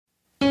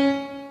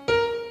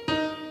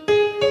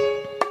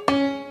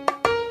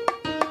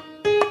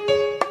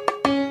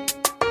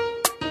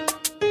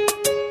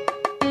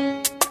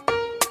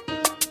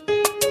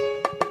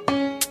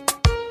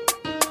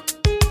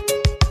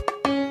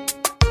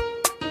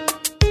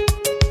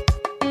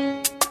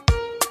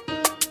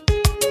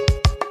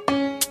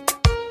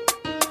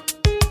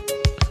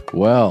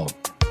Well,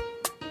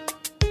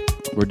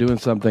 we're doing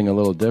something a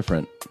little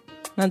different.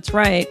 That's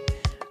right.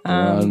 We're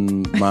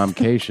on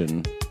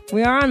Momcation.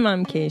 We are on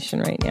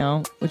Momcation right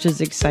now, which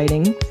is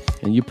exciting.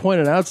 And you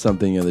pointed out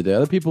something the other day.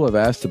 Other people have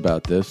asked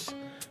about this,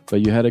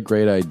 but you had a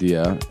great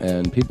idea.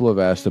 And people have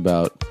asked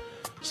about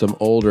some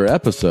older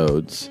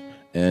episodes.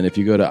 And if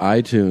you go to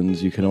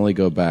iTunes, you can only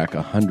go back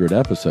 100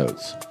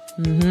 episodes.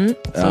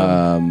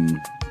 Mm-hmm.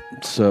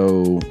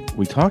 So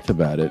we talked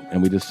about it,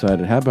 and we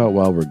decided, how about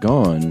while we're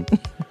gone,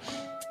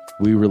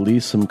 we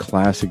release some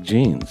classic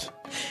jeans.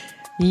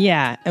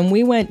 Yeah, and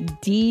we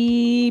went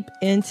deep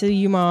into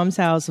your mom's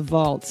house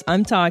vaults.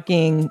 I'm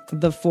talking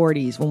the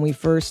 40s when we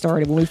first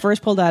started, when we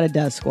first pulled out of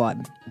Death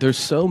Squad. There's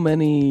so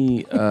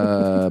many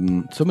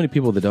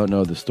people that don't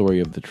know the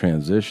story of the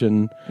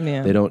transition.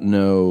 Yeah. They don't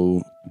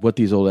know what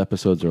these old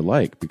episodes are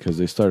like because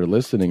they started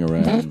listening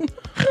around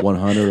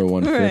 100 or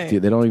 150.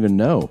 Right. They don't even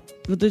know.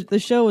 But the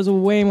show was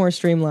way more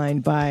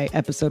streamlined by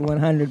episode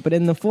 100. But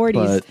in the 40s,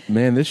 But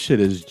man, this shit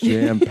is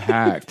jam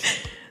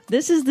packed.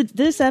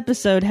 This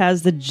episode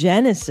has the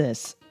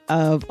genesis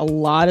of a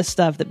lot of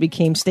stuff that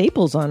became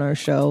staples on our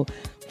show.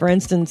 For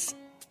instance,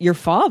 your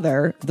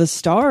father, the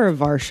star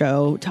of our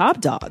show, Top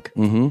Dog,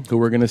 who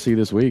we're going to see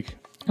this week.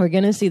 We're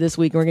going to see this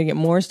week, and we're going to get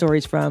more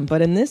stories from.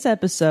 But in this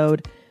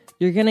episode,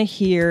 you're going to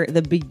hear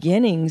the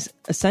beginnings,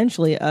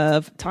 essentially,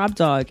 of Top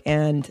Dog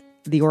and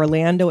the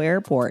Orlando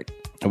airport.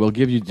 And we'll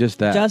give you just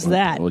that. Just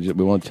that. We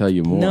won't tell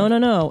you more.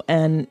 No.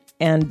 And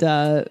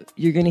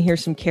you're going to hear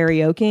some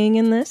karaokeing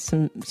in this,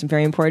 some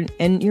very important.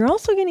 And you're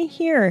also going to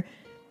hear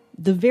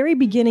the very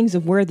beginnings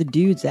of Where the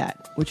Dude's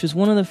At, which was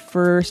one of the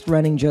first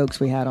running jokes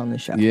we had on the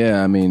show.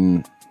 Yeah, I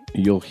mean,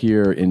 you'll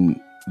hear in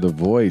the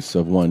voice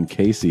of one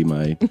Casey,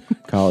 my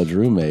college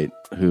roommate,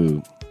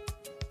 who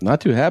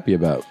not too happy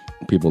about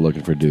people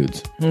looking for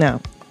dudes. No.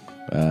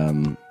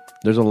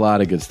 There's a lot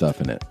of good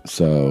stuff in it.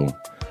 So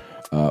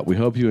we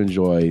hope you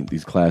enjoy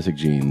these classic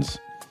jeans.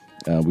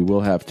 We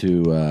will have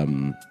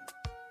to...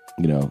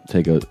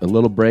 take a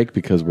little break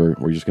because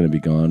we're just going to be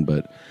gone.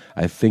 But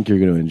I think you're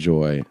going to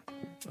enjoy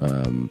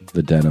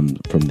the denim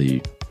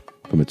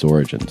from its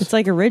origins. It's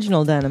like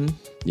original denim.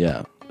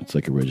 Yeah, it's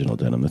like original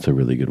denim. That's a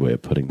really good way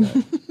of putting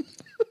that.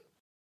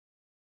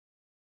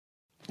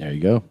 There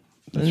you go.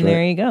 That's right.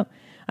 There you go.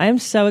 I am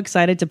so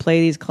excited to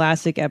play these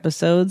classic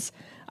episodes.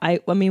 I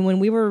mean, when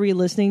we were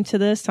re-listening to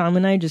this, Tom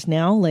and I just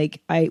now, we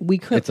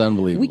couldn't. It's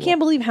unbelievable. We can't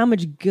believe how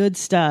much good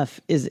stuff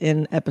is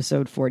in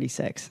episode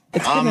 46.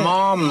 It's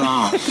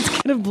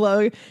gonna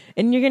blow,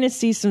 and you're gonna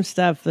see some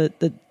stuff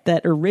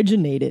that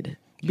originated.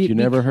 If you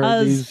never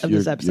heard these, of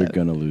this episode, you're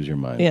gonna lose your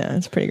mind. Yeah,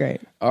 it's pretty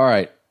great. All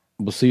right,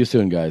 we'll see you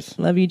soon, guys.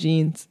 Love you,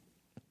 jeans.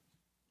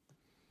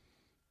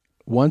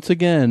 Once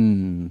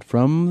again,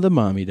 from the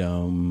Mommy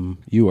Dome,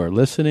 you are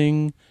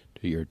listening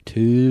to your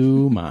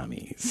two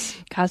mommies.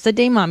 Casa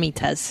de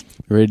Mamitas.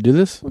 You ready to do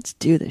this? Let's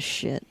do this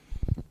shit.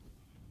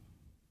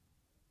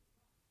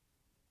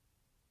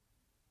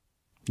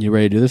 You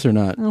ready to do this or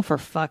not? Oh, for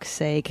fuck's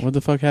sake. What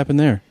the fuck happened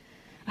there?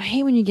 I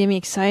hate when you get me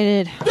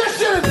excited. This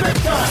shit is big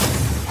time!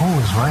 Who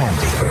is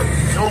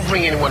Randy? Don't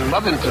bring anyone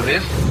love into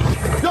this.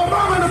 Your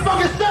mom in the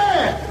fucking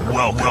stand!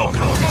 Welcome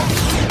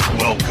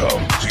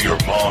to your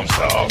mom's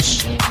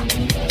house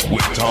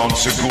with Tom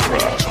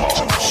Segura,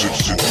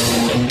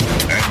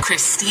 and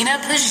Christina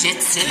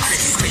Pazsitzky.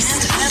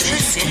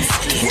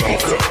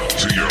 welcome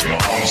to your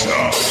mom's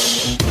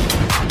house.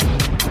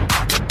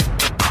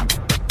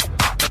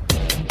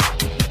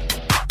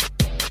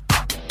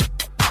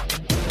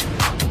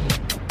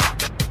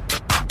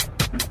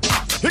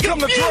 Here come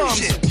the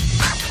drums!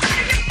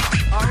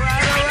 All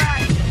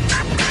right.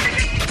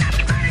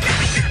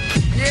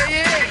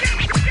 Yeah.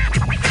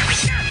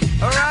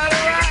 All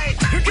right.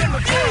 Here come the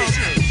drums!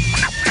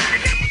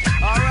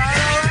 All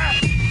right.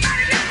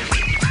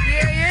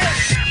 Yeah.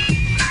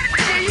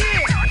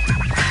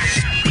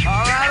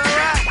 All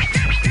right.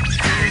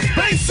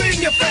 Bass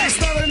in your face,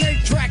 not an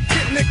 8-track,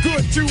 getting it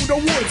good to the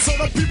wood, so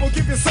the people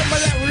give you some of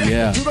that reaction.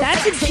 Yeah.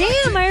 That's a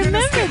jam. I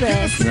remember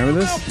this. Remember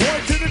this?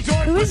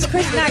 Who is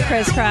Chris? Not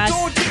crisscross.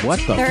 What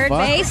the Third fuck?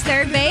 base.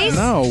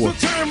 No.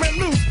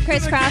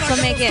 Crisscross will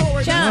make it.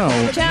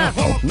 Jump.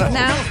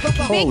 No.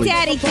 Holy- Big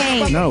Daddy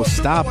Kane. No,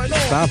 stop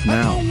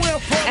now.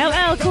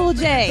 LL Cool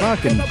J.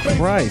 Fucking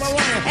Christ.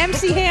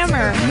 MC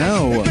Hammer.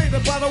 No.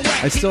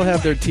 I still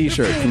have their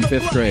t-shirt from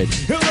 5th grade.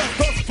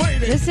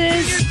 This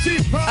is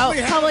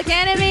Public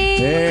Enemy.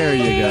 There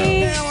you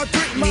go.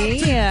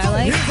 Yeah, I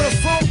like Here's a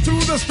song to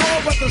the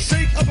store, but the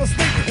shake of a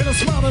stick and a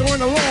smile that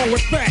went along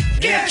with that.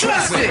 Get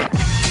trusted.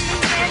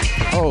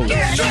 Holy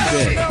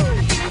shit.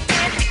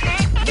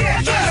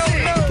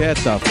 Get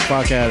the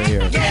fuck out of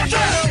here.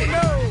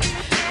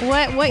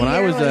 What When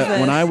year was this?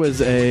 when I was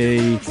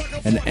an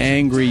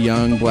angry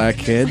young black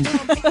kid,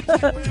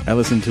 I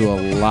listened to a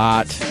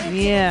lot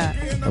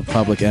of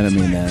Public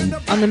Enemy then.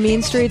 On the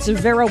mean streets of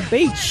Vero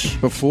Beach.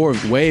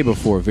 Way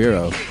before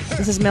Vero.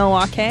 This is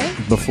Milwaukee?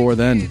 Before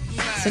then.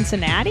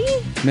 Cincinnati?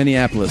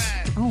 Minneapolis.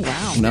 Oh,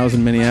 wow. When I was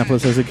in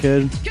Minneapolis as a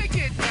kid,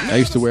 I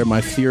used to wear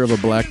my Fear of a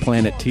Black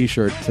Planet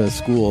T-shirt to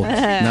school,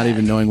 not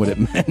even knowing what it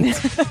meant.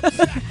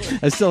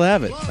 I still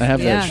have it. I have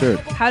that shirt.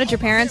 How did your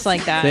parents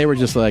like that? They were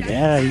just like,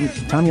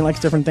 Tommy likes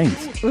different things.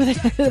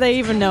 Do they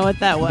even know what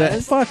that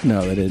was? Fuck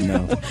no, they didn't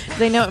know. Do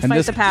they know what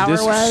Fight the Power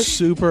this was?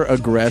 Super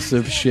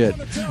aggressive shit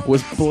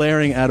was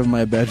blaring out of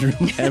my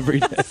bedroom every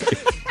day.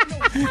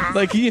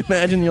 Like, can you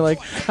imagine? You're like,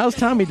 how's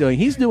Tommy doing?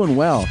 He's doing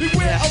well.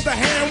 Beware of the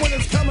hand when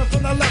it's coming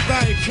from the left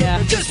eye.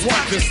 Yeah. Just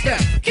watch your step.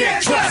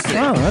 Can't trust it.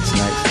 Oh, that's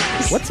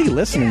nice. What's he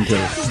listening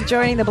to?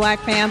 Joining the Black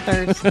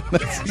Panthers.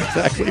 That's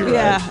exactly right.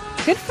 Yeah.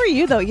 Good for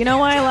you, though. You know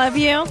why I love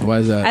you? Why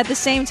is that? At the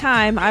same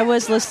time, I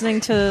was listening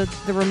to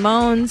the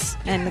Ramones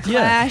and the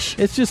Clash.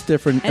 Yeah, it's just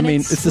different. And I mean,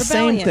 it's the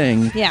same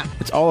rebellion. thing. Yeah.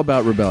 It's all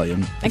about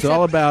rebellion. It's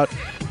all about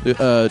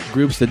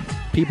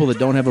people that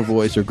don't have a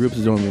voice or groups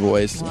that don't have a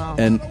voice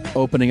and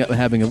opening up and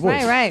having a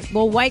voice. Right.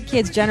 Well, white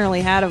kids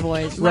generally had a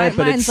voice. Right,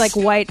 but mine's it's like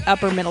white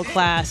upper middle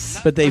class.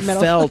 But they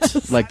middle felt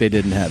class. like they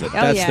didn't have it.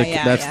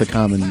 That's the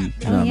common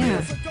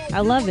denominator.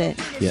 I love it.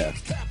 Yeah.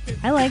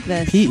 I like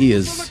this. He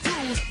is,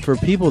 for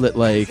people that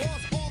like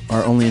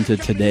are only into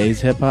today's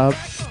hip hop.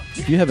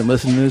 If you haven't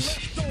listened to this,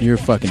 you're a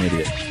fucking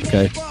idiot.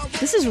 Okay.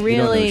 This is You don't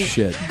really know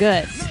shit.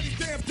 good.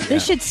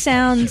 This shit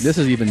sounds. This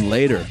is even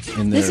later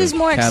in their This is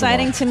more catalog.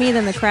 exciting to me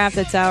than the crap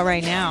that's out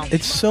right now.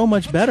 It's so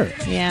much better.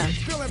 Yeah.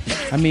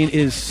 I mean, it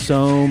is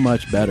so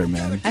much better,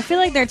 man. I feel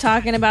like they're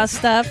talking about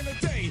stuff.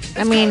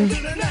 I mean,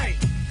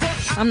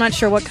 I'm not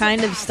sure what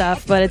kind of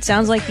stuff, but it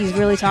sounds like he's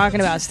really talking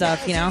about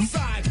stuff, you know?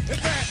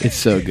 It's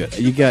so good.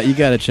 You got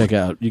to check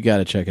out. You got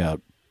to check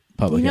out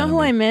Public You know Enemy.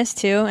 who I miss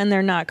too, and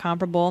they're not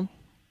comparable,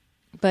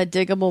 but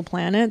Diggable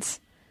Planets.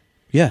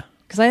 Yeah.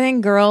 Because I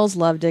think girls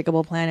love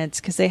Diggable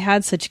Planets because they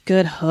had such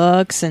good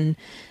hooks and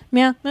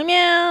meow, meow,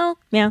 meow,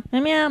 meow,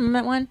 meow, meow,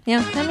 meow, one, meow,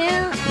 meow,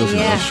 meow. Listen to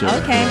Yeah, this shit.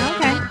 okay.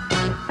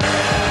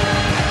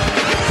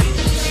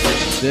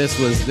 This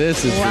is the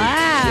jam.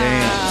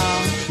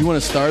 Wow. You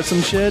want to start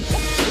some shit?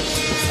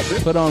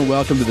 Put on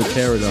Welcome to the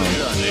Terror Dome.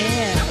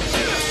 Yeah.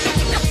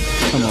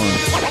 Come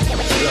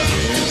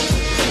on.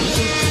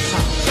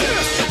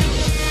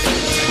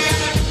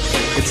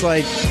 It's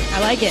like, I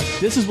like it.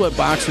 this is what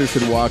boxers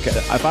should walk at.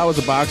 If I was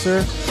a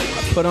boxer,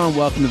 I'd put on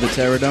Welcome to the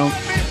Terror Dome.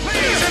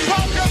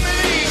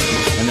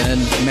 And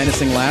then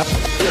menacing laugh.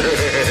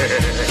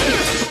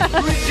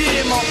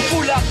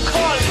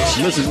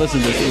 Listen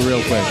to this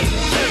real quick.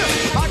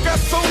 I got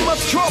so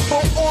much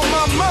trouble on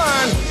my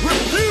mind.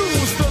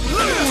 Refuse to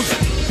lose.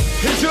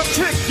 Here's your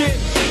ticket.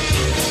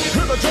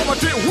 Here's the drama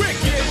get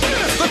wicked.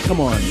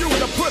 Come on.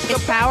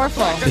 It's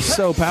powerful. It's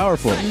so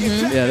powerful.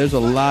 Yeah, there's a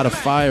lot of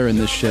fire in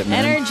this shit,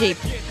 man. Energy.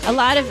 A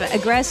lot of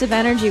aggressive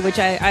energy, which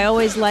I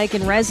always like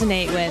and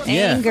resonate with.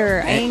 Yeah. Anger.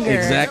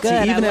 Exactly.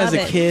 Good. Even I as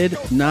love a it. kid,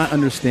 not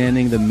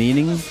understanding the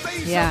meaning,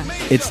 Yeah.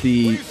 it's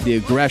the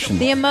aggression.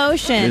 The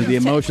emotion. There's the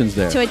emotions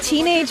there. To a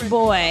teenage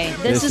boy,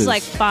 this is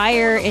like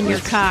fire in your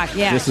cock.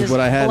 Yeah. This is just what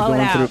I had blow it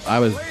going out.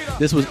 through.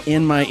 This was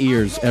in my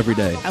ears every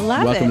day. I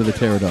love Welcome it. to the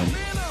Terror Dome.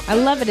 I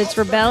love it. It's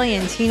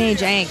rebellion, teenage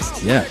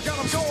angst. Yeah.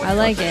 I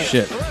like it.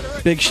 Shit.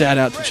 Big shout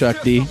out to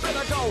Chuck D,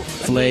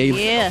 Flav,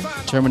 Yeah.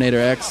 Terminator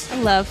X. I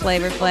love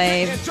Flavor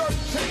Flav.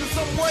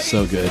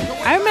 So good.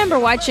 I remember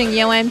watching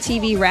Yo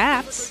MTV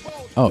Raps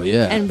Oh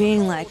yeah. and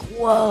being like,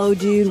 whoa,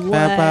 dude, what?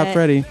 Bad Bob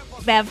Freddy,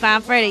 Bad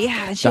Bob Freddy.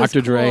 Yeah, she was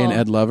Dr. Dre, cool. and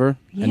Ed Lover,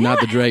 and not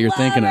the Dre you're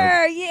thinking of.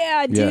 Lover.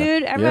 Yeah,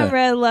 dude. I remember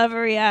Ed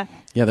Lover, yeah.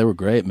 Yeah, they were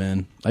great,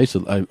 man.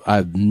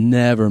 I've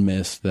never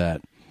missed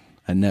that.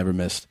 I never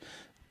missed.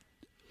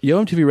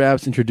 Yo MTV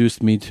Raps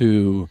introduced me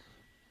to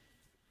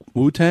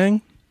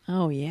Wu-Tang.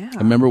 Oh, yeah. I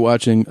remember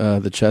watching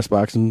the chess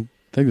boxing.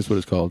 I think that's what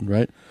it's called,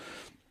 right?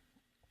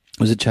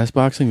 Was it chess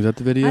boxing? Was that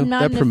the video? I'm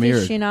not that an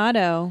premiered.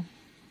 aficionado.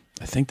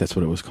 I think that's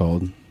what it was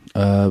called.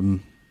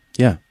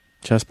 Yeah,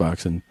 chess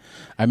boxing.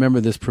 I remember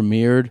this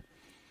premiered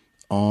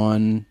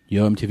on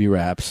Yo MTV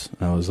Raps,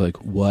 and I was like,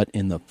 "What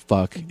in the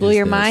fuck?" Blew is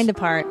your this? mind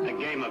apart.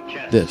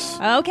 This.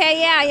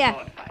 Okay,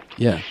 yeah.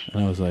 Yeah,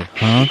 and I was like,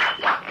 "Huh?"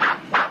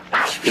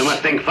 You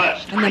must think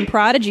first. And then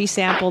Prodigy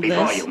sampled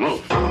Before this. you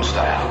move.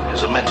 Style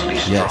is a mentally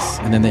strong. Yes,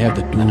 and then they have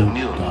the And immune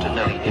to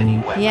nearly any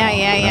weapon. Yeah.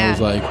 And I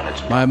was like,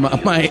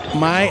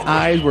 my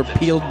eyes were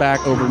peeled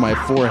back over my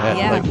forehead.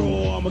 Yeah. Like,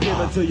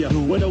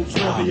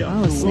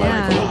 Oh,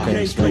 snap.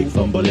 okay, straight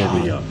from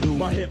Bolivia.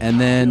 And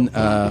then,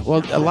 a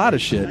lot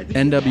of shit.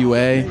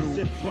 NWA.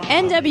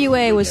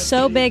 NWA was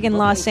so big in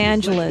Los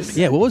Angeles.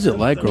 Yeah, what was it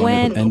like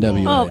growing up with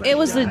NWA? Oh, it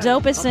was the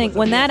dopest thing.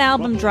 When that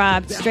album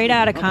dropped, Straight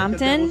Outta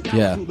Compton,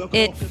 Yeah.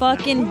 it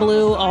fucking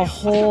blew a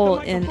hole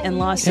in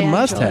Los It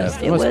Angeles. must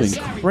have. It must was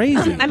have been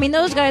crazy. I mean,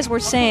 those guys were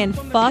saying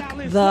 "fuck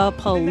the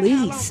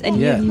police," and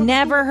Yeah. you've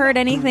never heard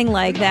anything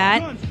like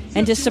that.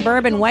 And to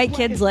suburban white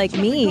kids like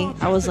me,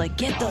 I was like,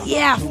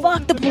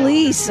 fuck the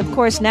police. Of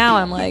course, now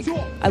I'm like,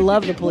 I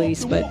love the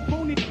police, but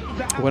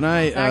When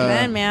back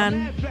then,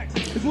 man.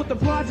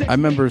 I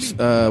remember,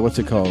 what's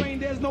it called?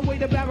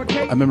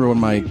 I remember when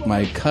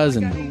my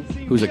cousin,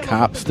 who's a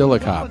cop, still a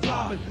cop,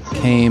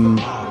 came.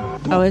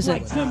 Oh, is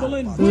it?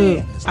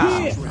 Ooh.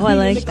 Oh, I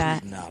like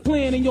that.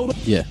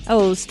 Yeah.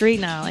 Oh,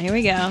 Street Knowledge. Here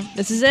we go.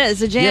 This is it.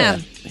 It's a jam.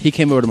 Yeah. he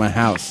came over to my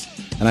house,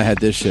 and I had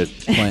this shit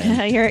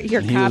playing.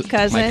 your cop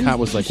cousin. My cop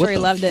was like, I'm "What sure he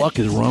the loved fuck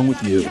is wrong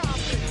with you?"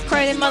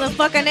 Crazy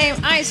motherfucker named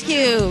Ice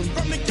Cube.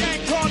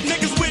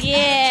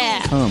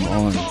 Yeah. Come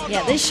on.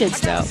 Yeah, this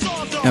shit's dope.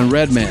 And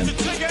Redman.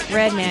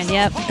 Redman,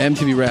 yep.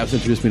 MTV Raps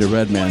introduced me to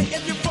Redman,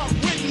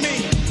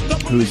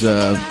 who's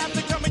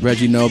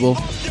Reggie Noble,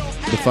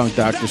 the Funk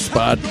Doctor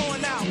Spot.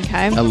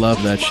 Okay. I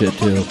love that shit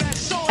too.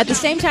 At the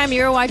same time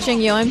you were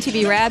watching Yo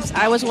MTV Raps,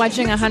 I was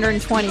watching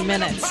 120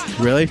 Minutes.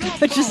 Really?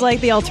 Which is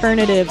like the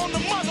alternative.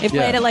 It played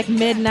Yeah. at like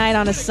midnight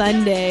on a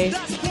Sunday.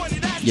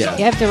 Yeah.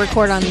 You have to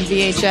record on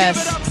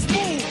VHS,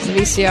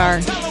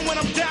 VCR.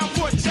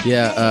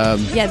 Yeah.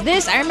 Yeah,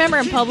 this, I remember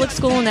in public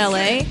school in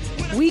LA,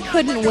 we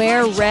couldn't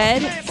wear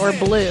red or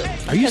blue.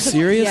 Are you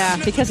serious? Yeah,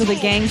 because of the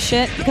gang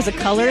shit. Because of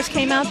Colors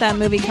came out, that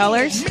movie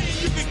Colors.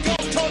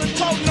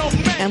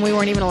 And we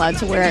weren't even allowed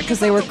to wear it because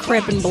they were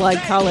Crip and Blood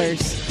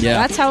colors.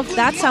 Yeah.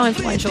 That's how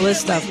influential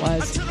this stuff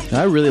was.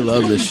 I really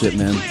love this shit,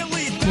 man.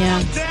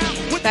 Yeah.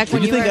 Back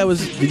when Did you like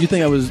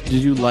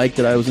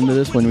that I was into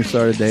this when we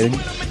started dating?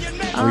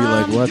 Or were you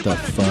like, what the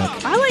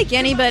fuck? I like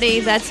anybody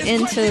that's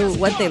into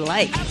what they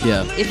like.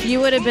 Yeah. If you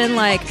would have been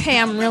like, hey,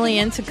 I'm really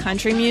into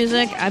country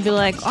music, I'd be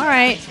like, all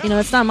right,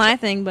 it's not my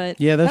thing,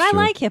 but yeah, that's but I true.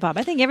 like hip hop.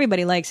 I think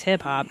everybody likes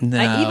hip hop.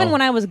 No. Even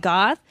when I was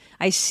goth,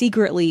 I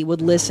secretly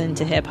would listen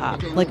to hip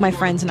hop. Like my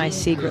friends and I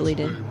secretly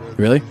did.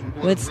 Really?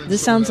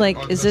 This sounds like,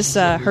 is this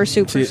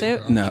Hirsute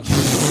Pursuit? No.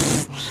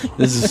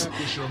 This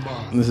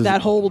is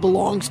That hole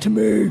belongs to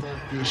me.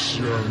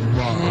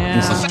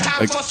 Yeah.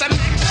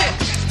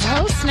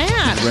 Oh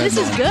snap! This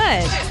is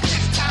good.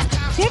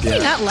 How can you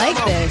not like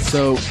this?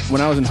 So when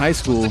I was in high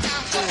school,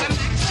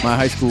 my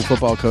high school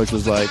football coach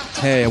was like,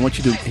 "Hey,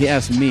 he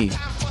asked me,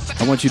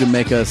 I want you to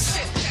make us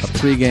a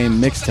pregame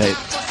mixtape,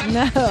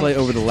 No. play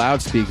over the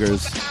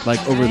loudspeakers,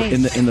 like over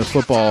in the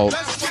football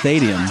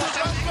stadium,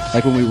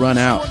 like when we run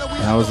out."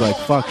 And I was like,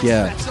 "Fuck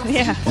yeah!"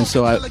 Yeah. And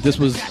so this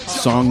was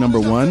song number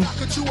 1,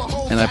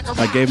 and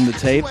I gave him the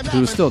tape. It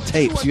was still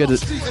tapes. I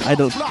had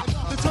to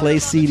play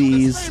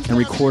CDs and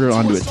record it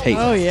onto a tape.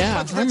 Oh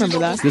yeah, I remember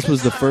that. This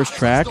was the first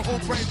track.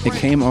 It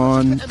came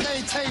on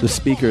the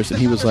speakers, and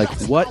he was like,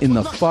 "What in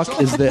the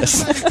fuck is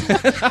this?"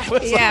 I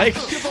was like,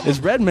 "It's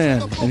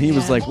Redman." And he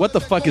was like, "What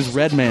the fuck is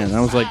Redman?" And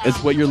I was like,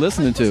 "It's what you're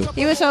listening to."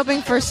 He was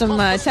hoping for some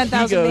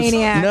 10,000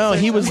 Maniacs. No,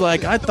 he was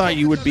like, "I thought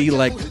you would be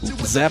like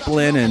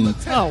Zeppelin and And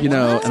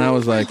I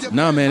was like,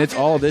 "No, man, it's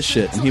all this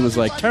shit." And he was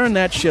like, "Turn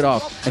that shit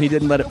off," and he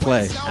didn't let it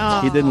play.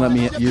 Oh. He didn't let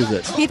me use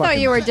it. He thought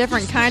you were a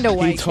different kind of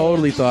white. He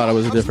totally thought I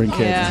was a different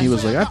kid. Yeah. And he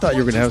was like, "I thought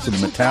you were gonna have some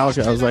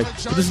Metallica." I was like,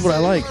 "But this is what I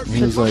like." And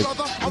he was like,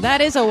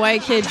 That is a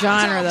white kid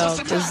genre, though.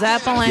 The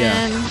Zeppelin.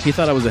 "Yeah." He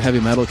thought I was a heavy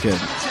metal kid.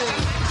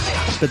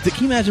 But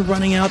can you imagine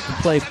running out to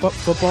play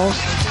football?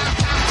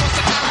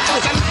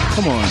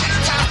 Come on.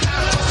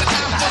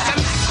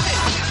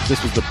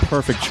 This was the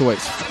perfect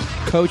choice.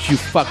 Coach, you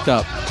fucked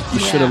up. You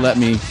should have let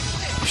me.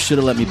 You should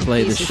have let me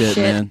play this shit,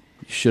 man.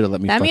 You should have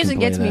let me. That fucking music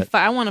play gets me. that.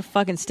 I want to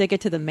fucking stick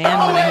it to the man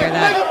when I hear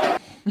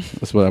that.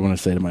 That's what I want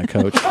to say to my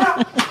coach.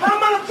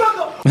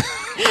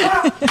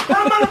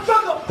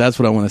 That's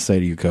what I want to say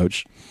to you,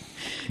 Coach.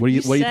 What do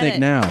you think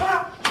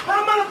now?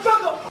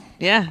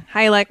 Yeah,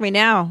 how you like me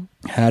now?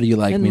 How do you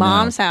like in me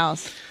Mom's now?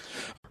 house.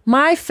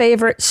 My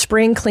favorite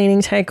spring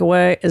cleaning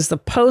takeaway is the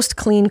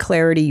post-clean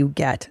clarity you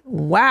get.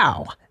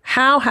 Wow.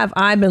 How have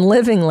I been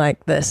living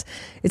like this?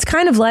 It's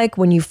kind of like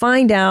when you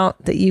find out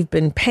that you've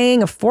been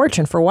paying a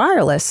fortune for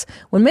wireless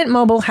when Mint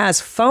Mobile has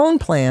phone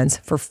plans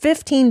for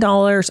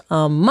 $15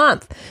 a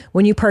month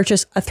when you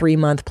purchase a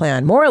 3-month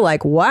plan. More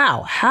like,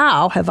 wow,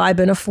 how have I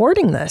been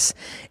affording this?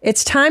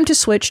 It's time to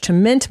switch to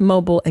Mint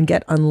Mobile and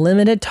get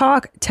unlimited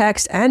talk,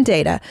 text, and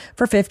data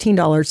for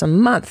 $15 a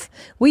month.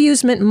 We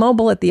use Mint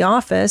Mobile at the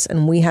office,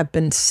 and we have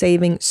been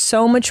saving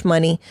so much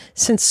money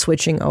since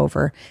switching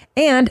over.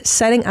 And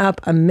setting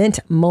up a Mint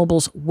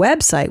Mobile's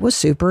website was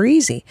super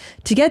easy.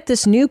 To get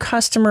this new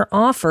customer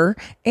offer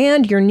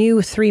and your new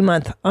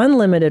 3-month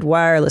unlimited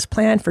wireless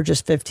plan for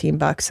just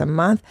 $15 a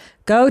month,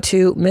 go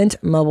to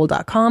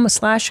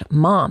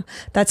mintmobile.com/mom.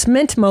 That's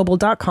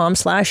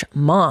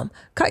mintmobile.com/mom.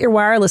 Cut your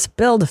wireless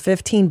bill to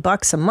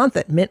 $15 a month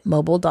at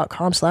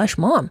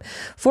mintmobile.com/mom.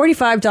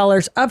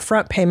 $45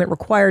 upfront payment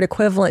required,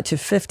 equivalent to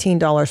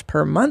 $15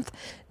 per month.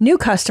 New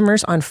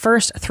customers on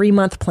first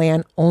 3-month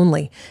plan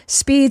only.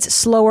 Speeds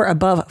slower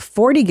above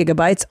 40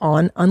 gigabytes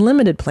on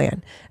unlimited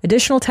plan.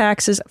 Additional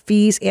taxes,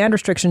 fees, and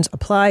restrictions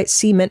apply.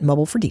 See Mint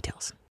Mobile for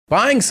details.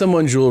 Buying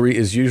someone jewelry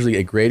is usually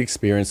a great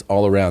experience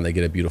all around. They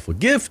get a beautiful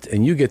gift,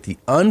 and you get the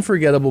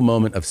unforgettable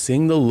moment of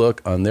seeing the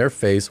look on their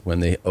face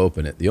when they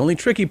open it. The only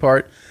tricky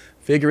part,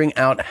 figuring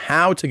out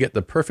how to get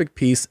the perfect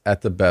piece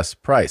at the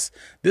best price.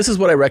 This is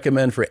what I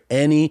recommend for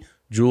any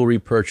jewelry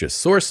purchase.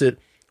 Source it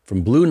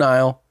from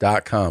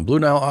BlueNile.com. Blue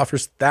Nile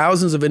offers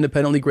thousands of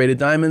independently graded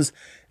diamonds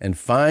and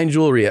fine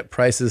jewelry at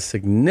prices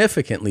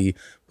significantly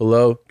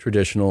below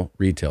traditional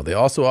retail. They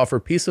also offer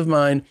peace of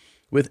mind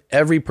with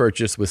every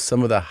purchase with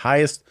some of the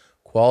highest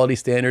quality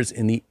standards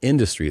in the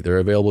industry. They're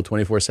available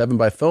 24/7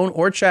 by phone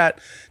or chat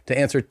to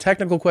answer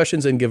technical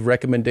questions and give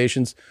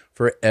recommendations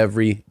for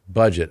every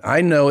budget.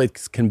 I know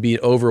it can be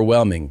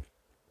overwhelming.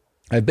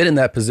 I've been in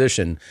that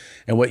position,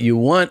 and what you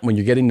want when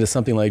you're getting into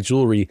something like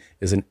jewelry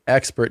is an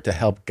expert to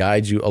help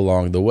guide you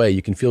along the way.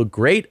 You can feel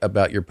great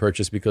about your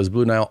purchase because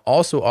Blue Nile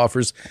also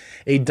offers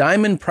a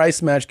diamond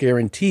price match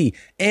guarantee.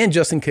 And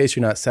just in case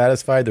you're not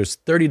satisfied, there's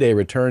 30-day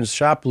returns.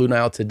 Shop Blue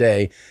Nile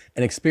today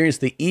and experience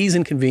the ease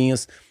and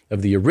convenience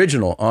of the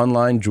original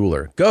online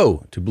jeweler.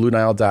 Go to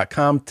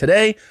BlueNile.com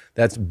today.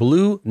 That's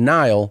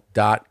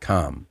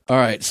BlueNile.com. All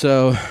right,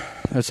 so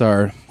that's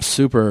our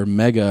super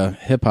mega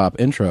hip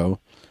hop intro.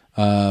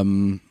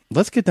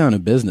 Let's get down to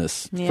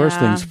business. Yeah. First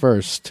things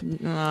first.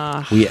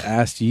 We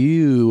asked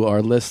you,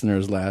 our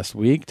listeners, last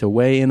week to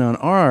weigh in on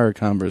our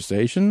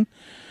conversation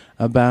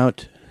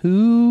about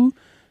who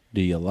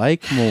do you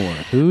like more?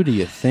 Who do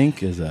you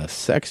think is a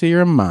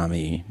sexier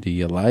mommy? Do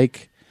you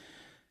like...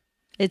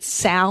 It's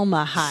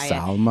Salma Hayek.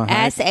 Salma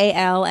Hayek?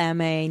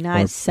 Salma,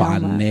 not or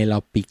Salma.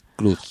 Penelope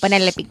Cruz?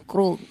 Penelope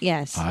Cruz,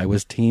 yes. I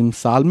was Team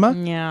Salma.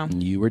 Yeah.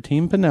 And you were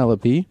Team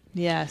Penelope.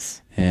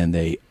 Yes. And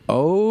they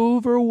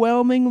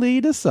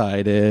overwhelmingly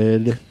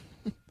decided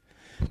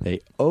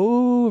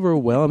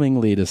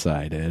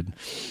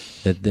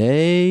that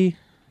they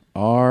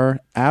are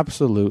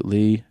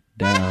absolutely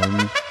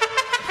down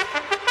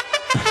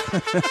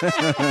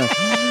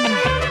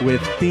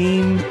with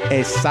Team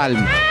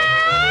Salma.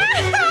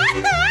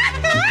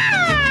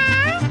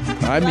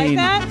 I mean,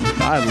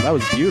 that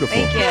was beautiful.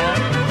 Thank you.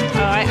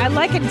 Oh, I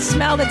like and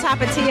smell the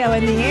Tapatio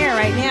in the air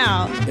right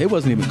now. It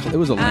wasn't even. It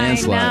was a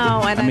landslide. I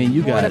know. And I mean,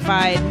 you got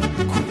mortified.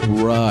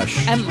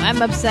 crushed.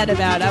 I'm upset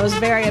about it. I was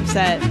very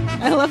upset.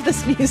 I love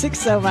this music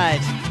so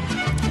much.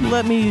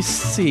 Let me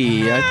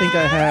see. I think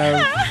I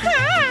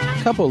have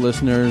a couple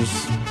listeners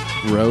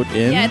wrote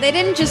in. Yeah, they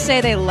didn't just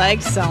say they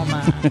liked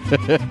Selma.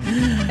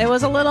 It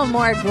was a little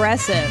more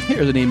aggressive.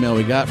 Here's an email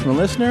we got from a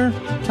listener.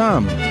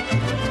 Tom,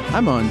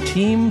 I'm on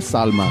Team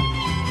Salma.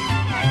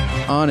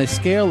 On a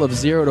scale of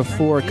 0 to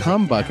 4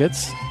 cum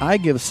buckets, I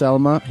give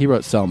Selma... He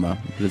wrote Selma.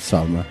 It's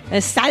Salma.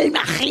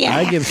 Salma.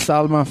 I give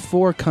Salma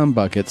 4 cum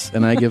buckets,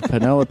 and I give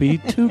Penelope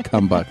 2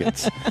 cum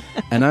buckets.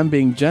 And I'm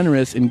being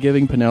generous in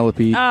giving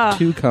Penelope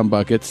 2 cum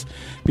buckets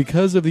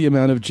because of the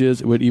amount of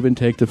jizz it would even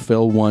take to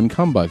fill 1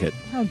 cum bucket.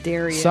 How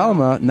dare you?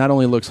 Salma not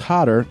only looks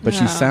hotter, but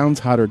she sounds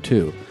hotter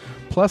too.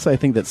 Plus, I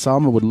think that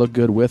Salma would look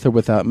good with or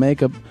without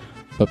makeup,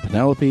 but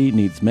Penelope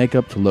needs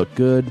makeup to look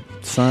good.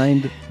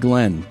 Signed,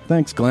 Glenn.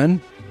 Thanks,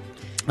 Glenn.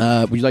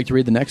 Would you like to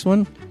read the next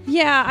one?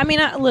 Yeah, I mean,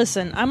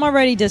 listen, I'm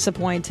already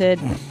disappointed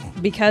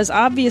because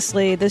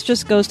obviously this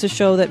just goes to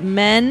show that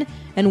men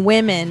and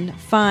women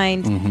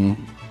find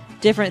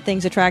different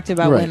things attractive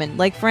about women.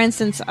 Like, for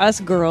instance,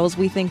 us girls,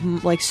 we think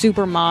like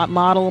super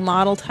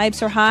model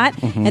types are hot,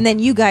 and then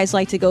you guys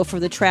like to go for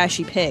the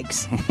trashy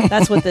pigs.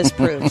 That's what this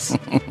proves.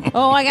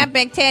 Oh, I got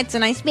big tits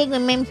and I speak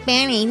with men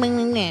Spanish.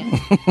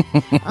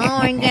 Oh,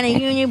 I got a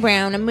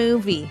unibrow in a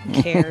movie.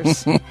 Who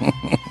cares?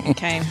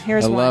 Okay,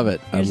 here's one. I love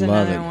it. Here's I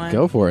love another it. one.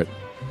 Go for it.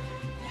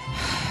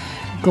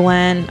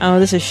 Glenn. Oh,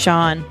 this is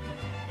Sean.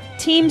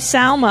 Team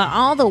Salma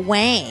all the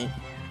way.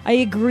 I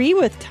agree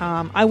with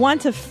Tom. I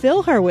want to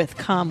fill her with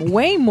cum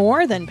way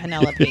more than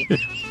Penelope.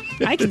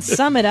 I can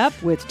sum it up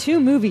with 2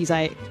 movies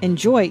I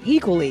enjoy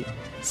equally.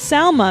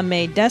 Salma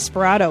made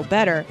Desperado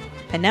better.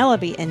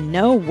 Penelope in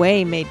no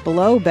way made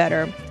Blow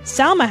better.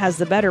 Salma has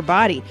the better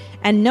body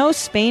and no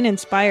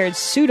Spain-inspired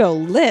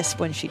pseudo-lisp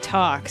when she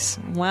talks.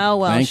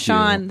 Well, Thank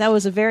Sean, you. that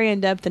was a very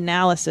in-depth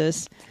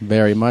analysis.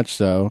 Very much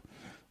so.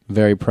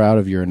 Very proud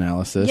of your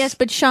analysis. Yes,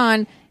 but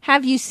Sean,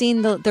 have you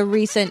seen the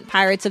recent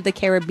Pirates of the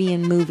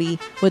Caribbean movie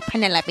with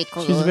Penelope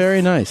Cruz? She's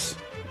very nice.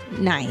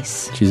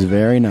 Nice. She's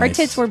very nice. Her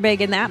tits were big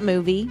in that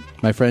movie.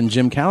 My friend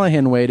Jim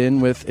Callahan weighed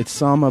in with It's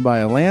Salma by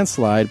a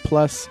landslide,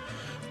 plus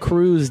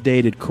Cruz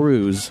dated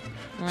Cruz.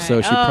 Right.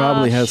 So she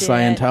probably has shit.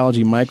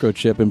 Scientology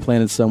microchip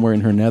implanted somewhere in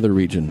her nether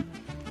region.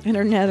 In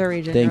her nether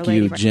region. Thank her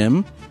you, lady-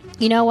 Jim.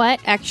 You know what?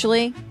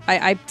 Actually,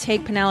 I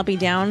take Penelope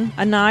down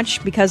a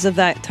notch because of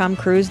that Tom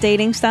Cruise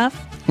dating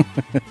stuff.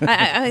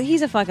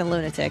 He's a fucking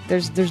lunatic.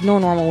 There's no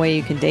normal way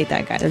you can date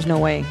that guy. There's no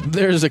way.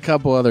 There's a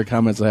couple other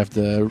comments I have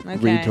to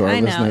read to our I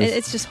know. listeners.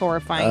 It's just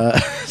horrifying.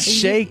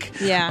 Shake,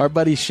 Yeah. our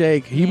buddy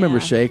Shake. You remember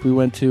Shake? We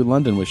went to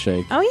London with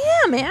Shake. Oh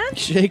yeah, man.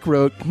 Shake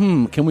wrote,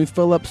 can we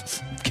fill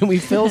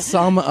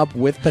Salma up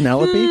with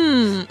Penelope?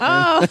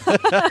 Oh,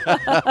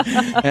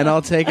 And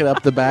I'll take it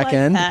up the back like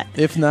end. that.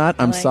 If not,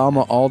 I'm like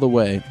Salma all the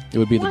way. It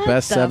would be the What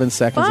best the 7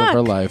 seconds of her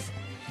fuck? life.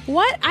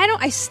 what?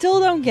 I still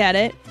don't get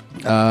it.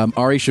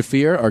 Ari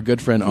Shafir, our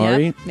good friend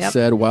Ari, yep.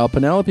 said, while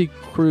Penelope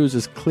Cruz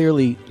is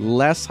clearly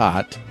less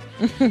hot,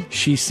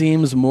 she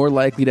seems more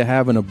likely to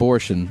have an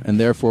abortion and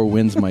therefore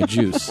wins my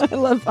juice. I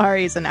love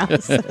Ari's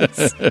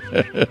analysis.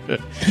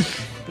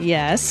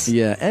 Yes.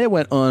 Yeah, and it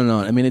went on and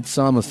on. I mean, it's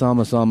Salma. It's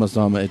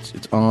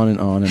on and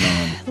on and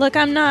on. Look,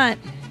 I'm not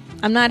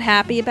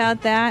happy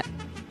about that.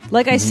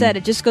 Like I said,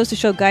 it just goes to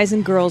show guys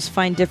and girls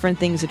find different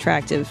things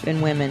attractive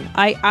in women.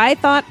 I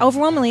thought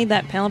overwhelmingly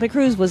that Penelope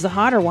Cruz was the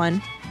hotter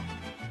one.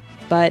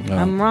 but No.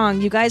 I'm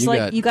wrong. You guys You like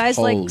got you guys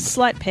like told.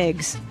 slut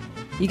pigs.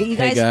 You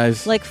Hey,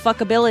 guys. like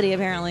fuckability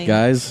apparently.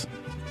 Guys,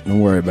 don't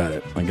worry about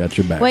it. I got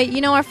your back. Wait,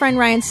 you know our friend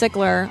Ryan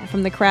Sickler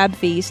from the Crab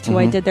Feast, who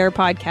I did their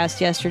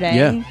podcast yesterday.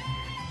 Yeah.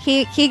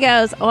 He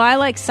goes, "Oh, I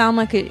like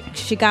Salma 'cause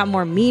she got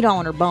more meat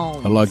on her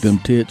bones." I like them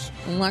tits.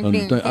 I like I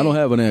them don't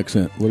have an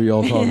accent. What are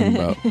y'all talking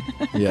about?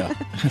 Yeah,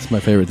 that's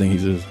my favorite thing. He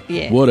says,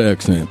 Yeah. "What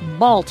accent?"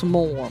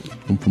 Baltimore.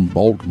 I'm from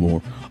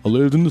Baltimore. I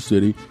lived in the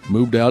city,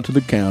 moved out to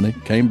the county,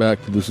 came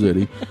back to the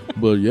city.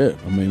 But yeah,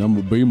 I mean, I'm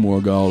a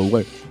B-more guy all the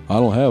way. I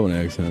don't have an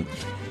accent.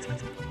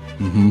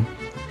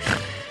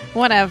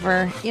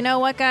 Whatever. You know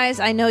what, guys?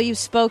 I know you've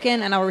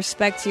spoken, and I'll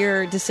respect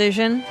your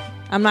decision.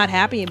 I'm not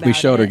happy about it. We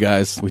showed her,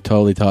 guys. We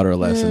totally taught her a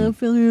lesson.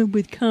 Fill her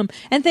with cum.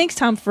 And thanks,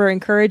 Tom, for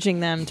encouraging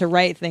them to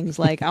write things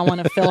like, I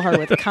want to fill her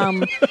with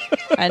cum.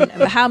 And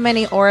how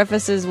many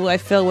orifices will I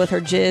fill with her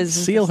jizz? and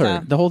Seal her.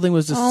 stuff. The whole thing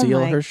was to seal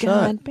my her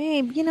God, shut.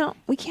 babe, you know,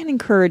 we can't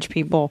encourage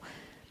people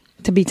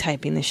to be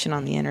typing this shit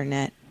on the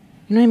internet.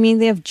 You know what I mean?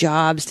 They have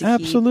jobs to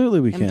Absolutely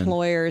keep. we can.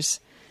 Employers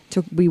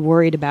to be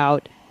worried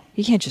about.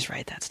 You can't just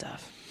write that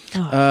stuff.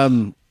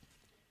 Good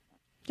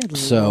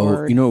So,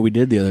 Lord. you know what we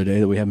did the other day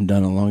that we haven't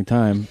done in a long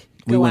time?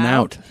 We Go went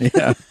out? out.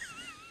 Yeah.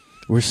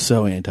 We're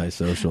so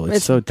antisocial.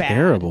 It's so bad.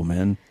 terrible,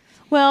 man.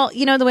 Well,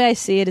 you know, the way I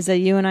see it is that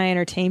you and I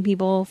entertain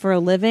people for a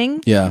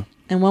living. Yeah.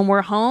 And when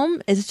we're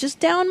home, it's just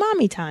down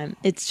mommy time.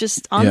 It's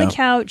just on Yeah. the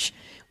couch.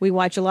 We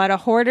watch a lot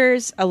of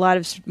Hoarders, a lot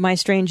of My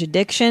Strange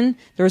Addiction.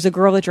 There was a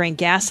girl that drank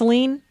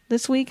gasoline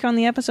this week on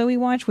the episode we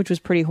watched, which was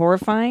pretty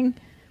horrifying.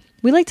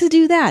 We like to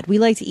do that. We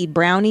like to eat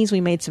brownies.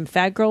 We made some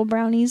fat girl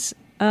brownies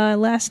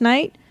last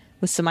night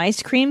with some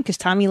ice cream because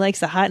Tommy likes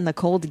the hot and the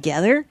cold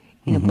together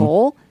in a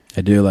bowl.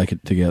 I do like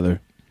it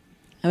together.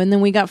 And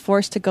then we got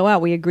forced to go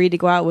out. We agreed to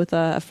go out with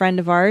a friend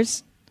of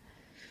ours,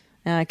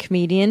 a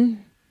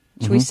comedian.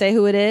 Should we say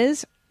who it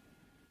is?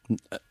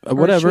 Or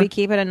Whatever. should we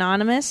keep it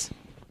anonymous?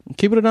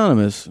 Keep it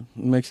anonymous. It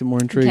makes it more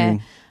intriguing.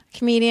 Okay.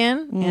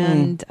 Comedian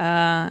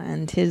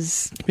and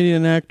his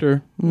Comedian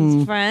actor.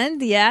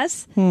 friend,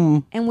 yes.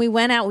 And we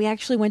went out. We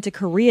actually went to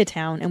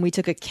Koreatown and we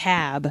took a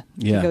cab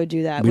Yeah. to go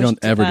do that. We which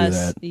don't to ever do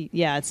us- that.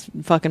 Yeah, it's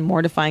fucking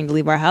mortifying to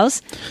leave our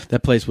house.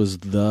 That place was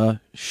the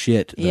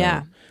shit. Though.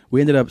 Yeah. We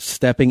ended up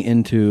stepping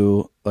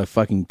into a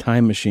fucking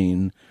time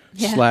machine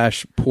Yeah.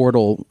 /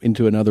 portal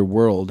into another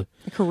world.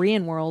 The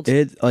Korean world.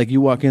 It like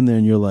you walk in there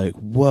and you're like,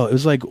 whoa! It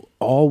was like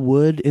all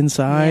wood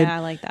inside. Yeah, I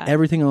like that.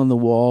 Everything on the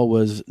wall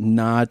was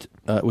not.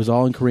 It was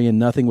all in Korean.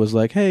 Nothing was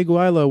like, hey,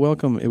 Guaylo,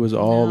 welcome. It was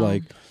all No.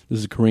 like, this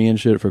is Korean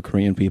shit for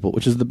Korean people,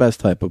 which is the best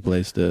type of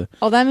place to.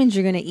 Oh, that means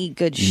you're going to eat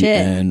good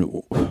shit. And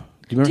do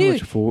you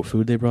remember how much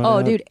food they brought? Oh,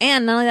 out? dude.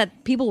 And not only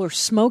that, people were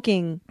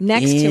smoking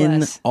next to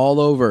In us. all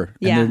over.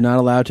 Yeah. And they're not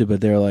allowed to,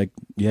 but they're like,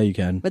 yeah, you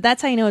can. But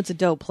that's how you know it's a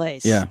dope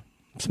place. Yeah,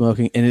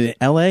 smoking. And in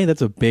LA,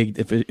 that's a big.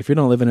 If you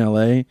don't live in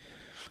LA,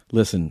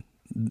 listen,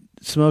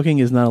 smoking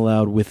is not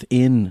allowed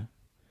within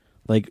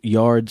like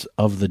yards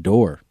of the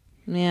door.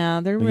 Yeah,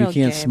 they're Like, real you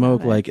can't gay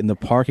smoke about it. like in the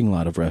parking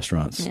lot of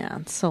restaurants. Yeah,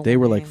 it's so They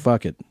were lame. like,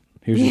 fuck it.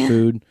 Here's your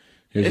food.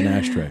 Here's an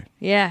ashtray.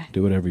 Yeah.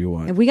 Do whatever you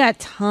want. And we got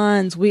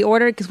tons. We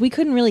ordered because we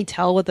couldn't really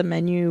tell what the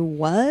menu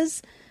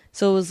was.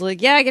 So it was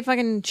like, yeah, I get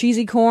fucking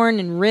cheesy corn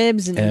and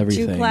ribs and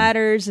Everything. 2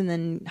 platters and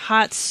then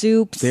hot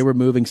soups. They were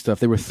moving stuff.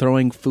 They were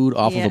throwing food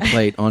off of a Yeah.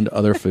 plate onto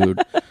other food.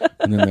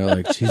 And then they're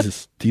like,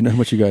 Jesus, do you know how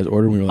much you guys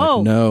ordered? And we were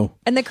like, no.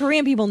 And the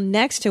Korean people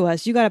next to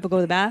us, you got up to go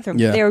to the bathroom.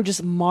 Yeah. They were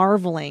just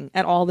marveling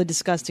at all the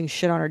disgusting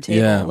shit on our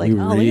table. Yeah, like, we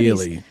oh,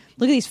 really-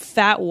 look at these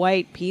fat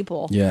white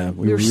people. Yeah,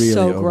 we were really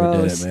so overdid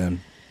gross. it,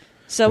 man.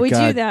 So But we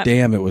God do that.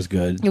 damn, it was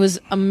good. It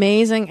was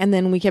amazing. And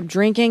then we kept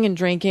drinking and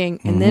drinking.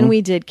 And then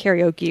we did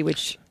karaoke,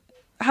 which,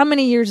 how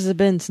many years has it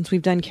been since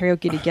we've done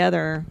karaoke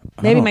together?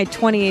 Maybe don't- my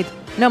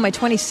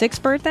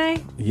 26th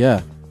birthday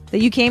Yeah. that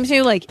you came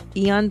to like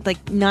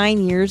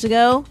 9 years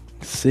ago.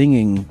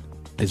 Singing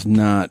is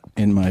not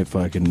in my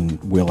fucking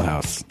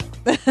wheelhouse.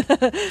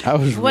 I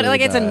was What, really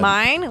like it's in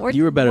bad. mine?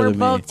 You were better We're than me.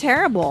 both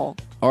terrible.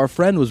 Our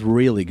friend was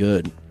really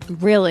good.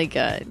 Really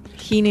good.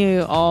 He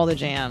knew all the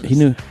jams. He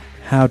knew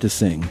how to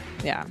sing.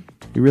 Yeah.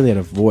 He really had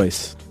a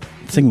voice.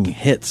 Singing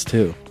hits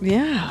too.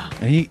 Yeah.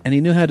 And he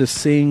knew how to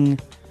sing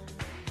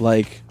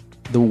like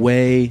the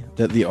way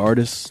that the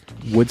artist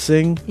would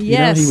sing. You know,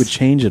 Yes. he would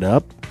change it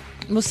up.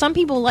 Well, some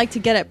people like to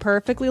get it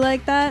perfectly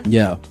like that.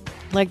 Yeah.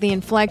 Like the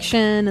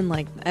inflection and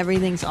like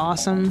everything's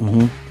awesome.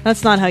 Mm-hmm.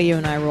 That's not how you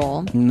and I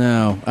roll.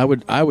 No,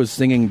 I was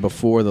singing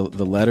before the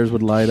letters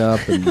would light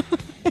up, and it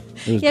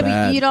was Yeah,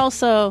 bad. but you'd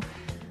also,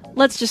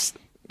 let's just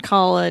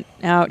call it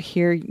out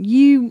here.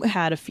 You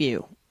had a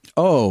few.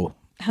 Oh,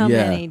 How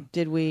yeah. many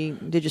did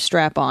you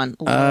strap on?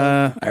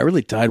 I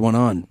really tied one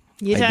on.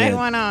 You I tied did.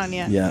 one on,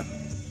 yeah. Yeah.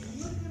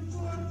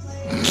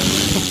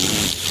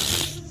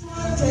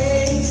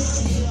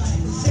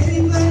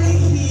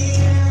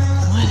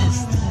 What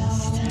is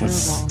this?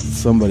 That's Terrible.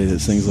 somebody that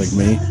sings like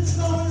me.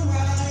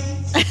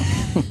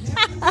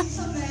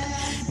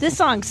 This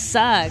song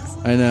sucks.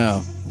 I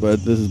know,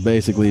 but this is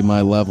basically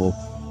my level.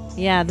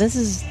 Yeah, this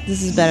is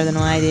better than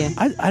what I do.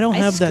 I don't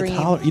have that scream.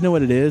 tolerance. You know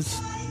what it is?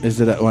 Is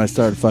that when I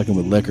started fucking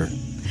with liquor.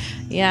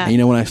 Yeah. And you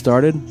know when I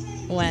started?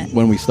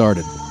 When we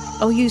started.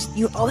 Oh, you.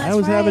 Oh, that's I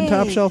was having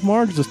top right. shelf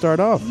margs to start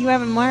off. You were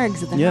having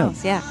margs at the Yeah.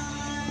 house. Yeah.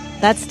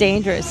 That's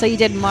dangerous. So you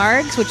did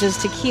margs, which is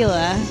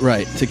tequila.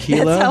 Right,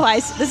 tequila.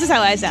 This is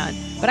how I sound.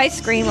 But I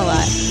scream a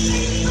lot.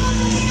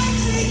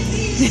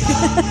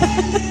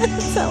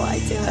 That's how I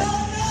do it.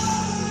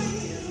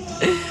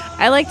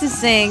 I like to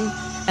sing,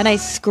 and I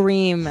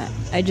scream.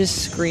 I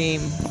just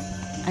scream.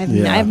 I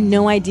have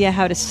no idea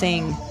how to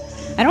sing.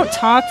 I don't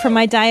talk from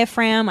my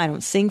diaphragm. I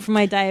don't sing from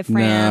my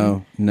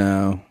diaphragm.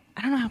 No.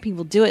 I don't know how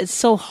people do it. It's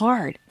so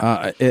hard.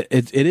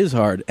 It is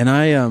hard, and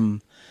I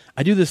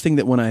do this thing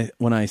that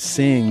when I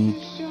sing.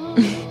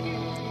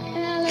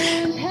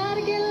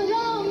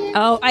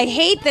 Oh, I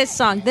hate this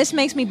song. This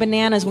makes me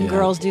bananas when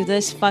girls do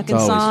this fucking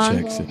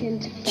song.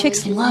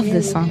 Chicks love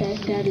this song.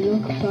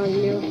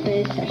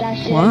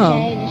 Wow.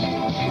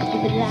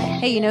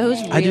 Hey, you know who's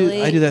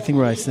really... I do that thing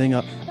where I sing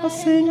up. I'll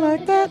sing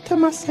like that to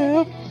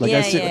myself.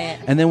 Yeah.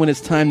 And then when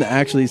it's time to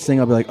actually sing,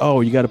 I'll be like,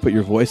 oh, you got to put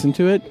your voice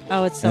into it.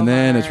 Oh, it's so And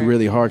then hard. it's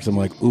really hard because I'm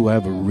like, ooh, I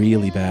have a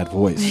really bad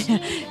voice.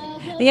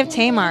 They have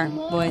Tamar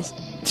voice.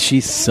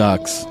 She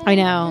sucks. I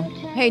know.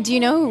 Hey, do you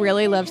know who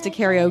really loves to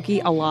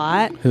karaoke a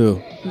lot?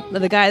 Who?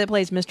 The guy that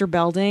plays Mr.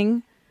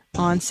 Belding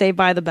on Saved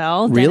by the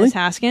Bell, Really? Dennis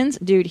Haskins.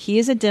 Dude, he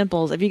is at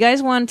Dimples. If you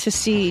guys want to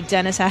see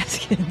Dennis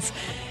Haskins,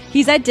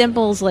 he's at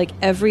Dimples like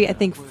every, I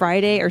think,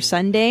 Friday or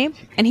Sunday,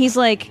 and he's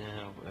like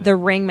the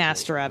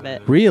ringmaster of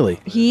it. Really?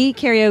 He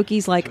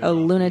karaoke's like a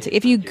lunatic.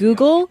 If you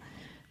Google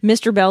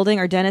Mr. Belding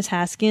or Dennis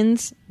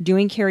Haskins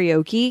doing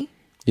karaoke,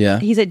 Yeah.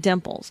 he's at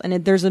Dimples,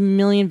 and there's a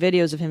million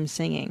videos of him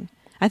singing.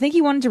 I think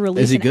he wanted to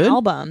release Is he an good?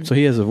 album. So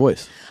he has a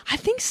voice. I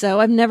think so.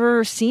 I've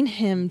never seen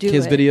him do He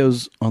has it.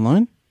 videos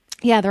online?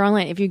 Yeah, they're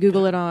online. If you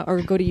Google it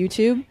or go to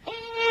YouTube.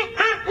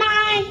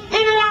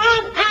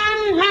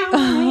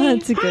 Oh,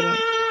 that's a good one.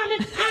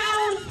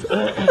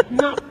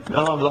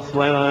 I've lost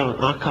my mind.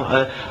 I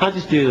can't. I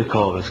just do the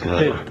chorus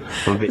because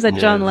I'm a bit. Is that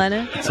John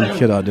Lennon? It's a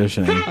kid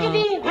auditioning.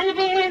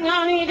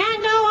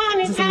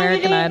 Is this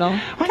American Idol?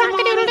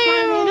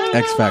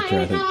 X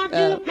Factor, I think.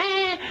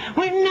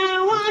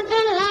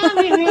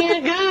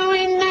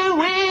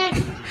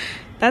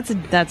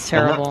 That's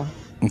terrible.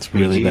 It's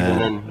really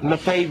bad. And then my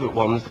favourite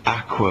one's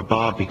Aqua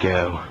Barbie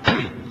Girl.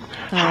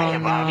 Hiya,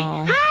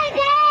 Barbie. Hi,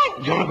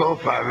 Dad. Do you want to go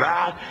for a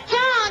ride?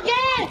 Sure,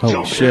 Dad.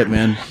 Holy shit,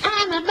 man.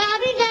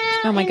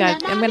 Oh my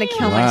god, I'm gonna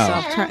kill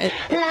Wow. myself. Oh,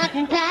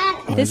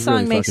 This it's song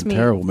really makes fucking me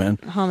terrible, man.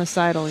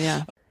 homicidal.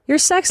 Yeah. Your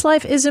sex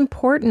life is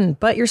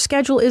important, but your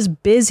schedule is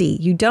busy.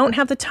 You don't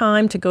have the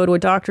time to go to a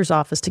doctor's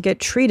office to get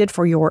treated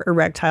for your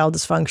erectile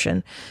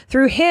dysfunction.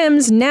 Through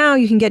HIMS, now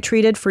you can get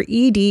treated for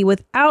ED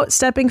without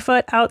stepping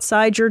foot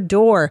outside your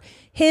door.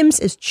 HIMS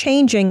is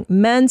changing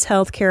men's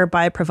healthcare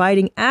by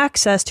providing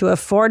access to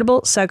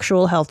affordable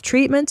sexual health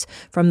treatments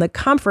from the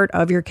comfort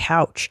of your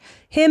couch.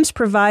 HIMS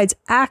provides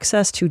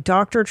access to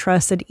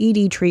doctor-trusted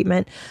ED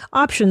treatment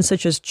options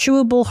such as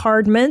chewable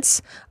hard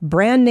mints,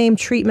 brand name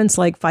treatments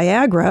like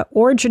Viagra,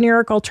 or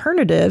generic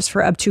alternatives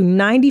for up to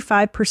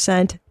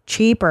 95%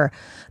 cheaper.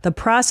 The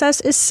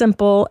process is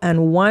simple and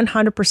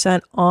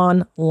 100%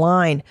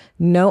 online.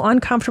 No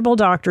uncomfortable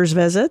doctor's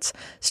visits.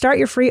 Start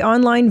your free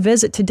online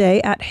visit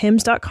today at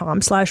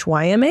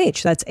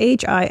hims.com/YMH. That's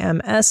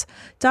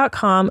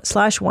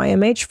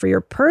HIMS.com/YMH for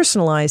your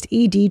personalized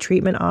ED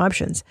treatment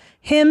options.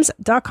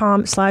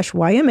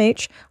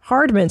 hims.com/YMH.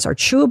 Hard mints are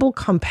chewable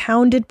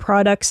compounded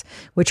products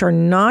which are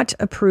not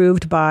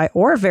approved by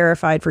or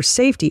verified for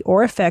safety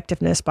or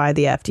effectiveness by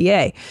the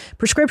FDA.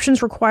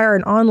 Prescriptions require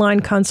an online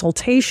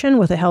consultation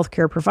with a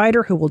healthcare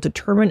provider who will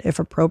determine if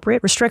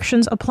appropriate.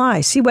 Restrictions apply.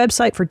 See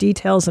website for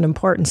details and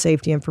important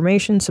safety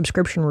information.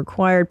 Subscription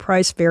required.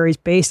 Price varies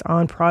based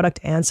on product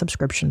and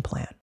subscription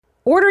plan.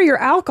 Order your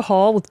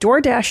alcohol with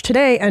DoorDash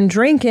today and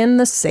drink in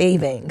the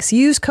savings.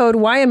 Use code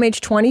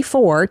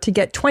YMH24 to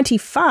get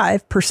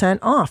 25%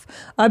 off,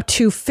 up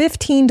to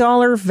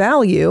 $15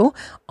 value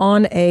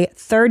on a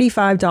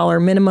 $35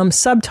 minimum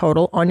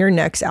subtotal on your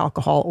next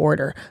alcohol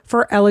order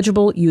for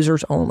eligible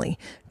users only.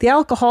 The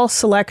alcohol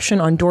selection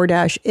on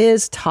DoorDash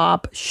is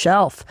top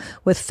shelf.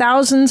 With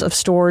thousands of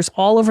stores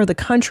all over the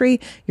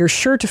country, you're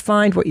sure to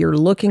find what you're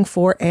looking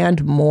for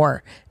and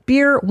more.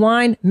 Beer,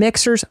 wine,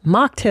 mixers,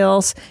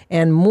 mocktails,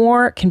 and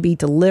more can be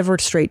delivered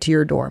straight to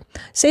your door.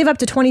 Save up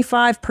to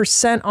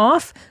 25%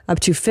 off, up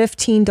to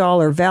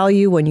 $15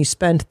 value when you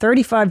spend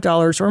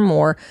 $35 or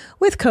more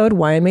with code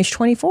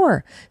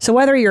YMH24. So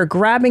whether you're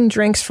grabbing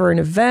drinks for an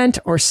event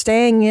or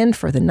staying in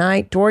for the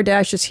night,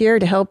 DoorDash is here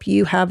to help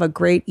you have a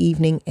great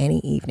evening any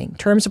evening.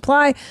 Terms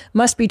apply.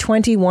 Must be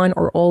 21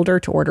 or older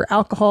to order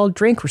alcohol.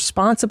 Drink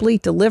responsibly.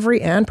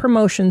 Delivery and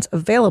promotions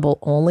available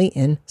only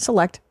in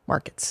select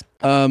markets.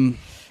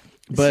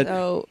 But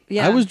So,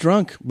 yeah. I was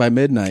drunk by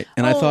midnight,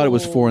 and I thought it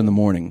was 4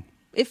 a.m.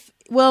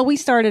 Well, we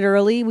started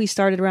early. We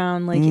started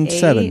around like 8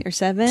 7. or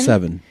 7.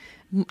 7.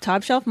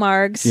 Top shelf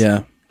margs.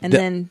 Yeah. And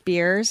then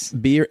beers.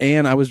 Beer,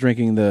 and I was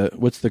drinking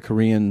what's the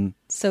Korean?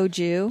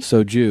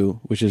 Soju,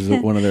 which is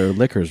one of their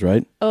liquors,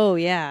 right? Oh,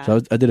 yeah.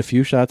 So I did a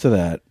few shots of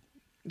that.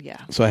 Yeah.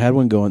 So I had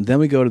one going. Then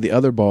we go to the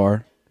other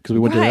bar, because we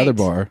went to the other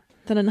bar.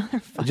 than another I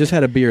fucking. just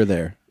had a beer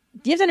there.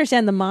 You have to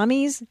understand the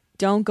mommies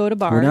don't go to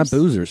bars. We're not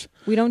boozers.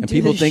 We don't and do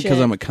people this think because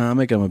shit. I'm a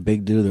comic, I'm a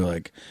big dude. They're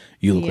like,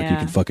 you look like you Yeah.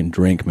 can fucking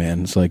drink,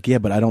 man. It's like, yeah,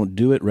 but I don't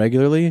do it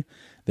regularly.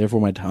 Therefore,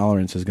 my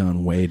tolerance has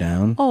gone way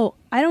down. Oh,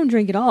 I don't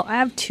drink at all. I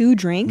have 2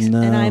 drinks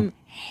No. and I'm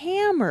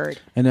hammered.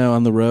 I know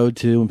on the road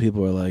too, when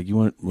people are like,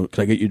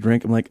 can I get you a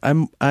drink? I'm like,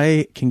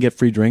 I can get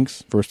free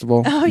drinks. First of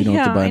all, Oh you don't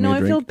yeah, have to buy I know. me a I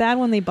drink. feel bad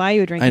when they buy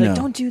you a drink. I You're know.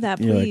 like, don't do that,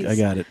 You're please. like, I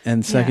got it.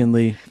 And Yeah.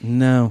 secondly,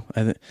 no,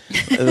 I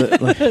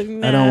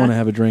don't want to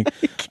have a drink.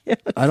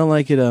 I don't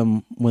like it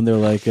when they're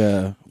like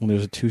when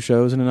there's 2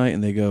 shows in a night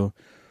and they go,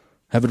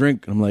 have a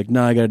drink. And I'm like,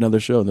 no, I got another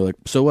show. And they're like,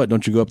 so what?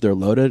 Don't you go up there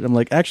loaded? I'm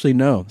like, actually,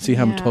 no. See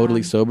how I'm Yeah.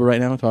 totally sober right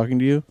now talking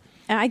to you?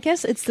 I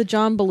guess it's the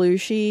John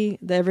Belushi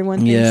that everyone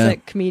thinks Yeah.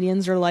 that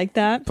comedians are like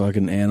that.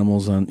 Fucking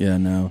animals on. Yeah,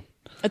 no.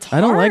 It's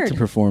hard. I don't like to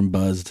perform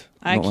buzzed.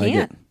 I don't like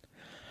can't. it.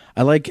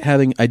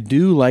 I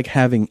do like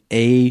having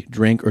a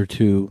drink or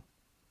 2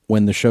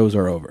 when the shows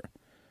are over.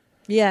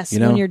 Yes, You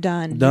know? when you're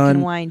done, you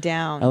can wind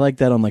down. I like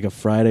that on like a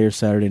Friday or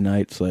Saturday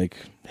night. It's like,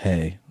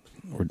 hey,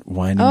 we're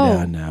winding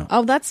down now.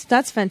 Oh, that's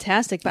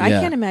fantastic. But I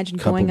Yeah, can't imagine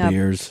couple going up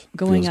beers,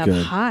 feels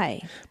good.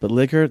 high. But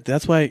liquor,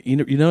 that's why you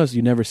notice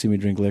you never see me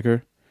drink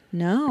liquor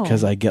No,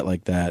 because I get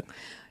like that.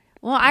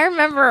 Well, I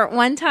remember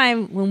one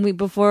time when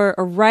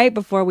right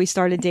before we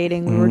started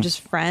dating, we were just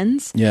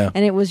friends. Yeah.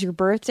 And it was your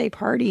birthday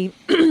party,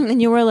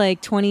 and you were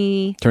like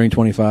 20, Turning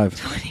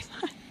 25.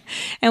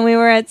 and we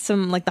were at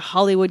some like the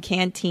Hollywood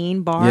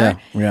Canteen bar. Yeah,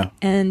 yeah.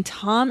 And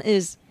Tom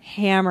is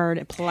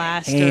hammered,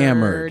 plastered,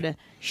 Hammered.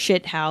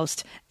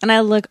 shit-housed, and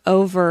I look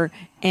over,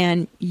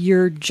 and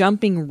you're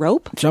jumping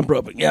rope. Jump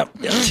rope. Yep.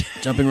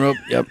 Jumping rope.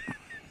 Yep.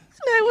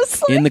 I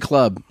was like, In the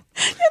club.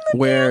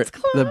 Where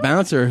the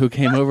bouncer who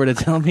came over to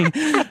tell me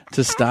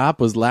to stop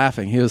was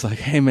laughing. He was like,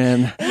 "Hey,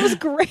 man." it was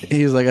great.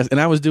 He was like, and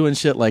I was doing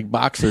shit like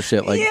boxer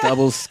shit, like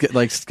double,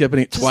 like skipping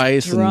it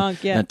twice,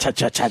 drunk, and cha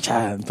cha cha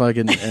cha, and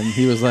fucking. And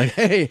he was like,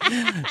 "Hey,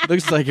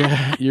 looks like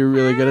you're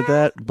really good at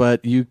that,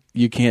 but you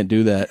can't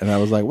do that." And I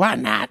was like, "Why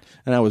not?"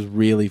 And I was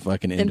really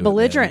fucking into And it,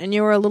 belligerent, man. and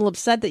you were a little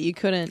upset that you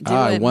couldn't do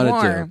I it wanted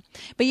more. to.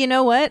 But you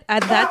know what?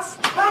 That's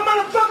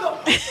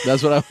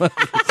That's what I wanted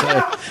to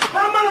say.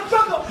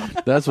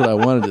 That's what I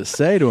wanted to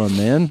say to him,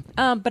 man.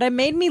 but it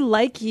made me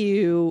like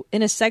you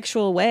in a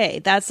sexual way.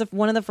 That's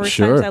one of the first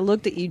Sure. times I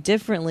looked at you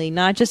differently,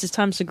 not just as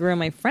Tom Segura,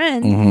 my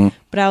friend, Mhm.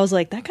 but I was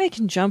like, that guy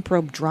can jump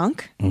rope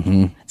drunk.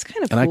 Mm-hmm. That's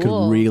kind of And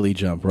cool. I could really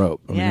jump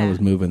rope. I mean, I Yeah. was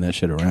moving that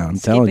shit around. I'm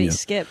telling you.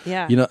 Skip,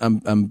 yeah. You know,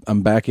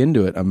 I'm back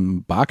into it. I'm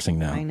boxing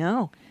now. I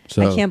know.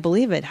 So- I can't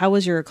believe it. How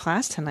was your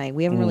class tonight?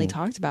 We haven't really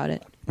talked about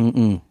it.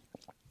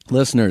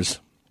 Listeners,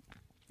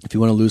 if you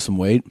want to lose some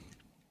weight,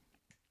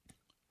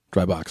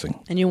 try boxing.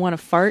 And you want to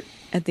fart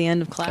at the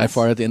end of class? I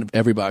fart at the end of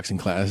every boxing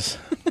class.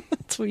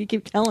 That's what you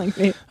keep telling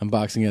me. I'm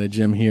boxing at a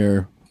gym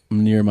here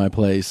near my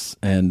place,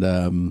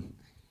 and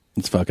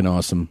it's fucking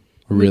awesome.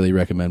 I really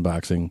recommend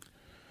boxing.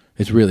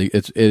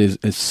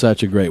 It's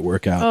such a great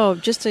workout.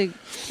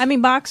 Oh,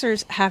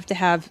 boxers have to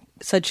have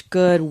such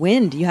good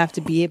wind. You have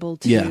to be able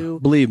to. Yeah,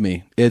 believe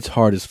me, it's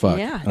hard as fuck.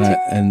 Yeah. Is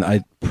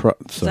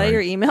Is that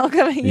your email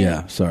coming in?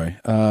 Yeah, sorry.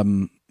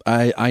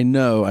 I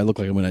know I look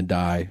like I'm going to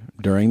die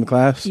during the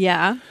class.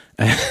 Yeah.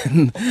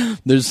 And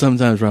there's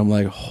sometimes where I'm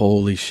like,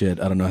 holy shit,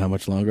 I don't know how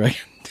much longer I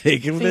can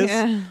take of this.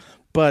 Yeah.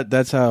 But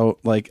that's how,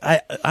 like,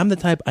 I'm the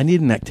type, I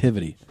need an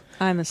activity.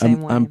 I'm the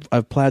same way.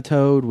 I've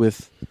plateaued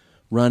with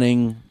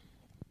running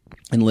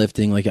and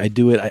lifting. Like, I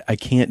do it, I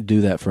can't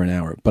do that for an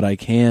hour, but I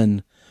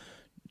can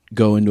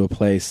go into a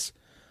place,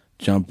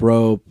 jump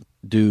rope,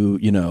 do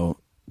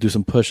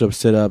some push-ups,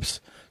 sit-ups,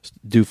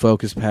 do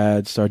focus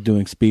pads, start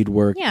doing speed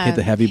work, Yeah, hit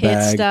the heavy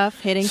bag.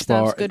 Hitting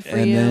stuff's good for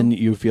and you. then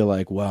you feel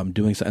like, wow, I'm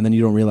doing something. And then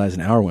you don't realize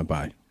an hour went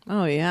by.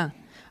 Oh, yeah.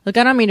 Look,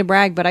 I don't mean to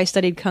brag, but I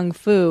studied Kung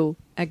Fu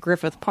at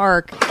Griffith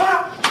Park.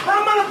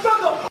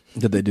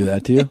 Did they do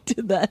that to you?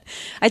 Did that.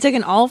 I took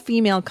an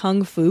all-female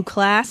Kung Fu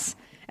class,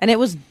 and it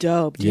was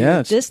dope, dude.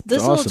 Yeah, this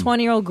little awesome.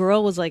 20-year-old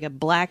girl was like a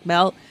black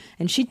belt,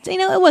 and she,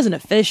 it wasn't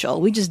official.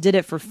 We just did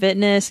it for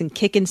fitness and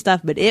kicking stuff,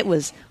 but it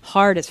was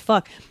hard as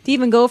fuck. To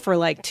even go for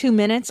like 2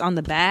 minutes on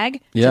the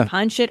bag Yeah. to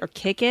punch it or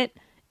kick it,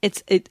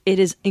 it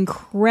is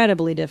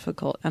incredibly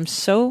difficult. I'm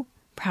so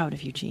proud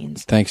of you,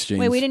 Jeans. Thanks, Jeans.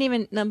 Wait, we didn't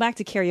even, no, back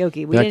to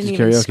karaoke. We Back didn't to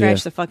even karaoke, scratch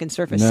yeah. the fucking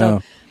surface.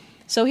 No.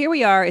 So here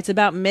we are. It's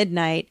about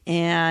midnight,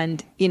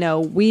 and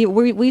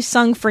we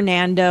sung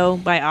Fernando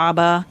by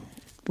ABBA.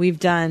 We've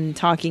done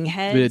Talking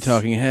Heads. We did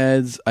Talking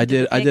Heads. I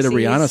did a Pixies.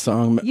 Rihanna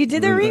song. You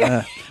did the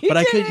Rihanna. But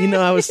I could,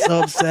 I was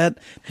so upset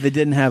that they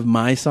didn't have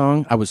my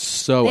song. I was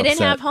so They upset.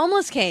 didn't have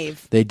Homeless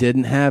Cave, They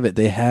didn't have it.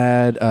 They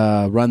had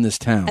Run This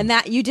Town. and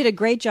that you did a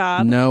great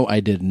job. No, I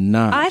did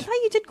not. I thought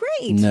you did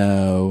great.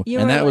 No. You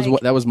And were that was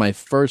like- that was my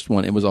first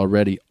one. It was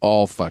already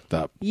all fucked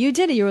up. You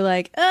did it. You were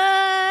like,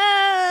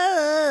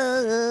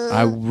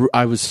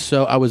 I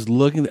was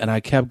looking, and I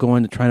kept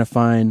going to trying to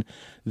find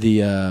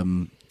the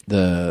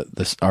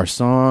our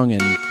song,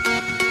 and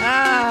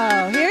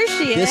oh, here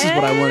she is. this is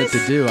what I wanted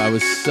to do. I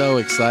was so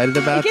excited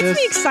about It gets this.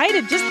 me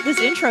excited. Just this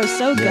intro is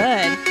so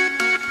good.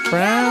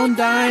 Brown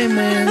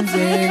diamonds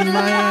in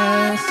my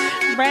eyes.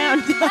 Brown.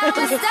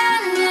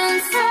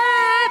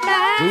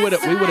 We would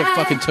have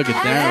fucking took it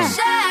down.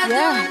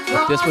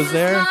 Yeah. If this was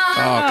there, oh,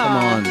 come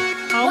on.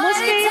 Homeless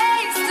cave.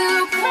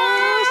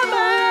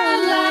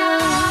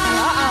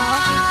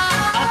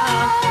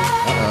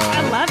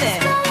 I love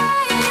it.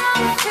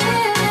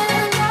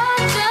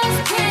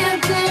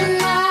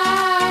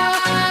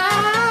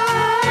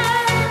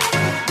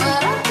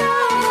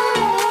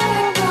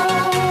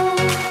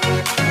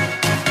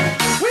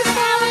 We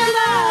fell in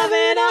love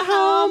in a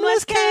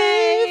homeless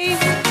cave.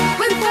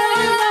 We fell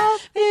in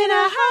love in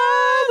a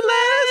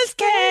homeless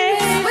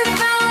cave. We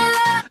fell in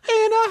love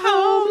in a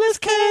homeless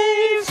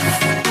cave.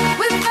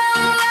 We fell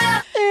in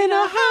love in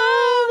a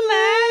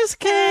homeless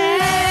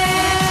cave.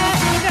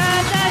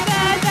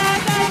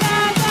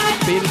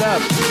 Beat it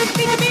up.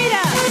 Beat the beat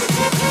up.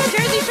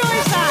 Jersey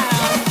Shore style.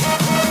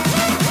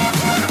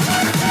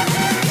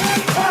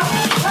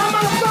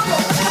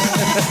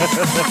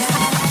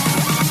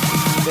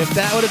 If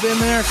that would have been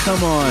there,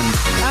 come on.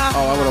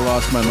 Oh, I would have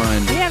lost my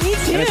mind. Yeah, me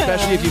too. And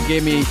especially if you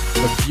gave me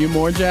a few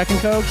more Jack and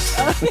Cokes.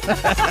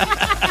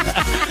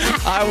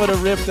 I would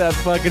have ripped that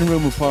fucking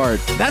room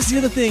apart. That's the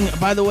other thing,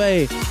 by the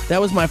way.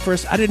 That was my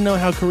first. I didn't know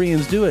how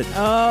Koreans do it.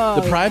 Oh,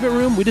 the private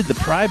room? We did the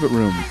private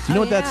room. Do you know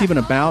what that's even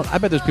about? I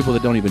bet there's people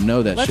that don't even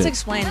know that Let's shit.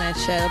 explain that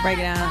shit. I'll break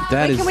it down.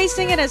 That Wait, is- can we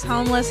sing it as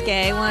homeless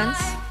gay once?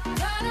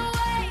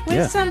 With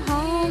Yeah. some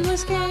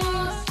homeless gays.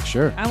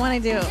 Sure. I want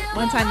to do it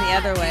one time the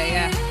other way,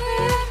 yeah.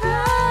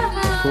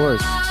 Of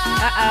course.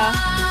 Uh-oh.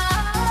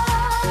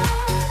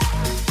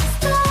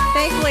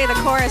 Thankfully, the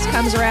chorus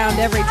comes around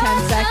every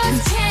 10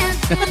 seconds.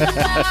 It's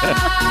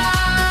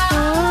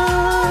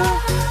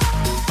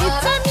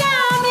a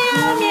meow,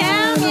 meow,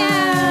 meow,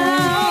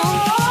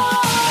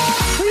 meow.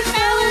 We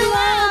fell in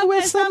love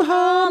with some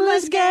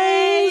homeless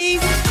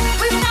gays.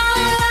 We fell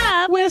in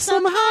love with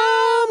some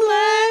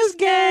homeless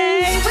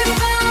gays.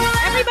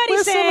 Everybody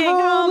With some sing.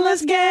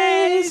 homeless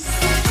gays.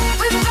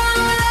 We fell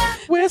in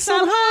love with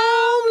some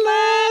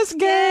homeless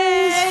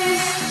gays.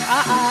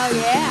 Uh-oh,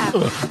 yeah.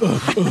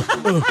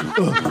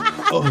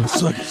 Oh,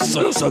 suck.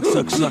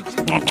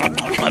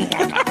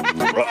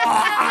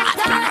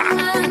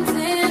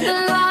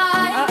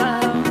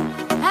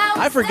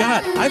 I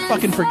forgot. I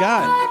fucking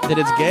forgot that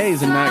it's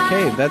gays and not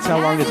cave. That's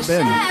how long it's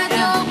been.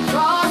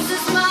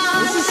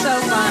 This is so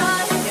fun.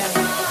 Yeah.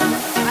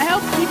 I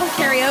hope people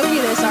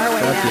karaoke this our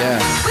way Fuck now. yeah.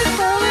 We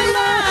fell in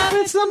love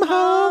with some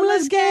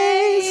homeless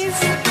gays.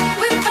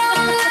 We fell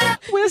in love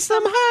with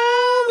some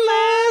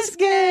homeless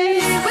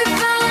gays. We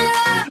fell in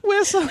love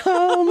with some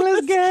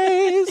homeless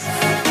gays.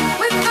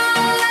 We fell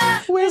in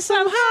love with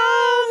some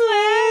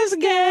homeless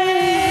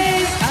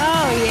gays.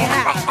 Oh,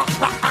 yeah.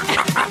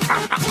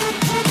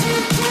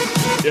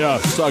 Yeah,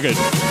 suck it.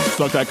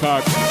 Suck that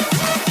cock.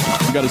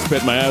 You gotta spit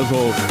in my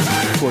asshole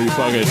before you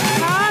fuck it.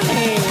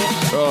 Tommy.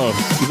 Oh,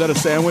 is that a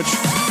sandwich?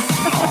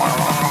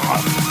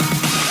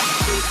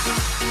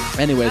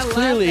 Anyways, I love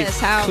clearly this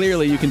house.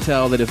 you can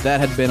tell that if that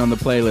had been on the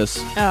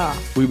playlist, Oh.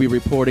 we'd be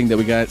reporting that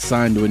we got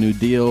signed to a new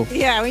deal.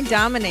 Yeah, we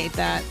dominate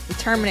that. We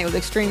terminate with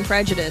extreme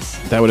prejudice.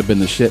 That would have been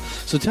the shit.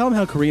 So tell them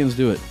how Koreans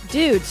do it.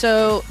 Dude,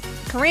 so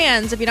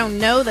Koreans, if you don't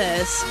know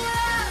this,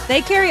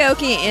 they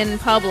karaoke in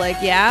public,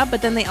 yeah,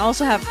 but then they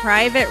also have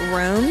private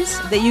rooms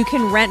that you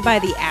can rent by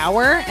the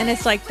hour, and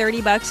it's like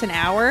 $30 an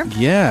hour.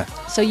 Yeah.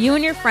 So you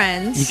and your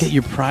friends. You get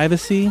your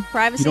privacy.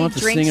 Privacy, You don't have to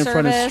drink sing in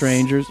front of service.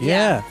 strangers.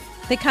 Yeah.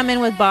 They come in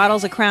with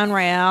bottles of Crown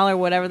Royale or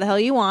whatever the hell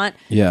you want.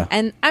 Yeah.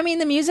 And I mean,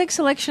 the music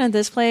selection at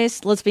this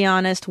place, let's be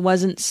honest,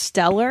 wasn't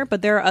stellar.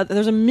 But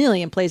there's a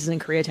million places in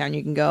Koreatown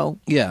you can go.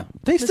 Yeah.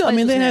 They This still. I place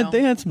mean, was they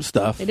new. had some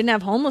stuff. They didn't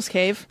have Homeless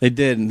Cave. They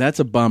did, and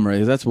that's a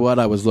bummer. That's what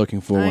I was looking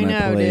for when I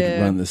know, played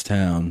dude. Run This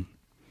Town.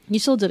 You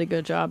still did a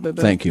good job, Boo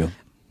Boo. Thank you.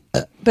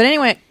 But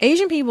anyway,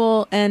 Asian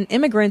people and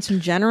immigrants in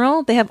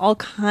general, they have all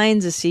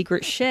kinds of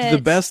secret shit. The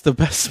best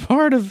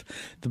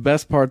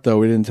part though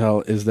we didn't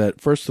tell is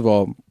that first of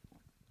all,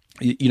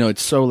 you know,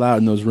 it's so loud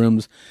in those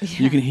rooms.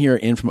 You can hear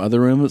in from other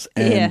rooms,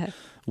 and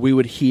we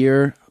would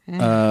hear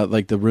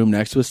like the room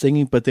next to us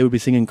singing, but they would be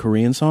singing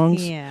Korean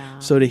songs. Yeah.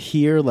 So to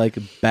hear like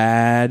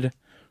bad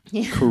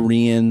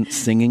Korean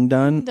singing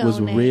done was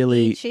Don't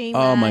really ichi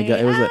oh my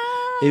god, it was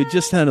it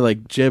just sounded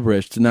like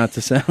gibberish, not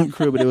to sound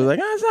crude, but it was like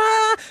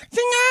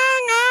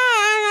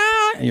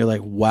and you're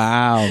like,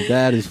 wow,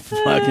 that is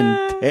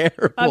fucking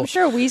terrible. I'm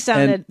sure we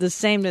sounded And- the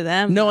same to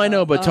them. No, I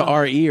know, but to Oh.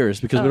 our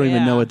ears, because we don't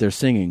even know what they're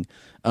singing.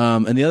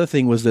 And the other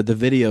thing was that the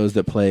videos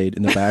that played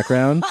in the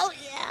background.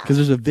 Because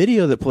there's a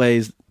video that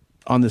plays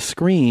on the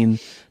screen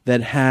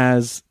that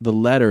has the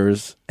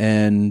letters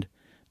and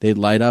they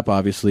light up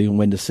obviously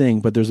when to sing,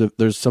 but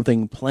there's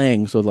something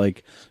playing. So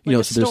like, you Like know,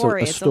 a so there's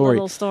story. a It's a story.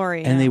 little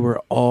story, And yeah. they were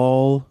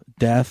all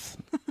death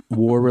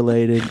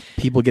war-related,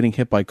 people getting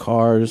hit by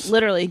cars,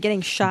 Literally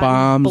getting shot,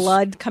 bombs,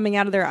 blood coming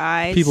out of their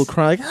eyes, people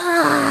crying,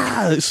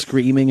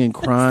 screaming and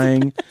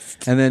crying,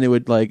 and then it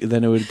would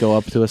go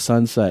up to a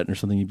sunset or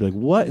something. You'd be like,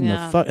 "What in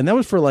the fuck?" And that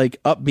was for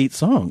like upbeat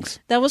songs.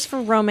 That was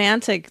for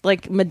romantic,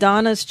 like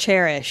Madonna's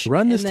 "Cherish."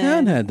 Run This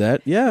Town had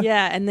that, yeah.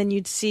 Yeah, and then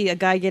you'd see a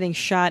guy getting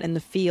shot in the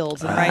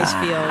fields, and rice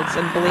fields,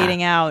 and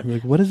bleeding out. You're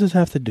like, what does this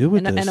have to do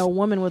with this? And a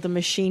woman with a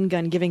machine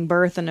gun giving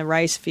birth in a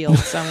rice field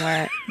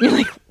somewhere. You're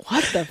like,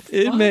 what the fuck?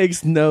 It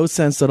makes no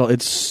sense at all.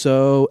 It's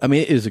so, I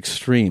mean, it is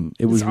extreme.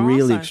 It was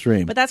really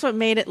extreme. But that's what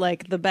made it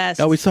like the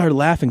best. Oh, we started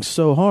laughing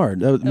so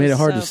hard. That made it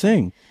hard to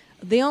sing.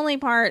 The only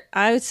part,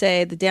 I would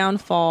say, the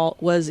downfall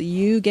was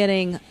you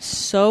getting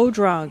so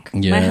drunk.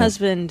 Yeah. My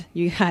husband,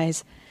 you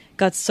guys,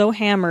 got so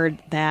hammered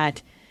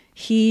that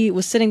he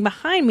was sitting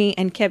behind me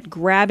and kept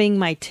grabbing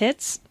my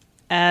tits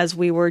as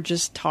we were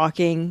just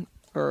talking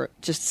or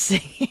just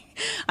singing.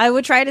 I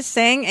would try to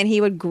sing and he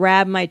would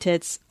grab my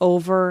tits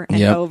over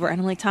and over. And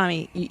I'm like,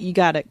 Tommy, you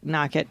got to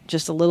knock it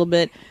just a little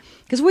bit.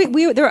 Because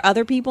there were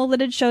other people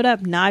that had showed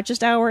up, not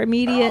just our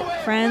immediate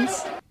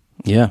friends.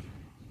 Yeah.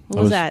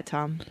 What was that,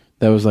 Tom?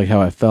 That was like how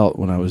I felt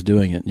when I was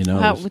doing it, you know?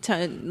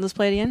 Let's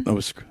play it again.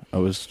 I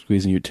was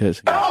squeezing your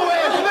tits.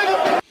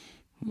 Oh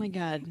my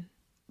God.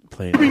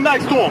 Playing. Be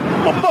nice to him.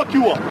 I'll fuck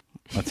you up.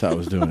 That's how I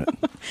was doing it.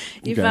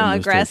 You felt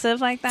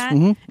aggressive like that?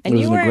 Mm-hmm. And it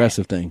was an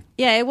aggressive thing.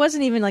 Yeah, it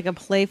wasn't even like a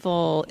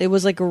playful, it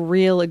was like a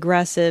real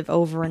aggressive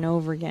over and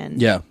over again.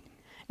 Yeah.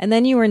 And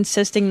then you were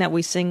insisting that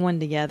we sing one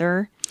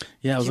together.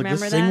 Yeah, I was like,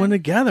 let's sing one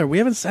together. We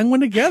haven't sang one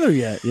together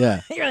yet.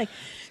 Yeah. You're like,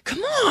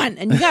 come on.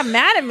 And you got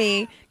mad at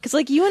me because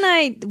like you and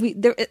I,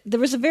 there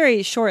was a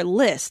very short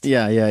list.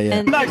 Yeah.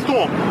 And nice to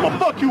him. I'll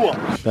fuck you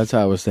up. That's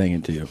how I was saying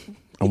it to you.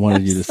 I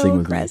wanted you to sing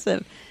with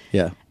aggressive. me.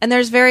 Yeah. And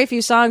there's very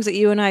few songs that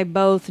you and I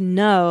both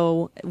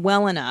know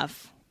well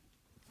enough.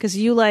 Because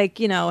you like,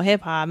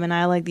 hip hop and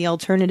I like the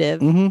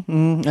alternative.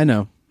 Mm-hmm. I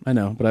know.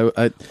 But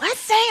I let's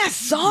sing a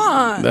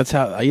song. That's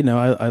how,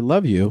 I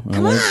love you. I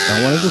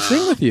wanted to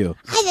sing with you.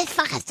 I just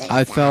fucking sing.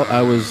 I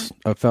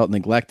felt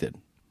neglected.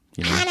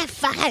 Kind of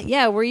fucking.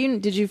 Yeah,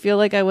 did you feel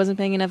like I wasn't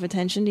paying enough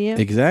attention to you?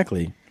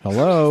 Exactly.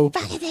 Hello.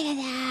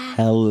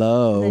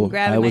 Hello.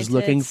 I was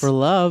looking for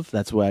love.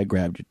 That's why I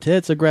grabbed your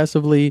tits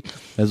aggressively.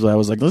 That's why I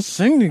was like, let's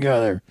sing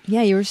together.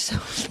 Yeah, you were so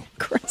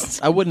aggressive.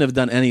 I wouldn't have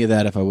done any of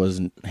that if I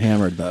wasn't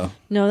hammered, though.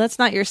 No, that's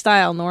not your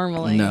style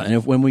normally. No,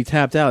 and when we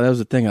tapped out, that was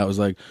the thing. I was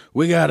like,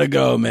 we gotta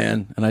go,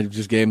 man. And I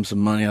just gave him some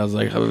money. I was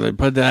like,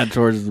 put that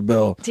towards the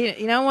bill.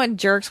 You know what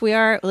jerks we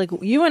are? Like,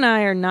 you and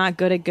I are not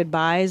good at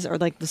goodbyes or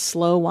like the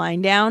slow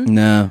wind down.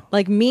 No.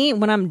 Like me,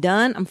 when I'm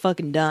done, I'm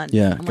fucking done.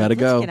 Yeah, I'm gotta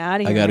go. Get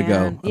out of here, I gotta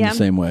man. go. I'm the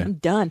same way. I'm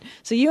done.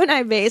 So you and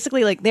I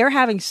basically, like, they were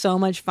having so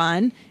much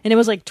fun, and it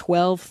was like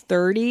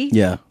 12:30.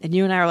 Yeah. And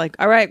you and I were like,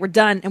 all right, we're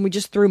done. And we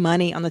just threw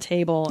money on the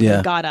table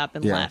and got up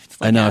and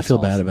left. Like I know. assholes. I feel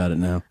bad about it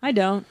now. I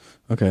don't.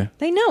 Okay.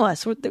 They know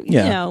us.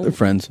 They're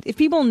friends. If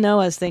people know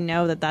us, they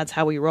know that that's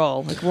how we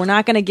roll. Like, we're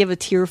not going to give a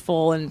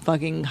tearful and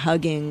fucking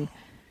hugging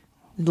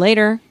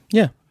later.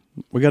 Yeah.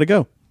 We got to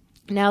go.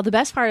 Now, the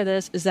best part of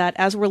this is that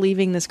as we're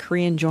leaving this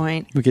Korean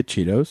joint, we get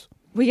Cheetos.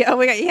 You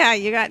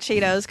got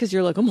Cheetos because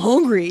you're like, I'm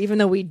hungry, even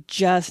though we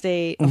just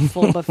ate a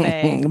full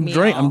buffet.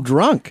 I'm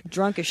drunk.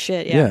 Drunk as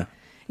shit, yeah.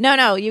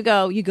 No, you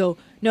go,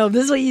 no,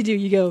 this is what you do.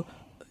 You go,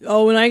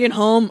 oh, when I get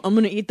home, I'm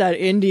going to eat that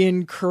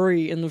Indian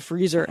curry in the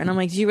freezer. And I'm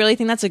like, do you really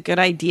think that's a good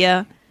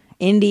idea?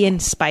 Indian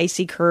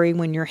spicy curry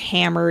when you're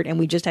hammered and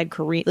we just had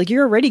Korean. Like,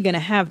 you're already going to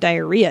have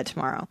diarrhea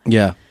tomorrow.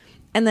 Yeah.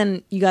 And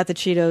then you got the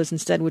Cheetos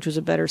instead, which was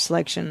a better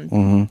selection.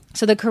 Mm-hmm.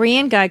 So the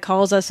Korean guy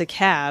calls us a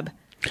cab.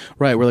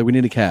 Right. We're like, we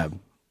need a cab.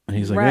 And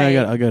he's like,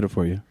 yeah, I got it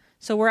for you.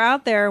 So we're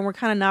out there and we're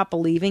kind of not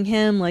believing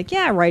him. Like,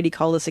 yeah, right, he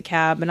called us a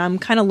cab. And I'm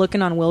kind of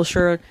looking on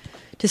Wilshire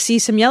to see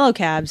some yellow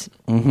cabs.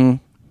 Mm-hmm.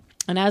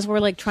 And as we're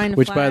like trying to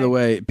Which, by the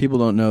way, people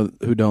don't know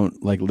who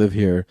don't like live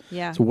here.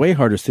 Yeah. It's a way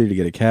harder city to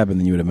get a cab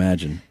than you would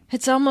imagine.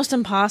 It's almost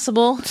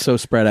impossible. It's so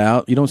spread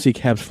out. You don't see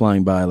cabs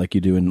flying by like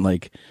you do in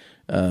like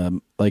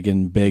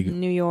in big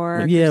New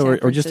York. Yeah,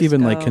 or just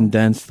even like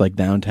condensed like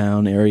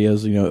downtown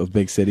areas, of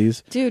big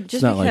cities. Dude, just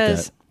it's not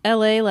because like that.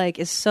 LA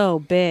is so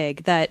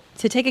big that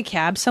to take a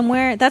cab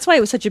somewhere, that's why it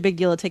was such a big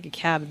deal to take a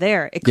cab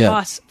there. It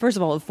costs, first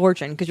of all, a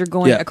fortune because you're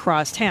going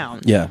across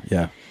town.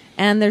 Yeah.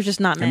 And there's just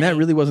not many. And that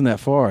really wasn't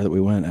that far that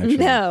we went, actually.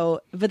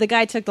 No, but the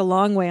guy took the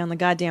long way on the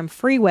goddamn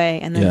freeway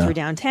and then through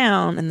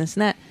downtown and this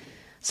and that.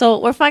 So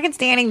we're fucking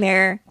standing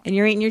there and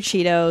you're eating your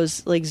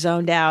Cheetos, like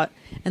zoned out.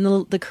 And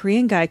the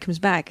Korean guy comes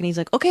back and he's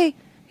like, okay,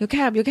 your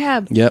cab.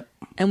 Yep.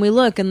 And we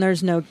look and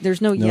there's no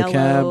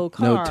yellow cab,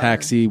 car. no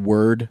taxi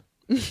word,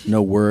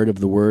 no word of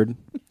the word,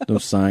 no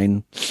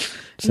sign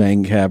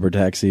saying cab or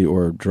taxi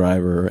or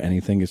driver or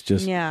anything. It's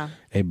just a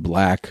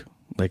black,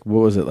 like,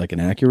 what was it, like an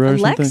Acura or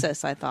something?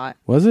 Lexus, I thought.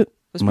 Was it? It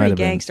was pretty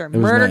gangster.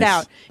 Murdered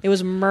out. It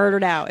was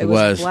murdered out. It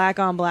was black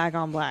on black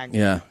on black.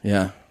 Yeah.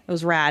 It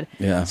was rad.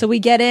 Yeah. So we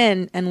get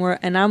in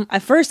and I'm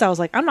at first I was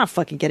like, I'm not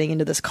fucking getting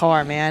into this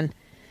car, man.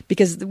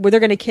 Because they're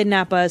going to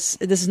kidnap us.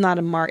 This is not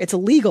a mark. It's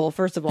illegal,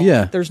 first of all.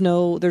 Yeah. There's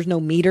no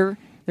meter.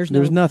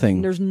 There's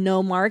nothing. There's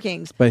no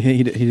markings. But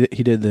he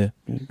did the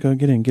go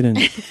get in,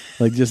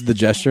 like just the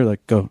gesture,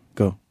 like go.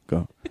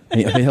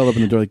 He held up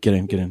in the door, like get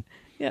in.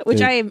 Yeah,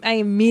 which I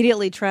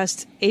immediately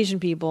trust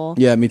Asian people.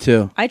 Yeah, me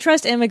too. I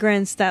trust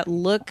immigrants that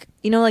look,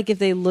 like if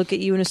they look at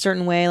you in a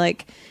certain way,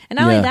 like, and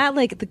not only that,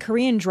 like the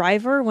Korean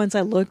driver. Once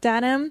I looked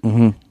at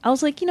him, I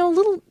was like,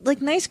 little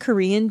like nice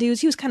Korean dudes.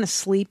 He was kind of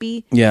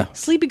sleepy. Yeah,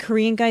 sleepy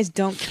Korean guys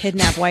don't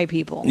kidnap white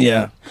people.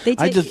 Yeah,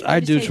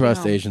 I do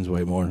trust Asians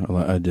way more.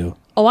 I do.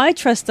 Oh, I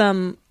trust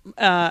them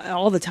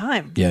all the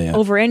time. Yeah.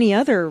 Over any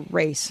other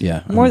race.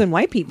 Yeah, more than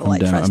white people. I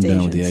trust Asians. I'm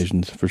down with the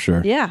Asians for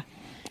sure. Yeah.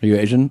 Are you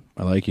Asian?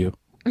 I like you.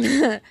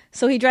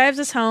 So he drives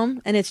us home,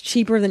 and it's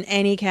cheaper than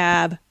any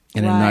cab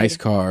in a nice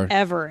car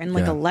ever, in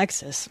like a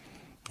Lexus.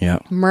 Yeah,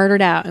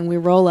 murdered out, and we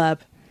roll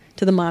up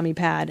to the mommy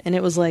pad, and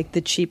it was like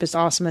the cheapest,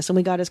 awesomest. And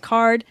we got his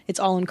card.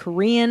 It's all in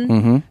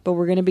Korean, but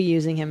we're going to be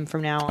using him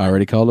from now on. I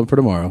already called him for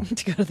tomorrow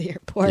to go to the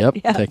airport. Yep,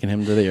 yeah. Taking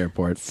him to the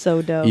airport.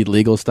 So dope.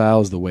 Illegal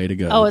style is the way to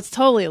go. Oh, it's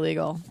totally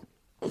illegal.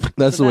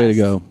 That's the way to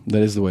go.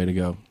 That is the way to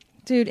go.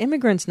 Dude,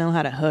 immigrants know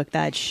how to hook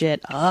that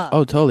shit up.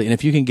 Oh, totally. And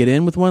if you can get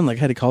in with one, like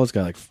I had to call this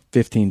guy like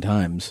 15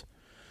 times.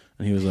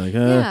 And he was like,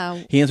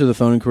 He answered the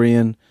phone in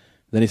Korean.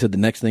 Then he said the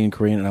next thing in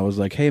Korean. And I was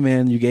like, hey,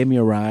 man, you gave me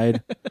a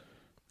ride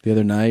the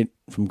other night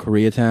from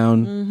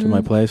Koreatown to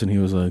my place. And he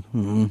was like,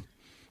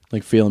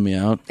 like feeling me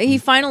out. He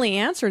finally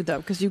answered, though,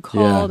 because you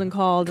called and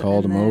called.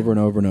 Called him over and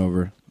over and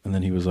over. And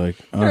then he was like,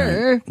 all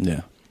right.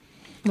 Yeah.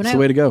 It's the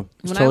way to go.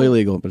 It's totally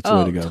illegal, but it's the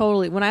way to go.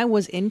 Totally. When I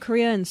was in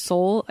Korea, in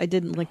Seoul, I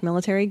did like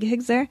military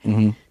gigs there.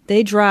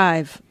 They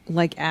drive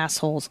like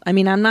assholes. I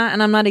mean, I'm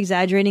not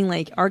exaggerating.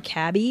 Like our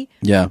cabbie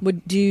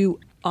would do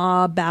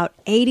about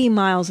 80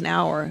 miles an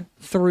hour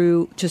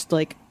through just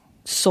like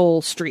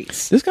Seoul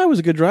streets. This guy was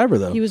a good driver,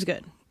 though. He was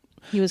good.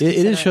 He was.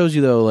 It just shows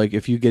you though, like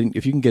if you can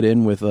get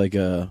in with like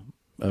a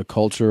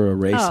culture, a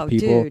race of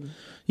people. Dude.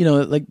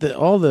 Like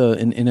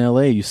in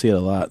LA, you see it a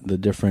lot. The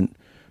different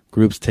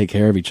groups take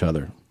care of each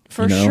other.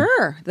 For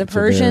sure. The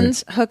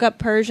Persians hook up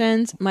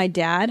Persians. My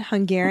dad,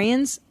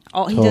 Hungarians.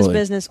 He does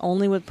business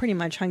only with pretty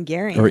much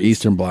Hungarians. Or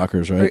Eastern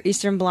Blockers, right? Or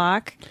Eastern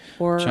Bloc.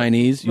 Or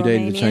Chinese. You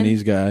dated a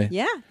Chinese guy.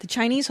 Yeah. The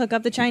Chinese hook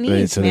up the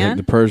Chinese, man.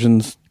 The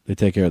Persians, they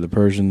take care of the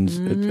Persians.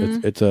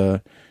 It's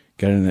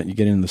you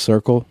get in the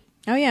circle.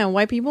 Oh, yeah.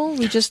 White people,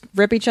 we just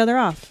rip each other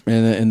off.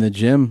 And in the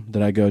gym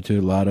that I go to,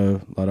 a lot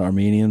of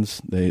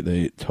Armenians,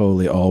 they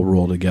totally all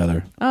roll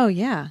together. Oh,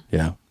 yeah.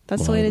 Yeah.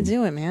 That's the way to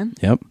do it, man.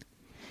 Yep.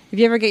 If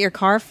you ever get your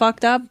car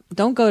fucked up,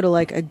 don't go to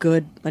like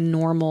a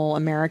normal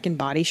American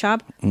body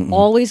shop.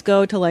 Always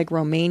go to like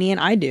Romanian.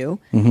 I do.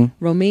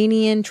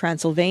 Romanian,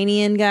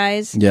 Transylvanian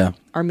guys. Yeah.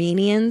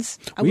 Armenians.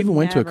 We even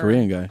went to a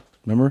Korean guy.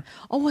 Remember?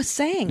 Oh, what's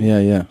saying?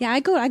 Yeah. Yeah, I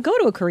go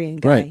to a Korean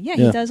guy. Right. Yeah,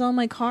 he does all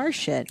my car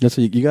shit. That's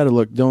what you got to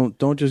look.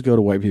 Don't just go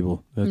to white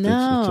people.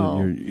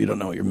 No. You don't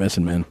know what you're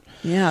missing, man.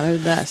 Yeah, they're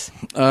the best.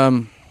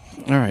 All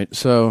right.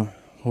 So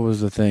what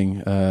was the thing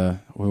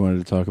we wanted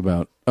to talk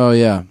about? Oh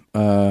yeah.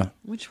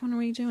 Which one are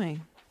we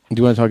doing? Do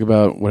you want to talk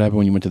about what happened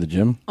when you went to the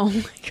gym? Oh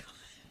my god.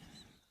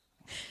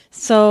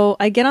 So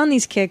I get on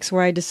these kicks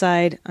where I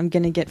decide I'm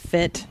gonna get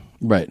fit.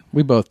 Right.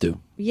 We both do.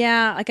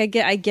 Yeah, like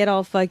I get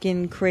all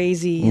fucking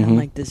crazy. And I'm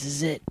like, this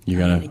is it.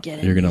 You're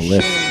gonna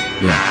lift.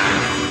 Yeah.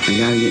 I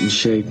gotta get in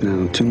shape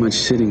now. Too much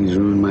sitting has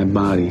ruined my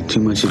body. Too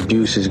much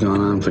abuse has gone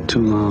on for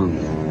too long.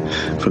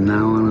 From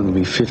now on, it'll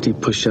be 50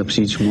 push-ups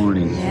each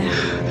morning.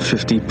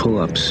 50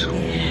 pull-ups.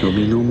 There'll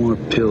be no more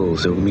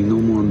pills. There will be no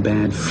more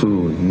bad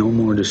food. No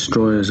more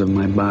destroyers of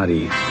my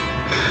body.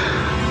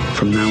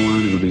 From now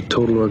on, it'll be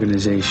total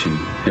organization.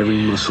 Every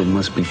muscle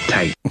must be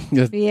tight.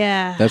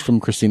 Yeah. That's from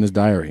Christina's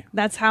diary.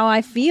 That's how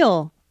I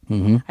feel.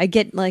 I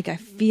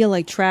feel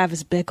like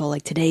Travis Bickle.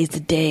 Like, today's the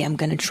day I'm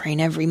going to train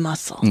every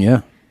muscle.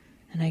 Yeah.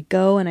 And I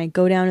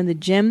go down to the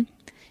gym.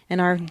 And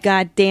our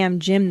goddamn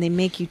gym, they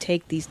make you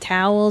take these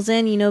towels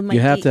in. You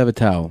have to have a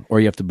towel, or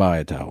you have to buy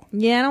a towel.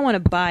 Yeah, I don't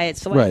want to buy it.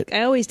 So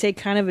I always take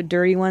kind of a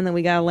dirty one that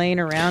we got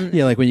laying around.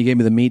 Yeah, like when you gave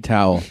me the meat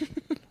towel.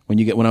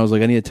 when I was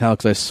like, I need a towel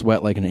because I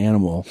sweat like an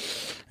animal.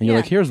 And you're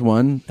like, here's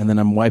one. And then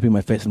I'm wiping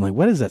my face. I'm like,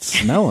 what is that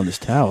smell on this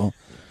towel?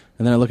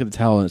 And then I look at the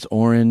towel and it's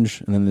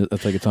orange. And then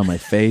it's on my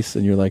face.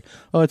 And you're like,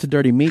 oh, it's a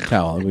dirty meat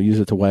towel. We use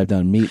it to wipe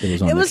down meat that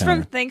was on the counter. It was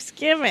from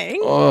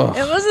Thanksgiving. Ugh.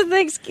 It was a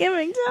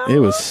Thanksgiving towel. It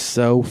was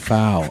so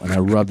foul. And I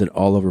rubbed it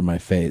all over my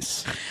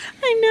face.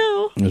 I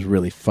know. It was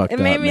really fucked up.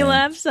 It made me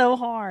laugh so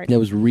hard. It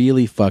was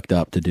really fucked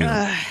up to do.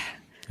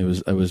 It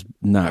was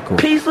not cool.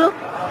 Pizza?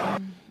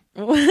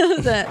 What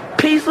was that?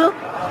 Pizza?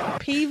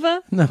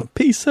 Piva? No,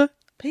 pizza.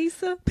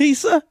 Pizza?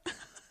 Pizza.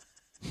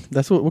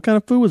 That's what kind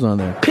of food was on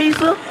there?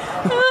 Pizza?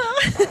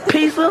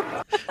 Pizza?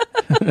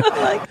 I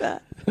like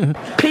that.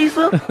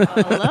 Pizza?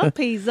 I love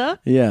pizza.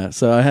 Yeah,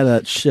 so I had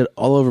that shit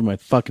all over my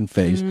fucking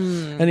face.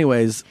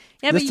 Anyways,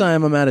 Yeah, this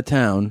time I'm out of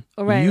town.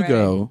 Oh, right, you right.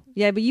 go.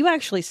 Yeah, but you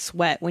actually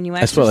sweat when you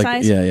I sweat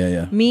exercise. like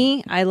yeah.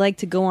 Me, I like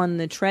to go on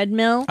the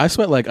treadmill. I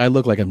sweat like I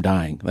look like I'm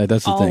dying. Like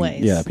that's the Always.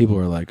 thing. Yeah, people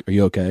are like, "Are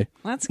you okay?"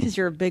 That's because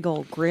you're a big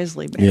old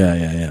grizzly bear.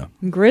 Yeah.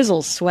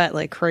 Grizzles sweat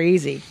like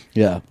crazy.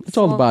 Yeah, it's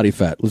all the body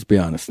fat. Let's be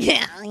honest.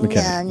 Yeah,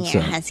 Okay, so-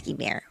 husky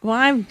bear. Well,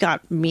 I've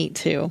got meat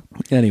too.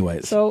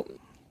 Anyways, So,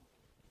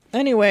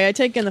 anyway, I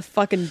take in the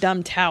fucking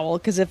dumb towel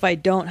because if I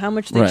don't, how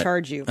much do they right.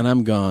 charge you? And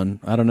I'm gone.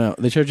 I don't know.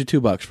 They charge you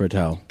 $2 for a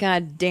towel.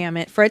 God damn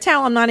it! For a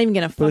towel, I'm not even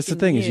gonna. But it's the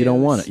thing is, you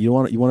don't want it. You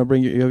want to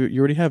bring your. You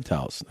already have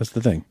towels. That's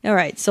the thing. All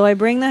right, so I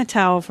bring that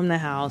towel from the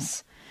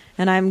house,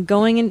 and I'm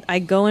going in. I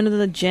go into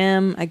the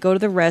gym. I go to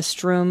the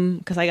restroom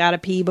because I gotta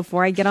pee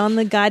before I get on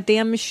the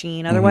goddamn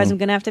machine. Otherwise, I'm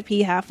gonna have to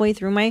pee halfway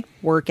through my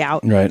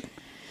workout. Right.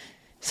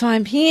 So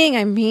I'm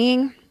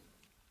peeing,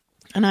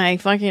 and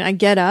I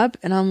get up,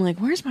 and I'm like,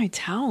 "Where's my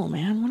towel,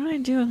 man? What did I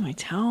do with my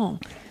towel?"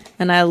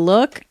 And I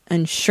look,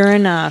 and sure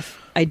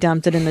enough, I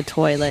dumped it in the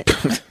toilet.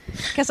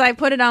 Because I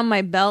put it on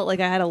my belt, like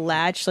I had a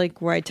latch, like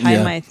where I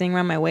tied my thing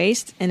around my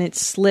waist, and it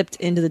slipped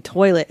into the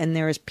toilet, and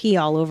there was pee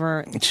all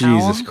over the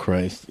towel. Jesus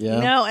Christ.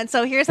 Yeah. No, and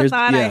so here's the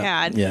thought I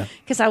had. Yeah.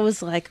 Because I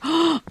was like,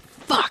 oh,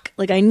 fuck.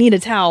 Like, I need a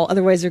towel.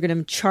 Otherwise, they're going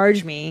to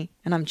charge me,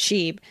 and I'm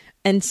cheap.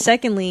 And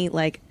secondly,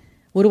 like,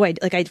 what do I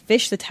like? I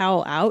fish the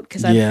towel out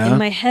because in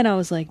my head I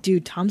was like,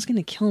 dude, Tom's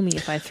gonna kill me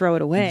if I throw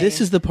it away. This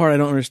is the part I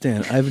don't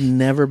understand. I've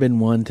never been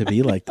one to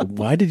be like,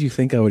 why did you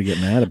think I would get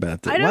mad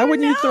about this? Why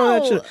wouldn't you throw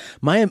that shit?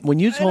 When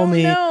you told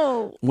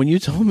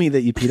me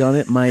that you peed on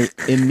it, my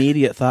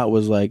immediate thought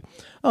was like,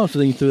 oh, so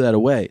then you threw that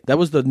away. That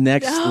was the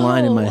next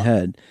line in my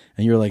head,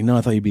 and you were like, no,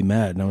 I thought you'd be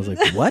mad, and I was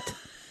like, what?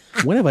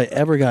 When have I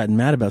ever gotten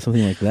mad about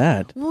something like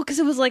that? Well, because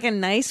it was like a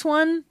nice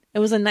one. It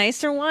was a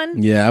nicer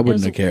one. Yeah, I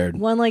wouldn't have cared.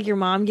 One like your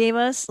mom gave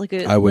us, like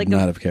I would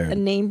not have cared. A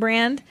name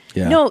brand.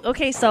 Yeah. No.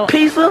 Okay. So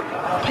Pizza.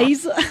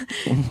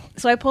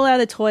 So I pull it out of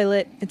the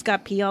toilet. It's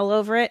got pee all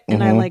over it,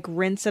 and I like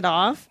rinse it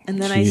off, and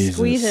then I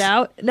squeeze it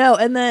out. No,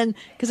 and then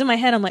because in my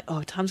head I'm like,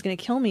 oh, Tom's gonna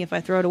kill me if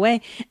I throw it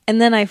away,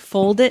 and then I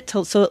fold it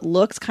so it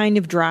looks kind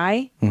of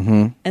dry,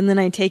 and then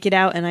I take it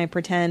out and I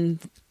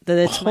pretend that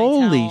it's my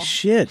towel. Holy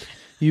shit!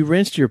 You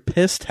rinsed your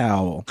piss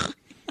towel.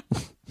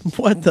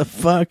 What the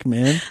fuck,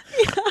 man?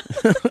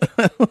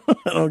 I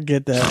don't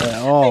get that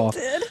at all.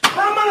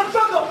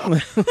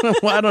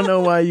 Well, I don't know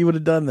why you would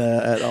have done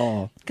that at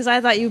all. Because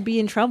I thought you'd be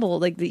in trouble.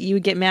 Like that you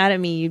would get mad at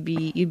me.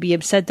 You'd be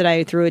upset that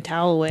I threw a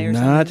towel away or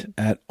Not something.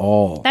 at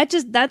all.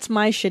 That's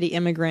my shitty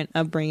immigrant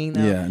upbringing,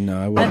 though. Yeah,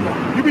 no, I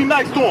wouldn't. You be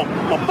nice to him,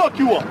 I'll fuck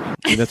you up.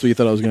 That's what you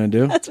thought I was going to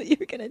do? That's what you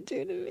were gonna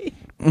do to me.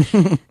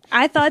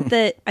 I thought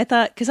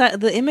because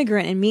the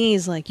immigrant in me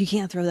is like, you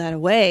can't throw that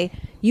away.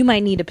 You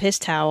might need a piss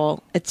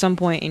towel at some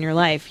point in your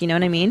life. You know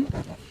what I mean?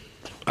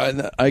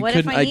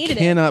 I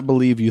cannot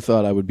believe you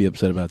thought I would be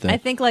upset about that. I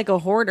think like a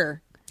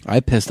hoarder. I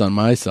pissed on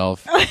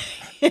myself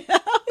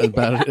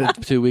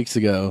about 2 weeks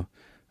ago.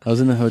 I was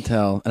in the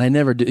hotel, and I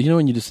never do. You know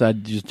when you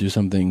decide to just do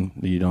something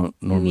that you don't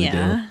normally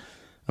do?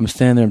 I'm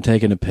standing there, I'm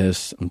taking a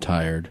piss, I'm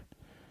tired,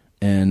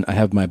 and I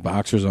have my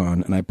boxers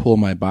on, and I pull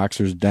my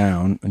boxers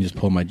down and just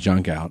pull my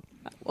junk out.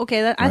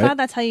 Okay, I thought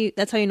that's how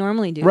you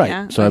normally do. Right.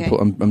 Yeah? So okay.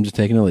 I'm just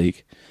taking a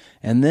leak.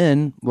 And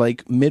then,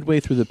 like,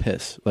 midway through the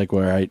piss, like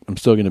where I'm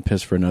still going to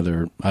piss for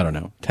another, I don't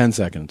know, 10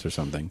 seconds or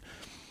something,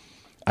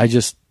 I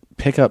just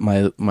pick up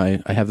I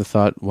have the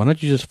thought, why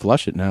don't you just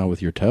flush it now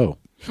with your toe?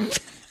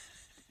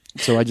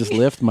 So I just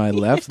lift my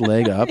left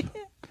leg up,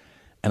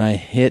 and I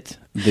hit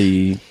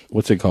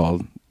what's it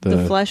called?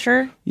 The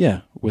flusher?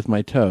 Yeah, with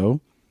my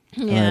toe.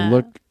 Yeah. And I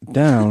look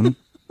down,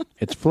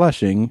 it's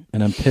flushing,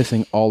 and I'm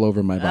pissing all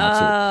over my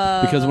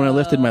boxer. Because when I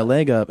lifted my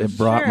leg up, it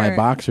brought my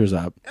boxers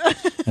up,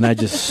 and I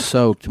just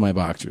soaked my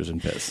boxers in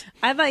piss.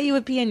 I thought you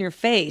would pee in your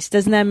face.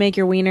 Doesn't that make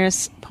your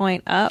wieners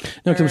point up?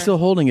 No, because I'm still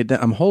holding it down.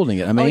 I'm holding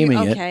it. I'm aiming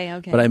it.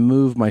 Okay. But I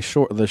move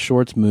the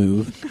shorts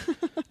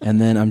move, and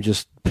then I'm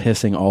just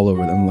pissing all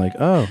over them. I'm like,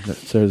 oh,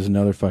 so there's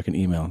another fucking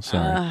email.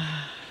 Sorry.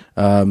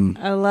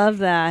 I love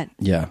that.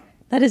 Yeah.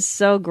 That is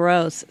so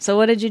gross. So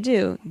what did you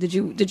do? Did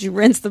you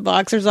rinse the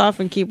boxers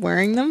off and keep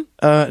wearing them?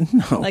 No.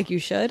 Like you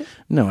should?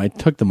 No, I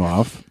took them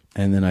off,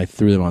 and then I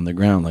threw them on the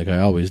ground like I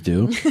always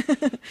do.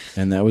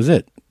 And that was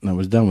it. I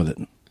was done with it.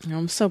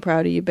 I'm so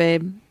proud of you,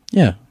 babe.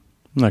 Yeah.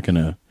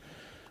 I'm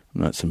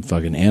not some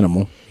fucking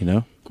animal, you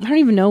know? I don't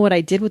even know what I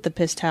did with the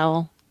piss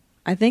towel.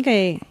 I think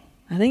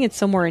it's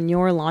somewhere in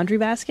your laundry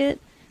basket.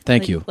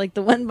 Thank you. Like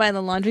the one by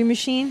the laundry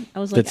machine. I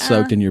was like, That's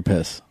soaked in your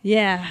piss.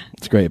 Yeah.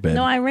 It's great, babe.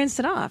 No, I rinsed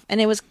it off, and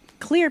it was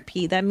clear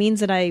pee. That means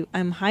that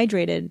I'm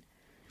hydrated.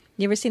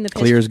 You ever seen the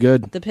piss? Clear is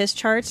good. The piss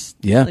charts?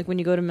 Yeah. Like when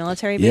you go to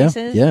military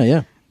bases?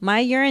 Yeah. My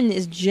urine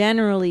is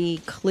generally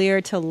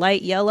clear to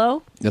light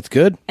yellow. That's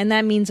good. And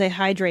that means I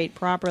hydrate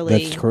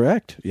properly. That's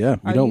correct. Yeah.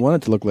 You don't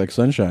want it to look like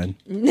sunshine.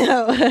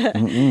 No.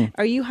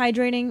 Are you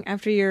hydrating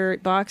after your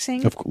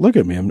boxing? Look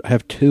at me. I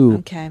have two.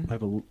 Okay. I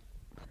have a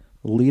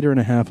liter and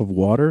a half of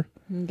water.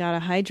 You gotta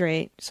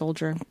hydrate,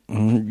 soldier.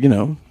 You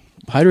know,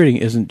 hydrating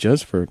isn't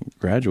just for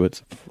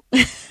graduates.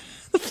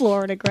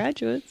 Florida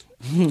graduates.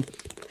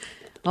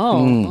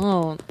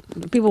 Oh,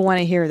 people want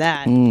to hear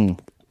that.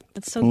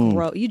 That's so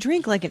gross. You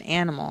drink like an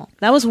animal.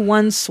 That was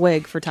one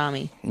swig for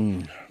Tommy.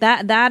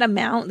 That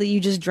amount that you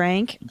just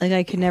drank, like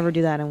I could never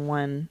do that in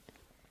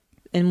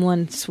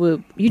one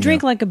swoop. You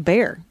drink like a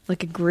bear,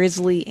 like a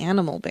grizzly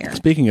animal bear.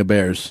 Speaking of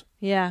bears,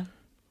 yeah.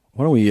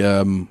 Why don't we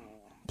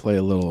play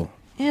a little?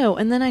 Ew!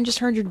 And then I just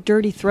heard your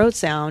dirty throat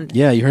sound.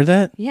 Yeah, you heard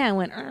that? Yeah, I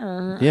went.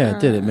 Yeah,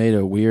 it did. It made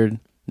a weird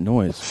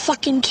noise.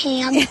 Fucking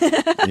can.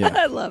 Yeah.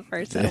 I love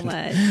her so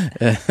much.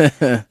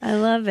 I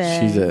love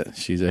it.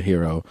 She's a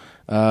hero.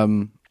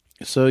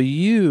 So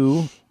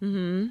you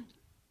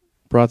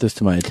brought this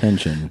to my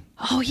attention.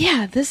 Oh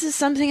yeah, this is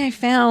something I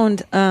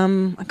found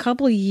a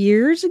couple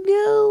years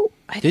ago.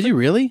 Did you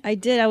really? I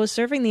did. I was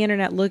surfing the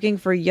internet looking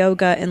for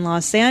yoga in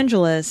Los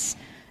Angeles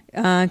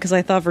because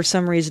I thought for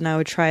some reason I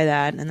would try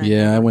that. And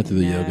I went to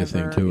the yoga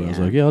thing too. I was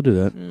like, yeah, I'll do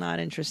that. I'm not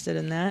interested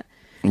in that.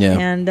 Yeah.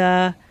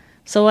 And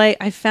so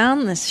I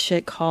found this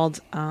shit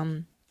called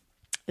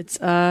it's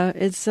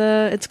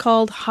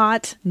called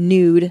hot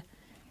nude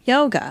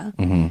yoga.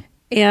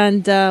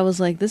 And I was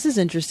like, this is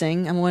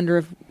interesting. I wonder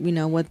if we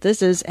know what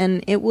this is.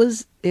 And it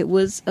was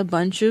a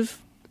bunch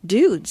of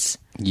dudes.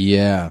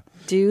 Yeah.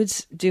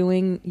 Dudes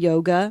doing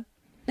yoga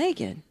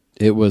naked.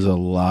 It was a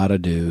lot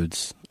of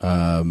dudes.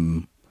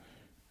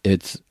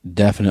 It's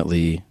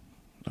definitely,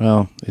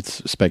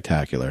 it's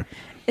spectacular.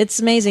 It's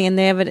amazing. And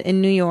they have it in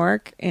New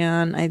York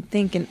and I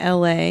think in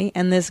LA.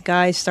 And this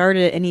guy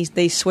started it and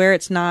they swear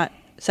it's not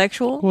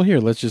sexual. Well, here,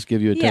 let's just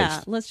give you a taste.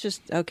 Yeah, let's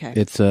just, okay.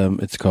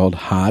 It's called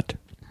hot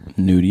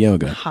nude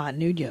yoga. Hot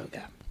nude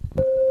yoga.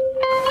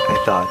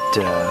 I thought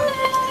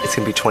it's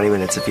going to be 20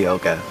 minutes of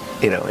yoga,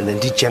 and then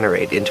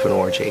degenerate into an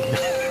orgy.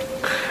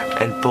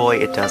 And boy,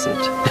 it doesn't.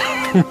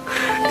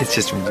 It's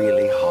just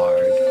really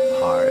hard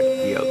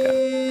yoga.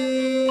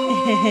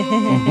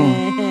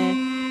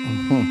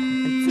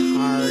 It's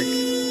hard.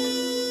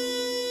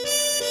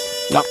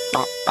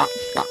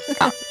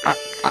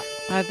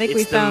 I think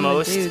we found the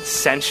most dudes.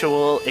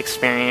 sensual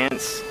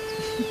experience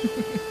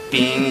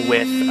being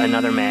with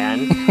another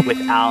man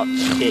without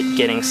it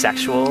getting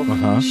sexual.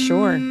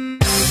 Sure.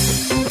 Ooh.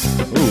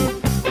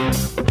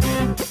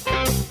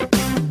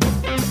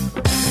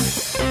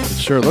 It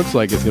sure looks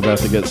like it's about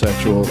to get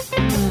sexual.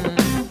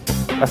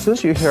 As soon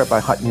as you hear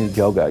about hot nude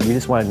yoga, you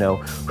just want to know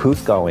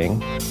who's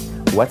going,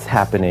 what's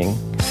happening,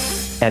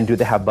 and do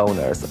they have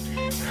boners.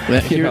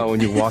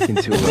 When you walk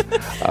into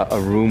a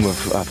room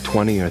of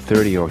 20 or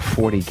 30 or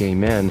 40 gay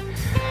men,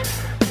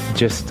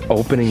 just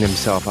opening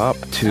themselves up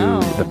to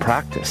the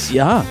practice.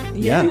 Yeah.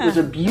 It was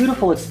a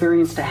beautiful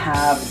experience to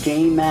have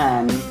gay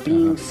men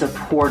being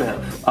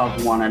supportive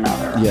of one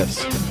another.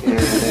 Yes. And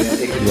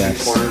it could Yes.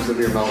 be corners of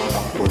your mouth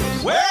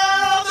upwards.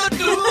 Well, the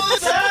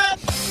dudes at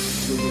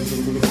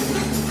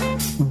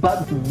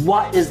But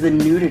what is the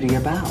nudity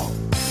about?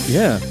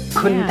 Yeah.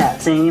 Couldn't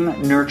that same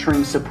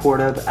nurturing,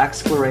 supportive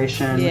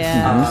exploration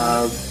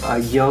of a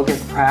yogic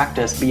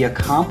practice be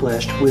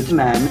accomplished with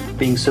men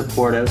being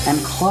supportive and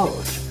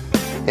clothed?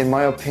 In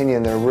my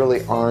opinion, there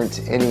really aren't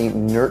any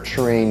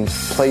nurturing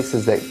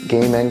places that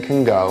gay men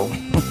can go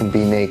and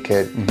be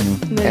naked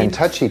and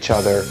touch each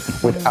other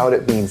without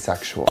it being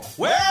sexual.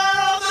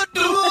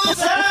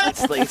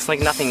 It's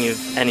like nothing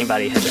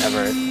anybody has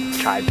ever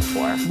tried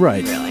before.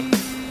 Right. Really.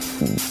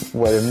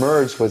 What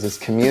emerged was this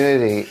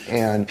community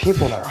and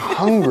people that are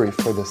hungry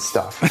for this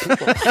stuff.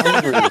 People are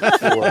hungry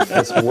for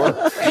this work.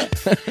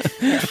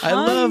 I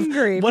love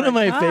one of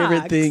my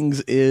favorite things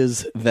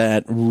is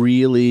that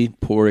really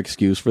poor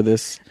excuse for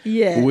this.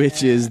 Yeah.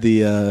 Which is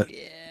the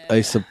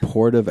a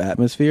supportive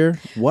atmosphere.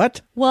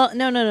 What? Well,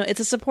 no. It's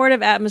a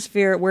supportive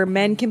atmosphere where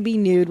men can be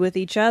nude with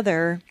each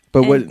other.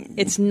 But and what?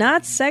 It's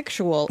not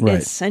sexual. Right.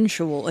 It's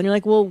sensual. And you're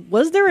like, well,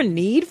 was there a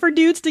need for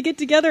dudes to get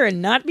together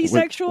and not be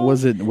sexual?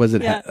 Was it?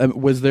 Yeah.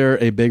 Was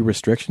there a big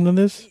restriction on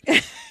this?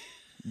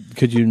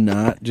 Could you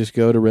not just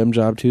go to Rim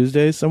Job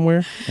Tuesdays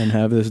somewhere and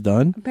have this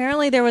done?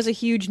 Apparently, there was a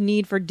huge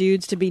need for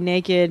dudes to be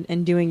naked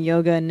and doing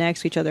yoga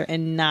next to each other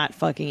and not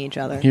fucking each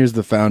other. Here's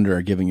the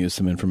founder giving you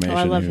some information. Oh,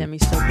 I love here. him.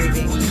 He's so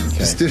creepy.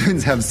 Okay.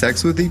 Students have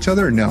sex with each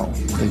other? No,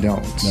 they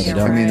don't. No, they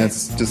don't. I mean,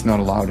 that's just not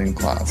allowed in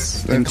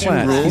class. In Two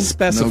class, rules, he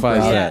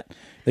specifies no that.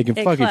 They can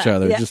In fuck class, each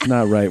other, yeah. just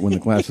not right when the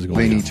class is going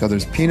Clean on. each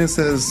other's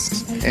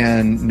penises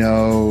and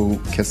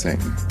no kissing.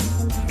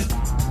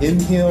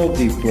 Inhale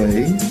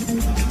deeply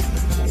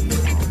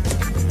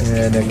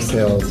and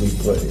exhale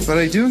deeply. But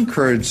I do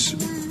encourage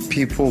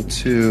people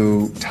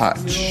to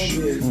touch.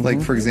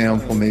 Like, for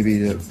example, maybe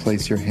to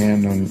place your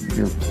hand on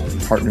your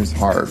partner's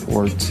heart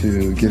or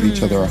to give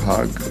each other a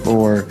hug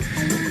or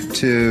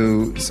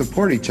to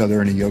support each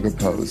other in a yoga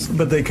pose.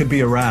 But they could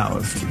be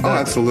aroused. Oh,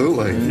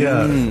 absolutely.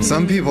 Yeah.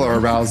 Some people are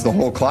aroused the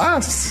whole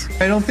class.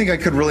 I don't think I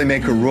could really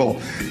make a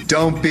rule.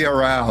 Don't be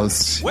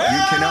aroused. You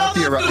cannot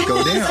be aroused.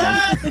 Go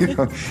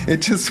down. It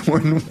just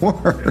wouldn't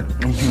work.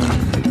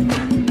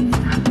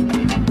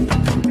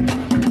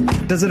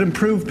 does it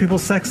improve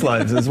people's sex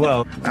lives as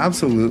well?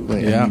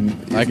 Absolutely. Yeah,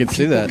 I can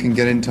see that. Can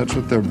get in touch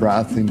with their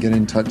breath and get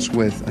in touch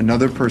with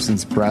another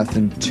person's breath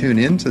and tune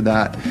into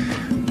that,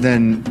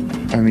 then,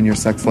 I mean, your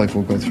sex life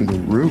will go through the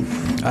roof.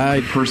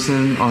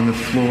 Person on the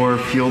floor,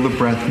 feel the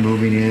breath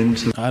moving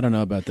into... I don't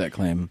know about that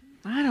claim.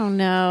 I don't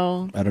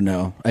know. I don't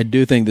know. I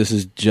do think this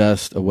is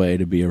just a way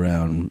to be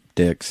around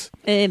dicks.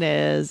 It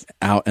is.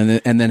 Out and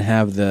then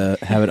have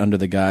it under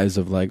the guise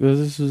of like, oh,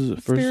 this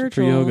is for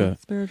yoga.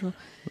 Spiritual.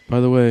 By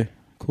the way,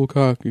 cool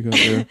cock you got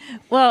there.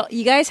 Well,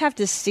 you guys have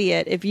to see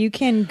it. If you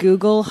can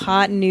Google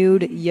hot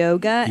nude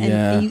yoga,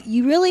 and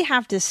you really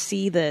have to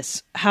see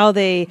this. How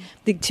the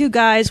two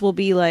guys will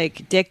be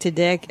like dick to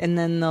dick, and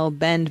then they'll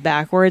bend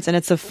backwards, and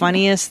it's the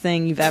funniest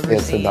thing you've ever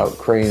seen. It's about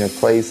creating a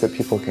place that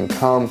people can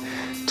come,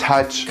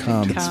 touch,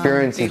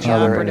 experience each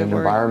other in an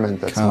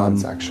environment that's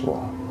non-sexual.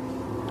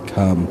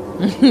 Come.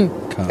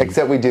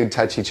 Except we do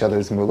touch each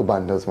other's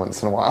mulabundas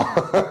once in a while.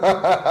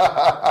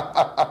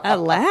 That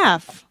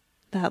laugh.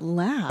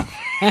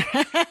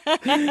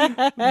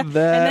 And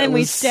then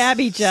we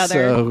stab each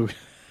other.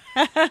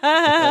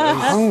 They're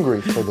hungry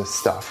for this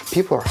stuff.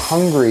 People are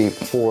hungry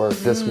for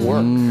this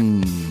work.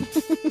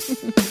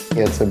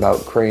 It's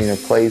about creating a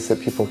place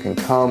that people can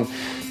come,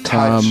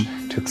 touch,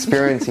 to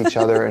experience each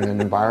other in an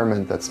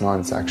environment that's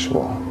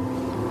non-sexual.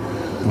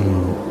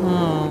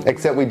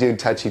 Except we do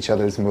touch each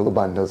other's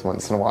mulabundas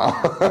once in a while.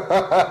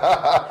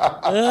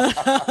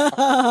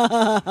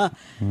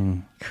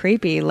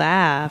 Creepy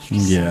laughs.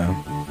 Yeah.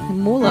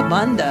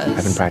 Mulabundas.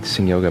 I've been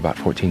practicing yoga about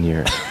 14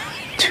 years.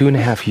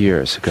 2.5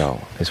 years ago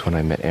is when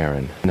I met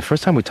Aaron. And the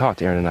first time we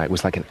talked, Aaron and I, it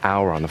was like an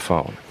hour on the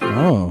phone.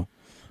 Oh.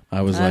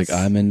 I was like,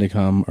 I'm into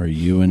cum. Are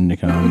you into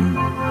cum?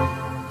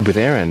 With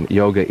Aaron,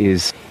 yoga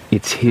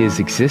it's his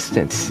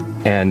existence.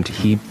 And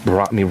he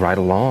brought me right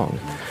along.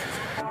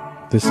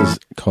 This is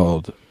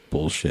called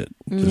bullshit,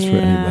 just for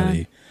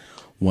anybody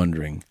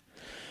wondering.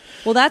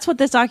 Well, that's what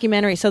this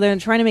documentary, so they're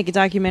trying to make a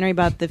documentary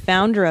about the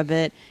founder of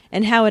it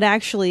and how it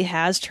actually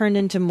has turned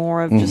into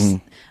more of just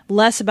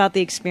less about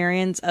the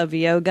experience of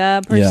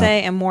yoga per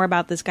se and more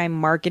about this guy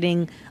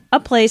marketing a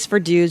place for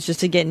dudes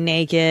just to get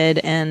naked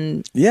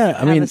and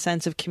have a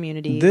sense of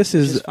community. This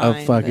is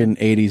a fucking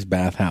 80s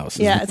bathhouse.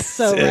 Yeah, it's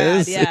so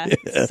rad. Yeah,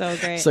 it's so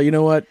great. So you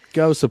know what?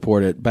 Go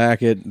support it.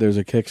 Back it. There's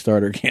a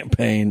Kickstarter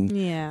campaign.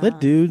 Yeah.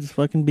 Let dudes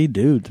fucking be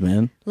dudes,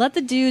 man. Let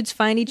the dudes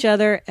find each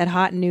other at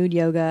Hot Nude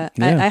Yoga.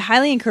 Yeah. I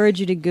highly encourage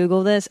you to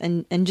Google this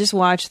and just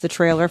watch the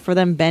trailer for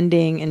them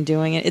bending and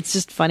doing it. It's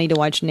just funny to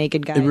watch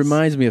naked guys. It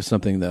reminds me of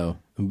something, though.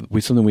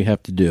 Something we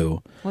have to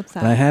do. What's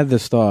that? And I had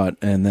this thought,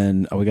 and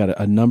then we got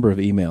a number of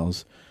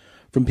emails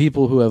from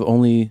people who have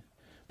only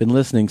been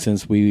listening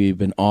since we've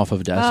been off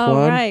of Death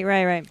Squad.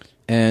 Right.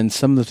 And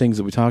some of the things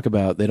that we talk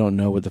about, they don't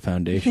know what the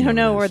foundation They don't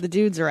know is. where the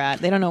dudes are at.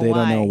 They don't know why. They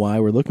don't know why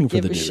we're looking for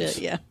Give the a dudes. shit,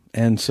 yeah.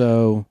 And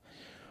so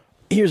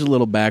here's a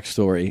little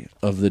backstory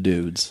of the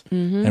dudes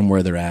and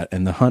where they're at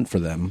and the hunt for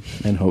them.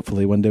 And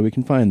hopefully one day we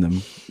can find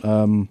them.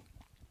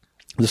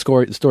 The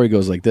story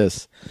goes like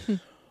this.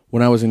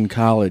 When I was in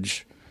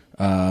college,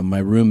 my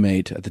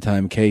roommate at the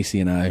time, Casey,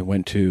 and I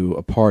went to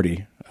a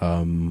party,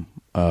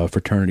 a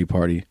fraternity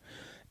party,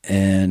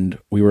 and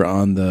we were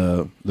on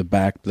the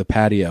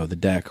patio, the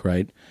deck,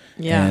 right?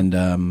 Yeah. And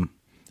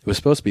it was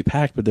supposed to be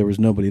packed, but there was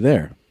nobody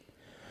there.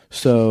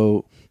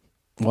 So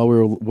while we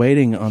were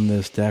waiting on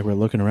this deck, we were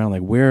looking around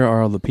like, where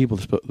are all the people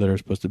that are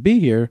supposed to be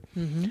here?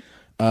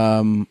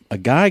 A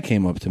guy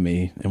came up to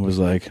me and was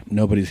like,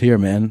 nobody's here,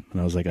 man. And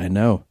I was like, I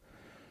know.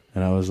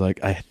 And I was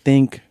like, I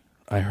think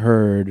I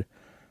heard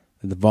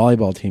that the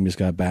volleyball team just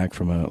got back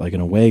from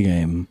an away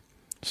game,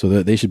 so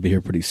that they should be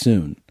here pretty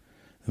soon.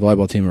 The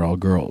volleyball team are all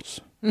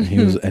girls. And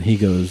he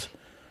goes,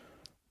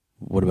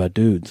 what about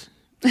dudes?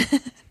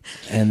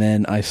 And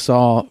then I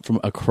saw from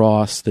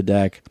across the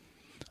deck,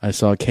 I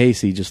saw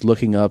Casey just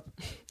looking up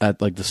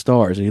at like the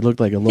stars. And he looked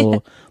like a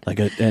little, like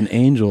an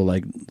angel,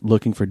 like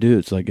looking for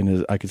dudes. Like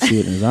I could see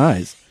it in his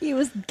eyes. He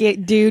was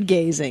dude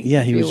gazing.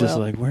 Yeah, he was just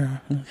like,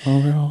 where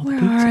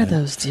are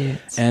those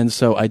dudes? And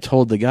so I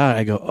told the guy,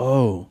 I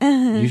go,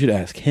 you should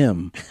ask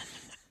him.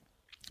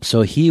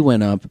 So he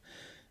went up,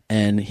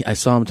 and I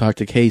saw him talk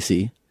to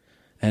Casey,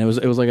 and it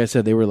was like I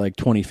said, they were like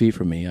 20 feet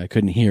from me. I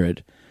couldn't hear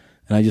it,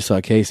 and I just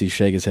saw Casey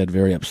shake his head,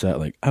 very upset,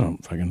 like, I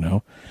don't fucking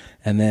know.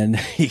 And then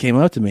he came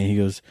up to me, and he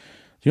goes, do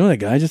you know what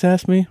that guy just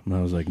asked me? And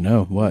I was like,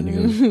 no, what? And he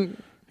goes,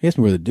 he asked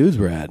me where the dudes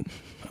were at.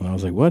 And I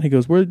was like, what? He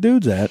goes, where the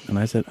dudes at? And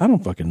I said, I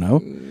don't fucking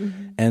know.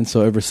 And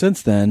so ever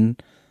since then,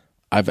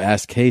 I've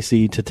asked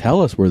Casey to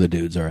tell us where the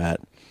dudes are at.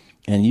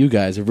 And you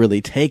guys have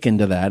really taken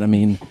to that. I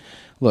mean,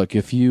 look,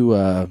 if you,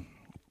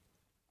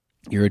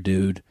 you're a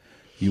dude,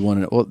 you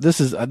want to, well,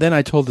 then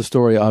I told the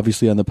story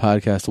obviously on the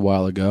podcast a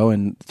while ago.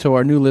 And to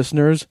our new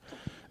listeners,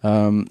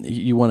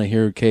 you want to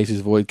hear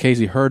Casey's voice.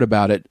 Casey heard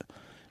about it,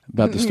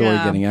 about the story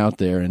getting out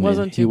there. And he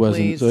wasn't.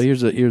 Pleased. So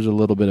here's a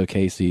little bit of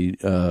Casey.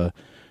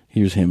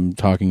 Here's him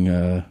talking,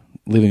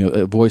 leaving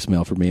a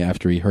voicemail for me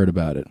after he heard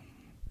about it.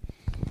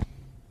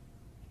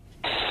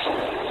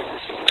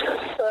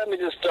 Let me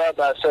just start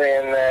by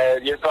saying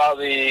that you're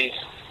probably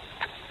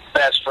the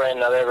best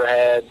friend I've ever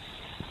had.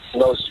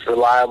 most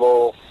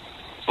reliable,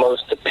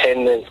 most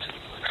dependent,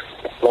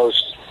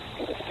 most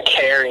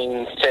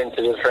caring,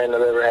 sensitive friend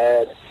I've ever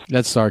had.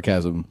 That's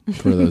sarcasm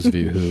for those of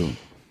you who...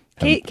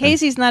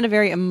 Casey's not a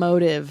very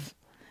emotive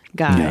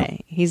guy. No.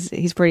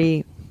 He's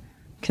pretty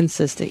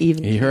consistent.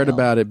 Even He heard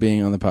about it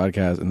being on the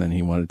podcast, and then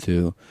he wanted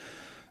to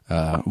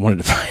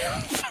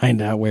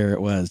find out where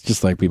it was,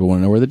 just like people want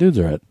to know where the dudes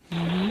are at.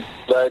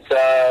 But,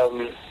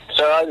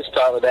 so I'll just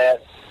start with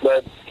that.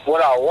 But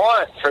what I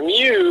want from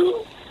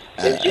you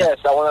is, yes,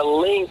 I want a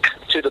link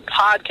to the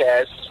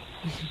podcast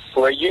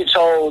where you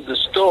told the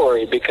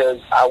story, because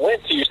I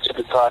went to your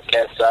stupid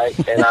podcast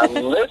site, and I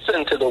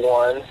listened to the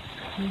one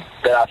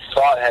that I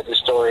thought had the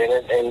story in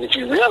it. And if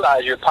you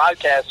realize, your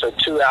podcasts are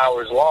 2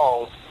 hours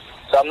long,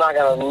 so I'm not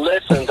going to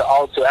listen to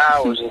all 2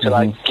 hours until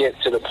I get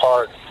to the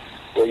part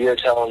where you're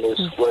telling us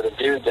where the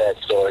dude's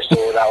at story. So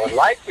what I would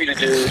like for you to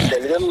do is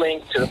send me the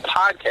link to the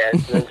podcast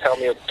and then tell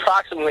me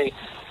approximately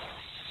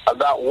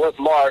about what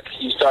mark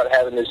you start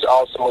having this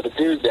awesome where the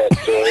dude's at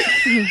story.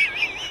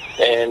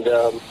 And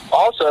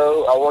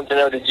also, I want to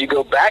know, did you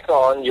go back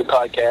on your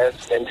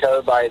podcast and tell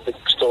everybody the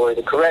story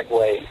the correct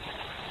way?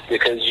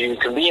 Because you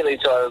conveniently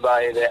told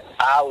everybody that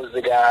I was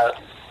the guy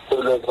who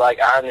looked like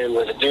I knew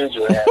where the dudes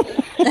were at.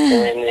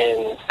 And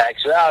in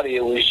actuality,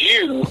 it was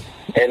you.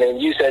 And then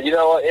you said, you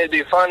know what, it'd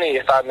be funny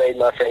if I made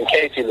my friend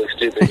Casey look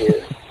stupid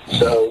here.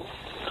 So,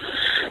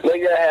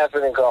 make that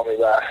happen and call me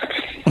back.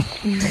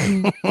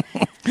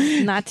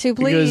 Not too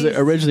pleased. Because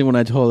originally when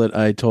I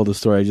told the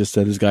story, I just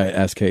said this guy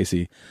asked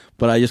Casey.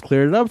 But I just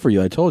cleared it up for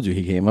you. I told you.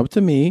 He came up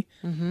to me.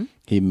 Mm-hmm.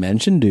 He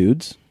mentioned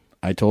dudes.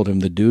 I told him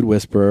the dude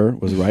whisperer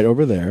was right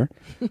over there.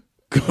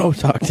 Go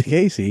talk to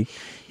Casey.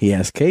 He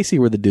asked Casey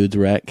where the dudes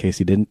were at.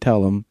 Casey didn't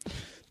tell him.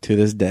 To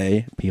this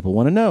day, people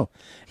want to know.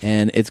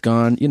 And it's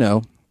gone,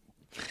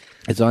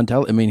 it's on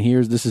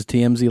this is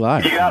TMZ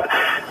Live.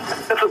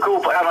 That's a cool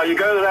place. You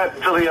go to the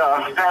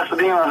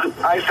Pasadena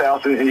Ice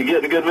House and you get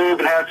in a good mood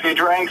and have a few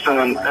drinks,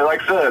 and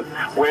like I said,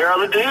 where are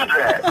the dudes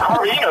at?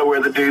 Harvey, you know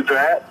where the dudes are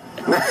at.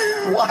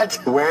 What?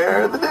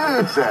 Where are the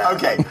dudes at?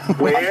 Okay.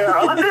 Where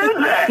are the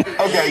dudes at?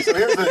 Okay, so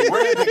here's the thing.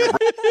 Where do you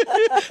think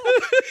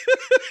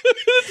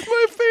That's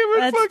my favorite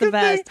That's fucking the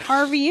best. thing.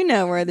 Harvey, you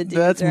know where the dudes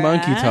That's are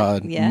Monkey at.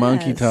 Todd. Yes.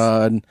 Monkey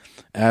Todd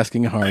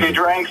asking A few Harvey.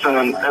 drinks,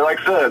 and like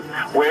I said,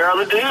 where are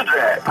the dudes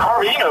at?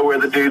 Harvey, you know where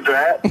the dudes are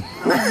at.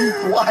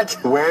 What?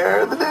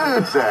 Where are the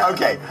dudes at?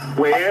 Okay.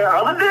 Where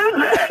are the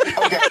dudes at?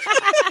 Okay.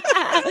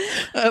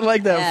 I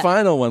like that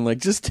final one. Like,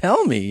 just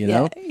tell me, you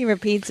know? He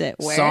repeats it.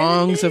 Where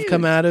Songs have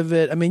come out of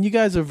it. I mean, you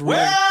guys have really...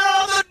 Where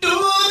are the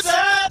dudes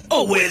at?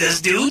 Oh, where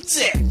does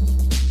dudes at?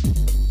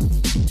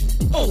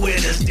 Oh, where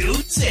does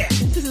dudes at?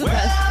 Where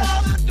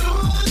are the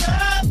dudes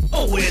at?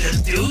 Oh, where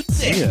does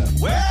dudes at? Yeah.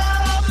 Where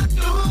are the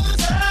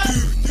dudes at?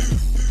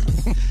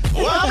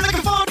 Well, I'm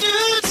looking for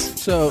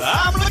dudes. So,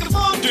 I'm looking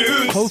for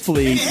dudes.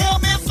 hopefully, Can you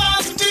help me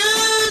find some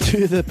dudes?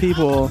 to the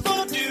people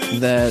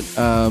that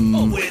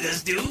Where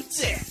does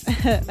dudes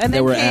at? And they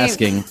were came,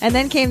 asking. And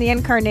then came the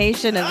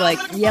incarnation of like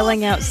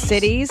yelling out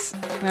cities.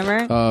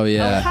 Remember? Oh,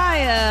 yeah.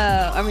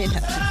 Ohio. I mean,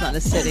 it's not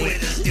a city.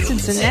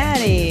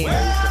 Cincinnati.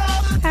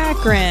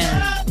 Akron.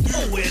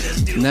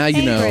 Now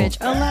you know. Anchorage,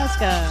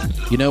 Alaska.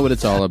 You know what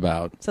it's all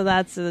about. So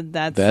that's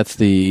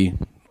the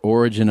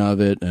origin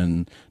of it,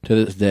 and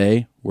to this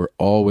day, we're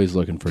always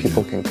looking for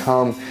people can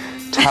come,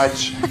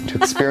 touch, to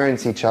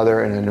experience each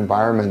other in an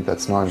environment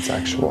that's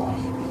non-sexual.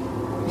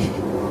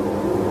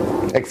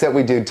 Except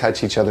we do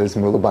touch each other's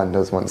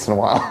mulabundas once in a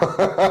while.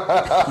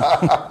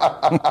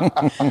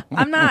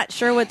 I'm not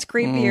sure what's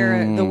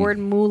creepier, the word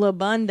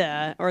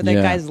mulabunda or that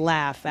guy's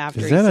laugh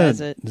after he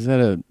says it. Is that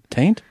a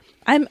taint?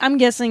 I'm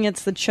guessing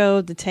it's the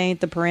chode, the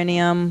taint, the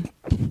perineum.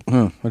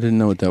 Oh, I didn't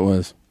know what that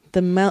was. The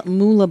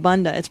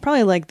mulabunda. It's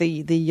probably like the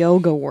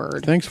yoga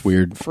word. Thanks,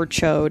 weird. For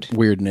chode.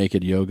 Weird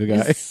naked yoga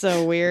guy. It's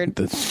so weird.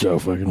 That's so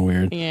fucking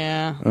weird.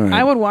 Yeah. All right.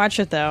 I would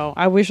watch it, though.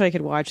 I wish I could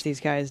watch these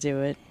guys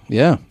do it.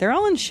 Yeah. They're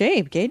all in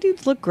shape. Gay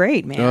dudes look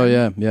great, man. Oh,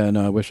 yeah. Yeah,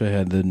 no, I wish I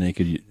had the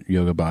naked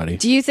yoga body.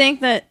 Do you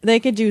think that they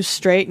could do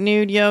straight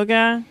nude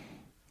yoga?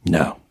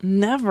 No.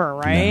 Never,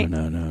 right?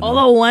 No.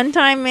 Although one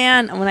time,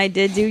 man, when I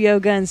did do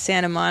yoga in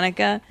Santa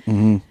Monica,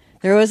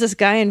 there was this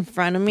guy in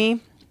front of me,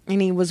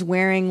 and he was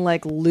wearing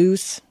like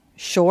loose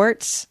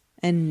shorts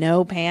and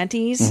no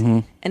panties.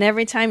 And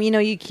every time,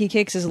 he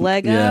kicks his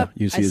leg up,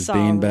 you see I his saw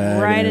beanbag.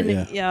 right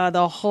in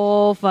the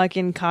whole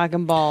fucking cock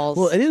and balls.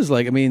 Well, it is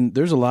like,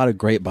 there's a lot of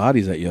great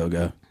bodies at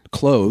yoga.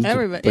 Clothed,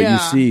 Everybody- but yeah. you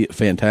see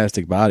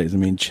fantastic bodies.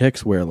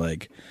 Chicks wear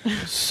like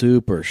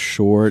super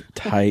short,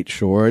 tight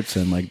shorts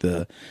and like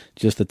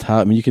just the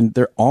top.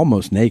 They're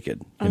almost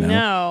naked. You know? I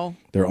know.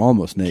 They're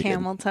almost naked.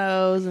 Camel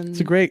toes and It's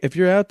a great, if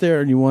you're out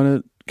there and you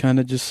want to kind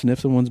of just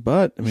sniff someone's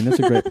butt, that's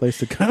a great place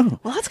to go.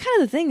 Well, that's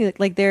kind of the thing.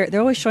 Like they're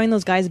always showing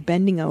those guys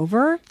bending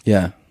over,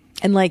 Yeah.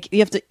 and like you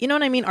have to, you know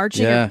what I mean,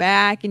 arching Yeah. your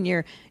back, and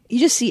you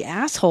just see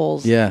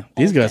assholes. Yeah.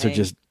 These guys are day.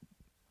 just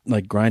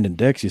like grinding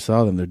dicks. You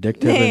saw them; they're dick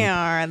tipping. They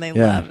are, and they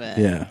love it.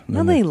 Yeah,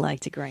 Well, they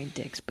like to grind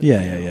dicks. But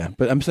yeah.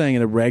 But I'm saying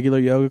in a regular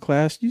yoga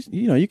class,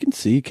 you can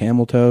see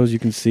camel toes. You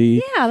can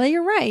see. Yeah,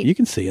 you're right. You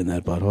can see in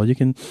that butthole. You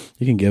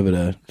can give it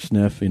a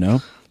sniff.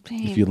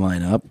 If you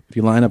line up,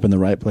 in the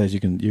right place, you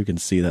can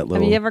see that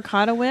little. Have you ever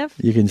caught a whiff?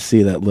 You can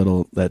see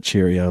that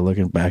Cheerio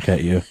looking back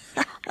at you.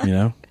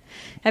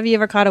 Have you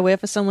ever caught a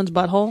whiff of someone's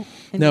butthole?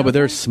 No, but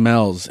there's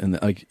smells in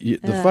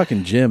the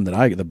fucking gym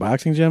the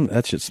boxing gym.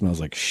 That shit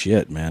smells like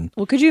shit, man.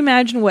 Well, could you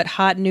imagine what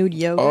hot nude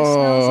yoga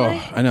smells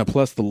like? I know.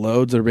 Plus the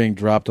loads that are being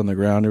dropped on the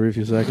ground every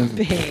few seconds.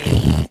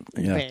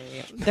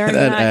 They're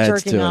not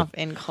jerking off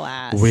in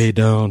class. We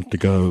don't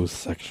go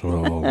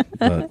sexual,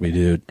 but we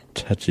do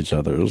touch each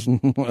other's.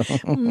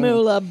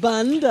 Mula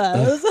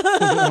bundas.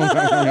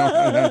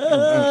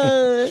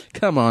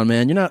 Come on,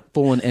 man. You're not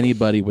fooling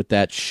anybody with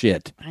that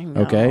shit. I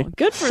know. Okay?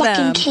 Good for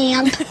them.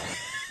 Camp.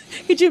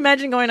 Could you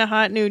imagine going to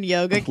hot nude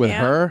yoga camp? With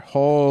her?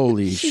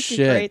 Holy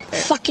shit.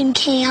 Fucking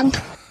camp.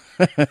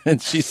 And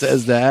she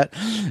says that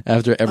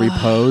after every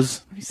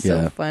pose.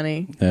 So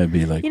funny. That'd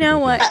be like, you know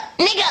what?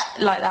 Nigga!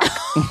 Like that.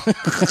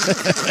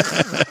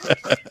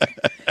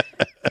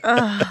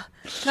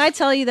 Can I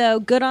tell you, though,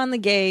 good on the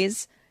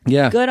gays.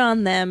 Yeah. Good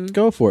on them.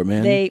 Go for it,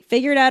 man. They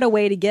figured out a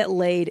way to get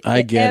laid I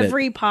at get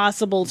every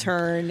possible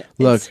turn.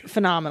 Look, it's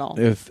phenomenal.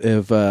 If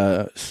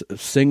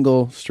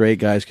single straight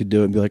guys could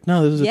do it and be like,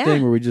 no, this is a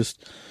thing where we just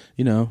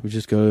go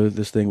to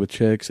this thing with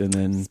chicks and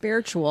then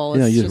spiritual.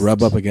 You just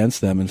rub up against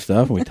them and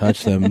stuff, and we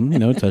touch them,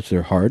 touch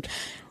their heart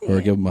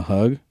or give them a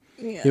hug.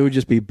 Yeah. It would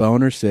just be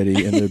boner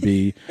city, and there'd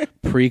be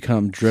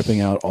pre-cum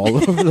dripping out all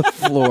over the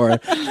floor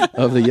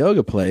of the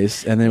yoga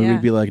place, and then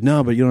we'd be like,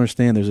 "No, but you don't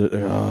understand.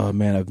 Oh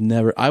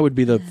man, I would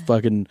be the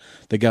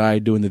guy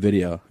doing the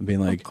video and being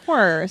like, of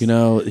course, you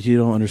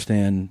don't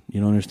understand.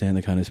 You don't understand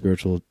the kind of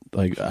spiritual.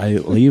 Like I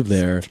leave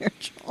there,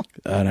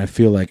 and I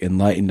feel like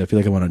enlightened. I feel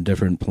like I'm on a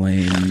different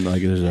plane.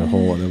 Like there's a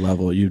whole other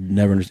level. You'd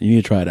never understand. You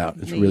need to try it out.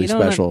 It's really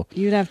special.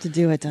 You'd have to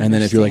do it. And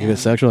then if you're like, if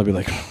it's sexual, I'd be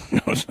like,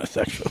 no, it's not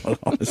sexual.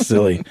 It's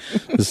silly.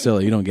 It's silly.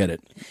 You don't get it.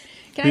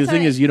 The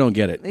thing is, you don't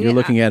get it. You're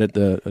looking at it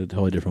a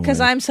totally different way. Because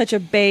I'm such a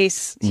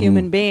base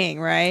human being,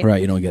 right? Right,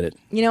 you don't get it.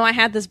 I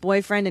had this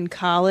boyfriend in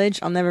college.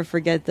 I'll never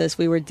forget this.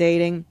 We were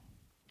dating.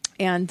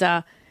 And,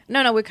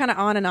 we're kind of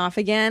on and off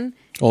again.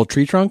 Old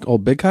tree trunk?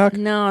 Old big cock?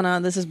 No,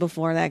 this is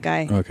before that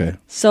guy. Okay.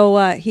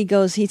 So he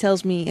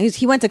tells me,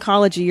 he went to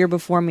college a year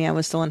before me. I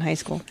was still in high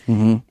school.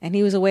 Mm-hmm. And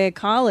he was away at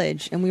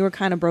college, and we were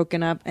kind of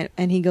broken up.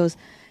 And he goes,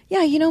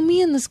 yeah,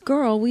 me and this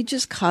girl, we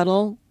just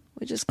cuddle.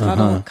 We just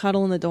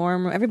cuddle in the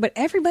dorm room.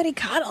 Everybody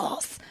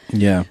cuddles.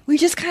 Yeah. We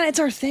just it's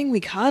our thing. We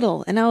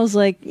cuddle. And I was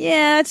like,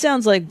 yeah, it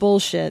sounds like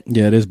bullshit.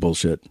 Yeah, it is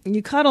bullshit.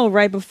 You cuddle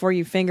right before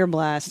you finger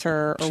blast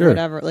her or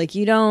whatever. Like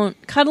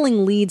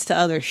cuddling leads to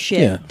other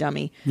shit,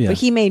 dummy. Yeah. But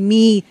he made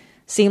me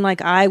seem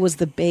like I was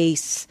the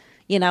base,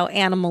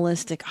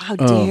 animalistic. How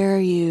dare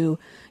you?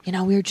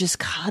 We were just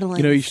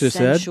cuddling. You should have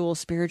said? Sensual,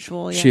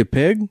 spiritual. Yeah. She a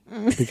pig?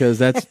 Because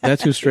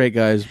that's who straight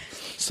guys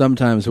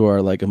sometimes who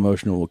are like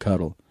emotional will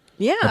cuddle.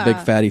 Yeah. A big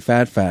fatty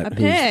fat. A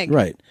pig.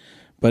 Right.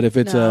 But if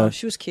it's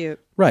she was cute.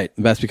 Right.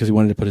 That's because he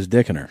wanted to put his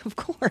dick in her. Of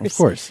course. Of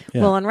course.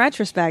 Yeah. Well, in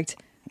retrospect,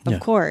 of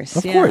course.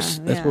 Of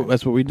course.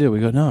 That's what we do. We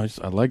go, no,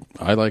 I like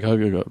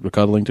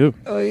cuddling too.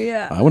 Oh,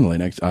 yeah. I wouldn't lay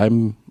next.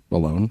 I'm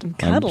alone.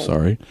 I'm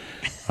sorry.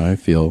 I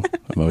feel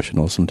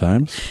emotional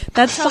sometimes.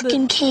 That's how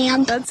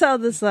That's how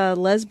this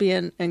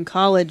lesbian in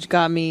college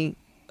got me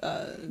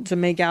to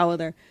make out with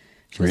her.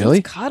 She was, really?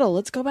 Let's cuddle.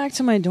 Let's go back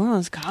to my dorm.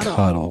 Let's cuddle.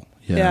 Cuddle.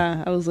 Yeah.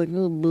 Yeah. I was like,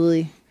 oh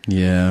boy.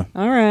 Yeah.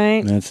 All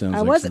right. That sounds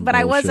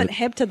I wasn't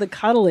hip to the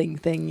cuddling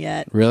thing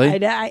yet. Really?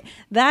 And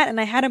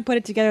I hadn't put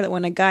it together that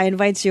when a guy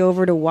invites you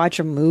over to watch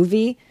a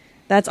movie,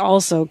 that's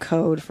also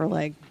code for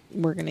like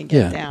we're gonna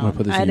get down. I'm gonna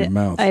put this in your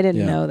mouth. I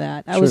didn't know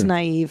that. I was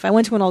naive. I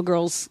went to an all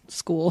girls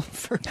school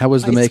for. How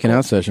was the making school.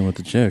 out session with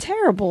the chick?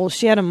 Terrible.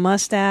 She had a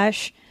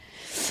mustache,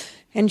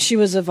 and she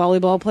was a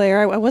volleyball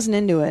player. I wasn't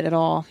into it at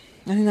all.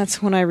 I think that's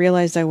when I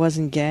realized I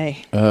wasn't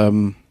gay.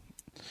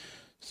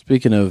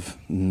 Speaking of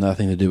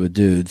nothing to do with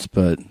dudes,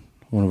 but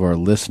one of our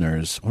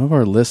listeners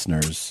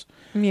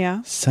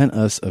sent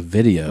us a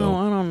video. Oh,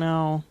 I don't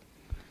know.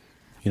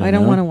 You don't I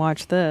don't know? want to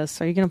watch this.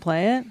 Are you going to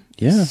play it?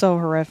 Yeah. So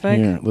horrific.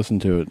 Here, listen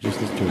to it.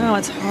 Just listen to it. Oh,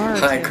 it's hard.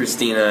 Hi,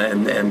 Christina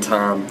and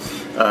Tom.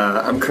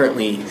 I'm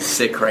currently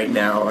sick right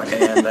now,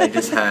 and I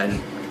just had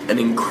an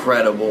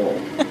incredible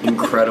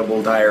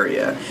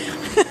diarrhea.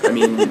 I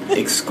mean,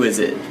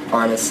 exquisite.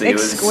 Honestly,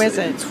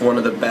 exquisite. It's one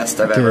of the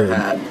best I've ever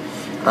had.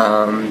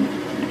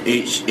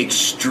 It's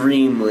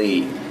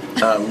extremely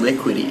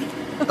liquidy,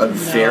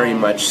 very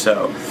much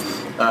so,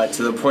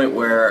 to the point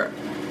where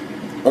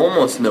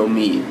almost no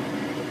meat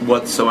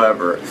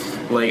whatsoever.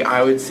 Like,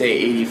 I would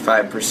say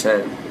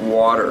 85%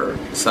 water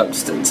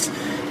substance.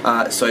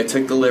 So I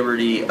took the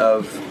liberty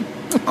of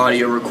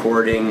audio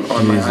recording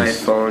on my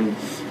iPhone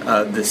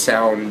the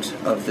sound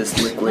of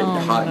this liquid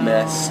hot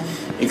mess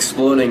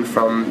exploding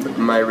from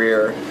my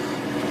rear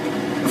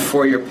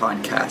for your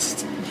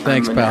podcast.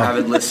 Thanks, I'm an pal.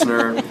 avid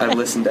listener. I've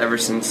listened ever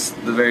since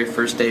the very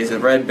first days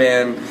of Red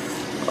Band.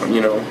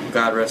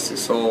 God rest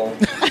his soul.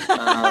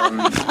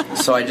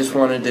 So I just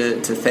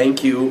wanted to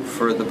thank you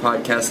for the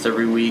podcast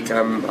every week.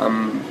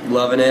 I'm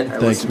loving it. I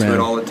listen to it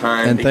all the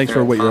time. And thanks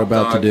for what you're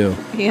about to do.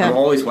 Yeah. I'm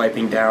always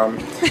wiping down,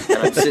 and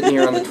I'm sitting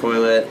here on the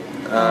toilet.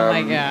 Oh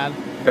my God.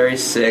 Very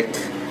sick,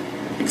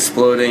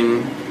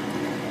 exploding.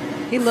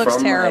 He looks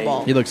from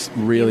terrible. He looks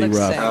really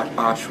rough.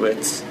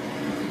 Auschwitz.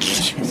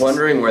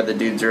 Wondering where the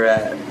dudes are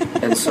at,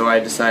 and so I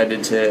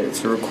decided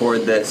to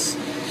record this,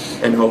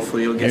 and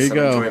hopefully you'll get There you some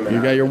go. enjoyment.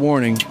 You got your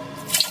warning.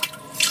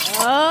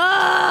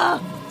 Oh,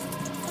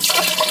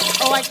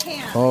 I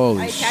can't.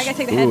 Holy I gotta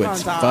take the Ooh, headphones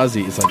it's off.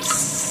 fuzzy. It's like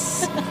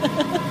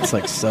it's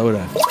like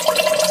soda.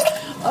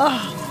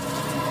 Oh.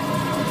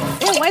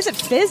 Ew, why is it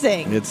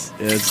fizzing? It's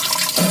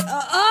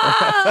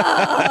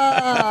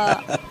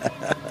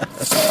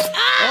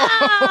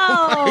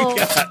Ow!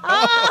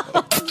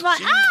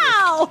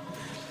 Ow!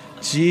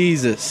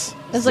 Jesus.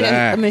 It's like a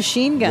Zach,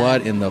 machine gun.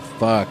 What in the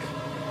fuck?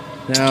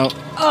 Now,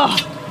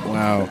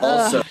 wow.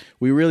 Also,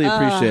 we really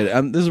appreciate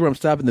it. This is where I'm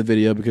stopping the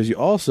video because you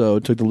also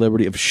took the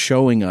liberty of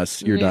showing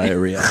us your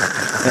diarrhea,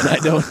 and I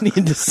don't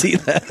need to see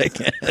that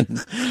again.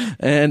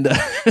 And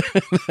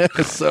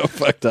that's so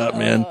fucked up,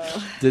 man.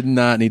 Did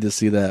not need to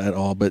see that at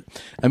all. But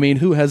I mean,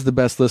 who has the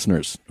best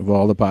listeners of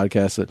all the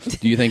podcasts?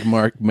 Do you think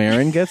Mark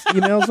Maron gets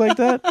emails like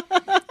that?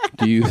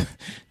 Do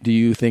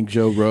you think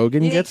Joe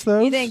Rogan gets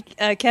those? You think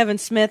Kevin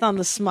Smith on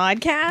the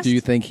Smodcast? Do you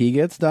think he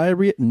gets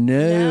diarrhea?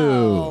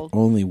 No.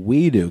 Only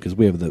we do because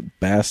we have the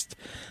best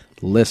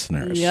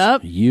listeners.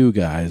 Yep. You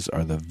guys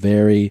are the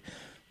very,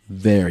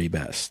 very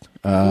best.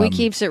 We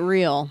keeps it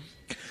real.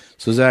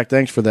 So Zach,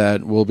 thanks for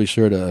that. We'll be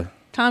sure to.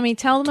 Tommy,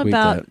 tell them tweet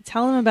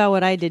about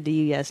what I did to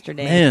you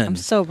yesterday. Man. I'm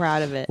so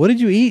proud of it. What did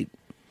you eat?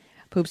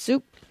 Poop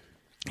soup.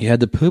 You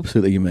had the poop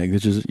soup that you make.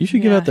 Which is you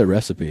should give out that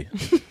recipe.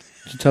 You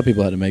should tell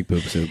people how to make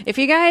poop soup. If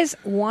you guys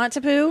want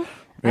to poo,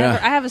 Yeah.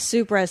 I have a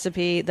soup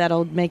recipe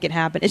that'll make it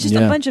happen. It's just a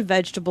bunch of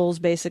vegetables,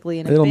 basically,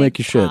 in a It'll big make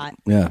you shit. pot.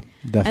 Yeah,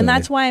 definitely. And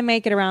that's why I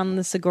make it around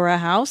the Segura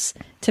house,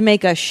 to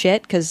make us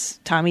shit, because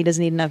Tommy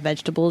doesn't eat enough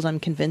vegetables, I'm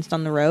convinced,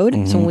 on the road.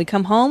 So when we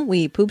come home, we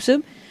eat poop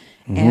soup.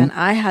 And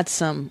I had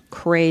some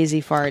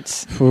crazy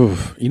farts.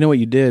 Oof. You know what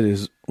you did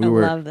is I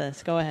love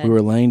this. Go ahead. We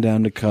were laying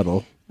down to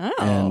cuddle. Oh.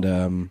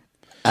 And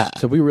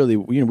so we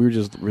were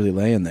just really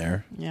laying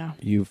there. Yeah.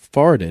 You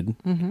farted.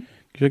 Mhm.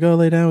 You're like, "Oh,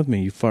 lay down with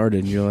me." You farted,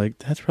 and you're like,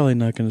 "That's probably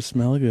not going to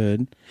smell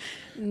good."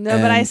 No,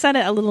 but I said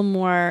it a little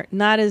more,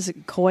 not as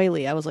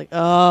coyly. I was like,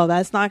 "Oh,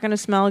 that's not going to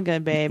smell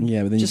good, babe."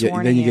 Yeah, but then Just you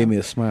warning gave me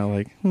a smile,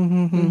 like,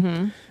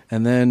 Mhm.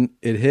 and then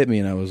it hit me,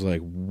 and I was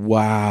like,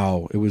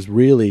 "Wow!" It was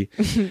really,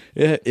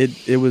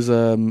 it was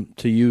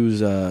to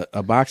use a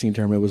boxing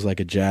term. It was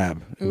like a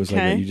jab. It was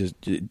like you just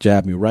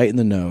jabbed me right in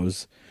the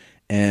nose,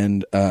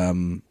 and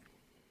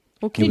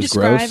Well, can you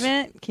describe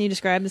it? Can you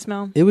describe the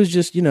smell? It was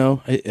just,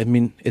 I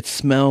mean, it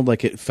smelled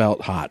like it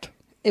felt hot.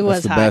 It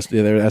was hot.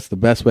 That's the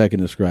best way I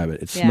can describe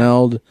it. It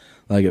smelled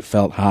like it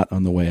felt hot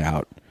on the way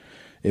out.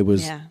 It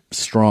was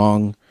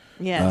strong.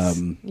 Yes,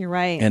 you're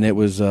right. And it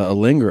was a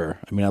lingerer.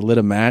 I mean, I lit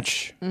a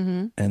match,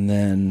 and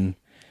then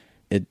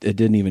it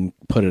didn't even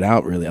put it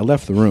out, really. I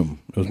left the room.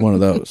 It was one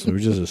of those. It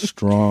was just a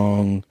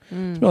strong,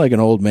 smelled like an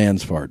old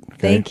man's fart. Okay?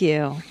 Thank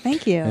you.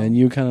 Thank you. And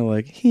you kind of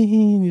like, hee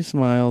hee, and you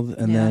smiled,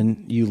 and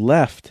then you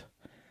left.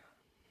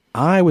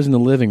 I was in the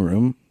living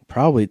room,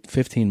 probably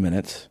 15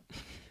 minutes.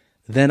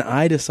 Then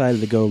I decided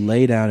to go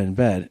lay down in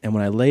bed. And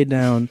when I laid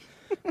down,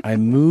 I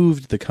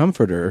moved the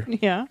comforter.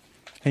 Yeah.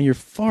 And your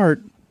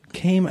fart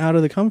came out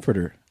of the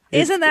comforter.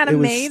 Isn't that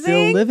amazing? It was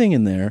still living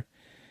in there.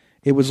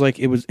 It was like,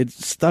 it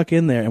stuck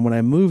in there. And when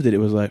I moved it, it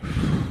was like,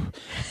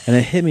 and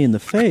it hit me in the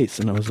face.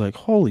 And I was like,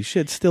 holy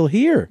shit, it's still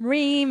here.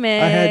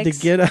 Remix. I had to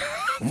get up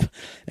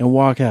and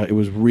walk out. It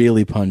was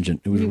really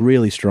pungent. It was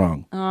really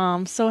strong. Oh,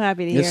 I'm so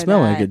happy to hear that. It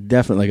smelled like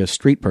definitely like a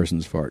street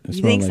person's fart. It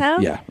You think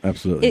smelled like, so? Yeah,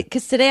 absolutely.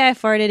 Because today I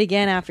farted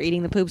again after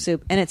eating the poop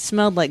soup, and it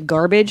smelled like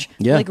garbage.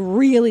 Yeah. Like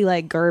really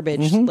like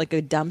garbage, like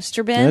a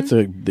dumpster bin. That's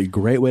the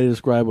great way to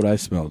describe what I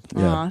smelled.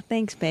 Yeah. Aw,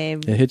 thanks,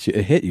 babe. It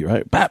hit you,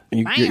 right? Bap!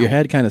 Your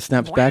head kind of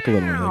snaps back a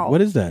little. Like,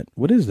 what is that?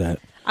 What is that?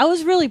 I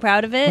was really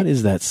proud of it. What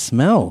is that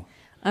smell?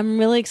 I'm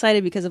really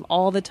excited because of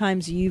all the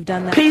times you've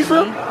done that.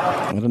 Pizza?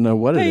 I don't know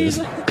what it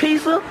is.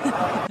 Pizza.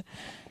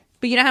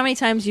 But you know how many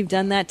times you've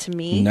done that to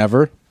me?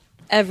 Never.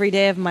 Every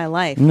day of my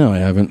life. No, I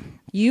haven't.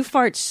 You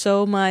fart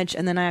so much,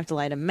 and then I have to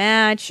light a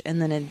match, and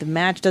then the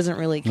match doesn't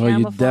really Well,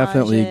 camouflage you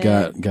definitely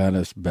it. got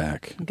us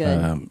back.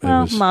 Good.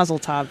 Well, mazel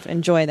tov.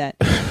 Enjoy that.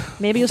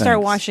 Maybe you'll start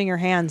Thanks. washing your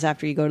hands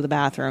after you go to the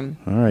bathroom.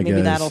 All right, Maybe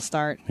guys. that'll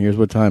start. Here's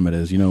what time it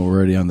is. We're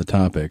already on the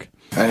topic.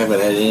 I haven't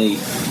had any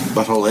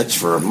butthole itch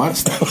for a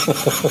month.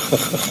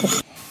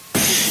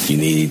 You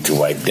need to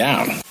wipe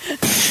down.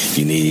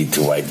 You need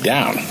to wipe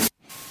down.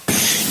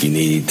 You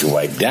need to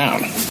wipe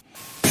down.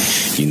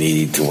 You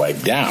need to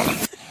wipe down.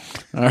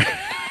 All right.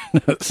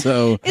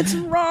 So It's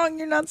wrong.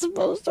 You're not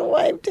supposed to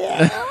wipe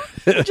down.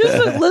 Just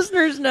so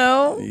listeners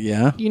know.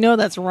 Yeah. You know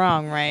that's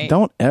wrong, right?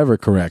 Don't ever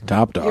correct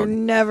Top You're Dog.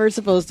 never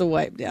supposed to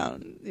wipe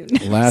down. You're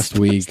never Last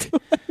supposed week, to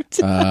wipe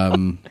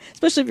down.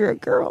 Especially if you're a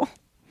girl.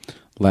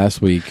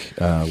 last week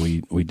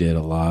we did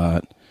a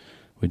lot.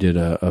 We did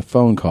a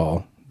phone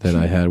call that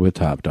I had with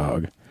Top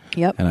Dog.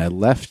 Yep. And I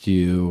left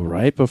you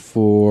right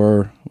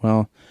before.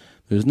 Well,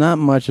 there's not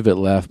much of it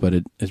left, but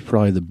it's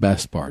probably the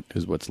best part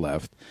is what's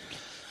left.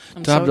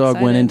 Top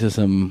Dog went into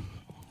some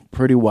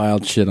pretty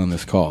wild shit on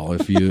this call.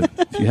 If you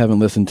haven't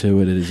listened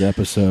to it, it is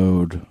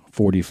episode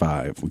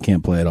 45. We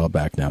can't play it all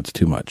back now; it's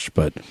too much.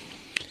 But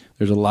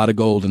there's a lot of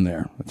gold in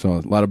there. It's a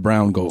lot of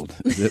brown gold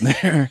is in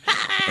there.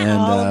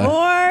 And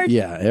Lord.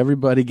 yeah,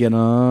 everybody get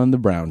on the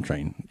brown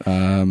train.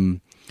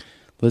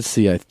 Let's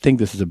see. I think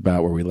this is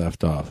about where we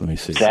left off. Let me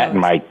see. Sat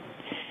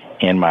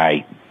in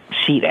my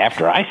seat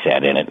after I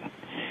sat in it.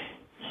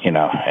 You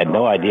know, had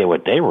no idea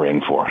what they were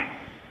in for.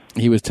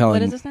 He was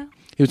telling. What is this now?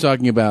 He was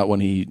talking about when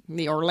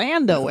The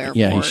Orlando airport.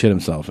 Yeah, he shit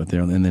himself out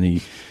there, and then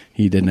he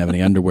didn't have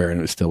any underwear,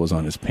 and it still was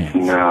on his pants.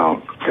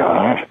 No,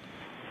 God.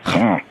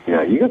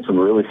 Yeah, you got some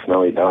really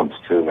smelly dumps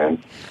too,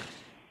 man.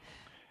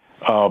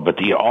 Oh, but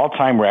the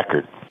all-time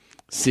record.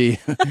 See,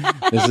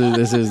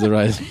 this is the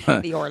right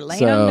spot. The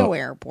Orlando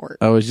airport.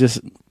 I was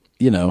just,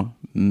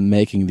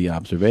 making the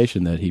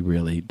observation that he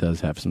really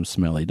does have some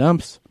smelly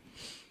dumps.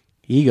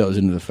 He goes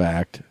into the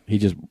fact. He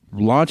just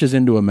launches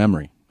into a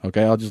memory.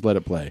 Okay, I'll just let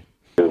it play.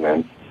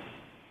 Man.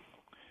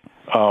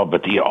 Oh,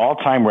 but the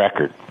all-time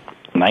record,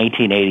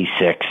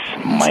 1986,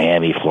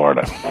 Miami,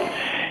 Florida.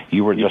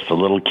 You were just a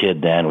little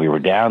kid then. We were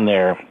down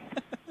there.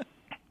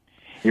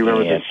 You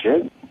remember that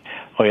shit?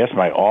 Oh, yes,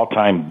 my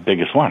all-time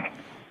biggest one.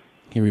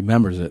 He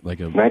remembers it like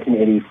a...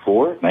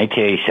 1984?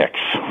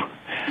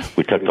 1986.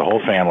 We took the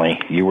whole family.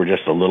 You were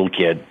just a little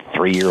kid,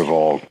 3 years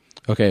old.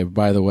 Okay,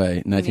 by the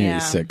way,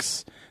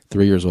 1986,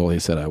 3 years old, he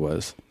said I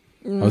was.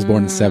 I was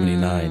born in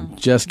 79.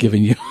 Just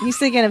giving you... He's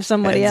thinking of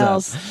somebody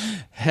else.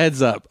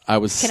 Heads up, I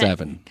was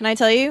 7. Can I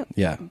tell you?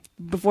 Yeah.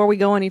 Before we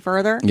go any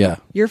further? Yeah.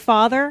 Your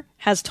father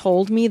has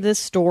told me this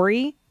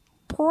story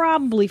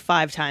probably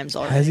 5 times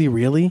already. Has he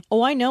really?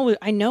 Oh, I know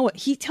it.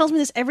 He tells me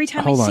this every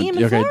time Hold I on. see him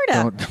in Okay,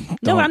 Florida.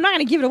 don't. No, I'm not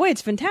going to give it away.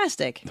 It's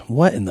fantastic.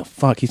 What in the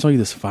fuck? He told you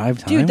this 5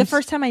 times? Dude, the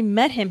first time I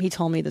met him, he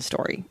told me the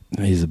story.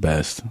 He's the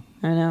best.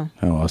 I know.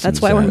 How awesome That's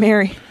is why we're that?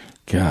 married.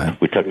 God.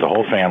 We took the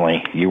whole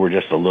family. You were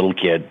just a little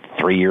kid,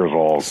 3 years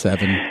old.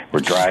 7. We're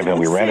driving.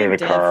 We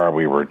rented a car.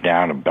 We were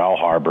down in Bell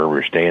Harbor. We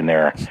were staying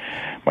there,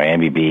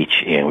 Miami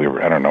Beach, and we were,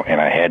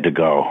 and I had to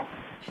go.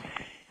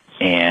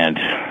 And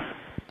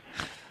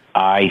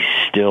I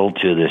still,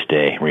 to this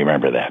day,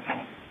 remember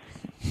that.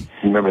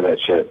 Remember that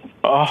shit?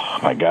 Oh,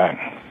 my God.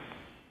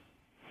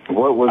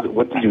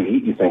 What did you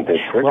eat, you think, that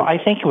triggered? Well, I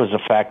think it was the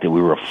fact that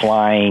we were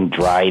flying,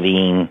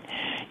 driving,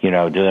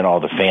 doing all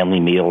the family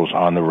meals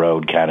on the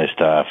road kind of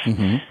stuff,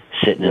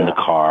 sitting in the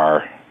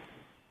car,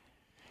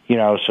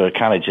 so it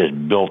kind of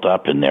just built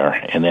up in there.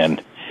 And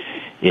then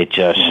it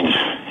just,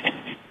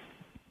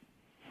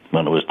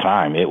 when it was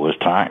time, it was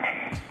time.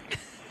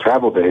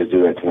 Travel days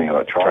do that to me.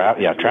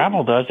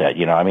 Travel does that.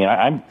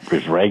 I'm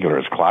as regular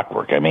as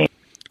clockwork.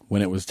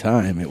 When it was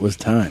time, it was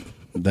time.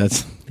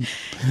 That's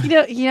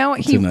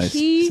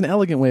It's an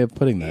elegant way of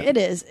putting that. It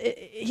is.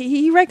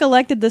 He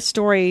recollected this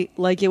story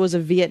like it was a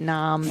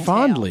Vietnam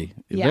fondly,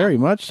 tale. Yeah. very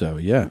much so.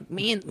 Yeah,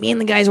 Me and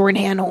the guys were in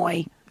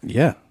Hanoi.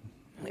 Yeah.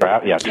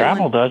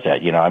 Travel does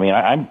that.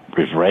 I'm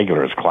as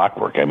regular as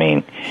clockwork. I'm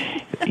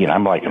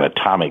like an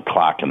atomic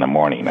clock in the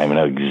morning. I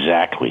know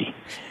exactly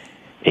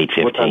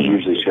 8:15. What time do you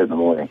usually shit in the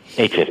morning?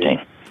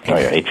 8:15. Oh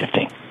yeah,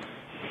 8:15.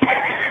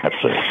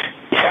 Absolutely.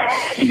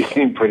 You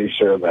seem pretty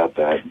sure about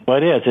that. Well,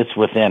 it is. It's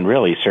within,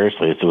 really,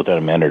 seriously, it's within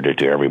a minute or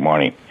two every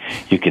morning.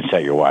 You can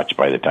set your watch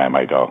by the time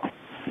I go.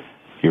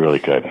 You really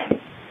could.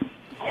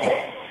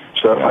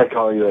 So if I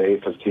call you at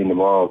 8:15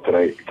 tomorrow,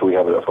 can we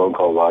have a phone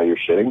call while you're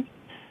shitting?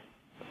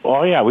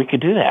 Oh, yeah, we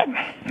could do that.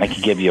 I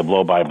could give you a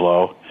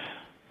blow-by-blow,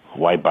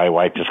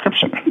 wipe-by-wipe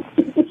description.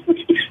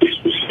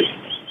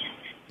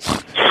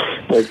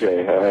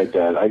 Okay, all right,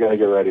 Dad. I got to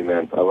get ready,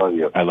 man. I love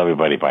you. I love you,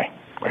 buddy. Bye.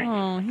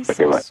 Oh, he's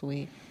Okay, so bye.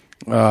 sweet.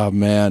 Oh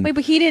man. Wait,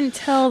 but he didn't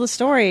tell the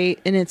story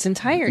in its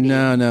entirety.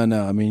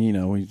 No.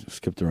 We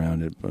skipped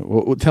around it, but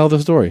we'll tell the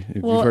story.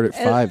 If Well, you've heard it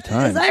 5 as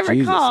times, I Jesus,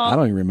 recall- I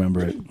don't even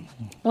remember it.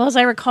 Well, as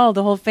I recall,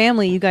 the whole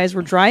family, you guys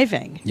were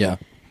driving. Yeah.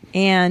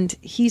 And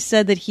he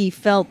said that he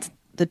felt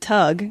the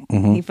tug.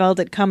 Mhm. He felt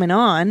it coming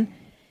on,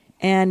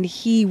 and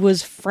he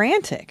was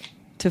frantic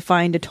to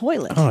find a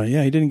toilet. Oh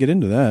yeah, he didn't get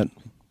into that.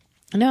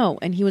 No,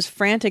 and he was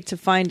frantic to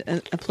find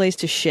a place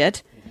to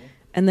shit.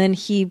 And then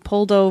he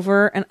pulled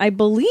over, and I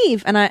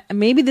believe,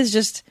 maybe this is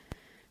just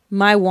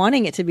my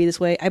wanting it to be this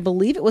way, I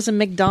believe it was a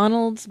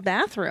McDonald's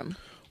bathroom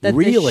that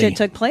this Really? shit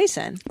took place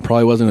in.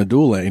 Probably wasn't a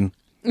dual lane.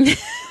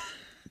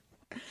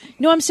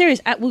 No, I'm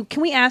serious.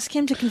 Can we ask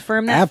him to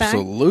confirm that fact?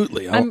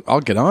 Absolutely.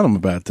 I'll get on him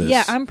about this.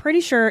 Yeah, I'm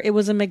pretty sure it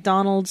was a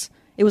McDonald's.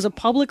 It was a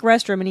public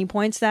restroom, and he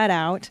points that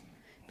out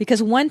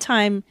because one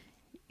time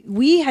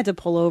we had to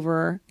pull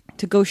over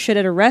to go shit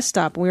at a rest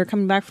stop when we were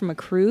coming back from a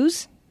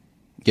cruise.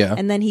 Yeah.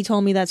 And then he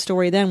told me that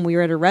story then we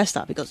were at a rest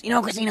stop. He goes,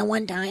 Christina,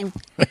 one time,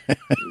 back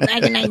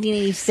in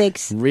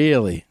 1986,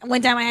 Really?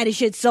 one time I had to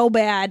shit so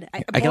bad.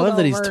 I can love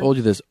that he's told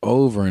you this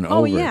over and over.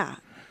 Oh, yeah.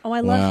 Oh, I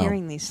love Wow.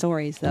 hearing these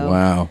stories, though.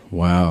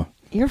 Wow.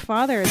 Your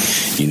father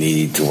is... You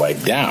need to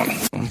wipe down.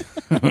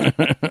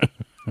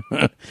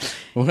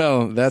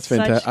 Well, that's Such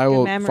fantastic. I good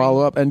will memory.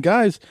 follow up. And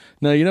guys,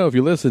 now you know if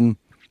you listen,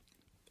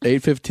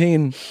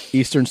 8:15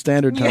 Eastern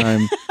Standard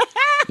Time.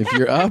 If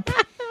you're up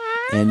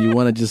and you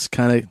want to just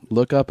kind of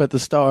look up at the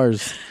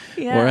stars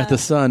or at the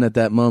sun at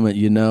that moment,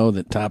 you know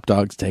that Top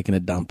Dog's taking a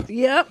dump.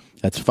 Yep.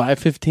 That's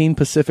 5:15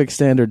 Pacific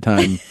Standard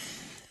Time,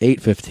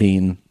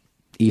 8:15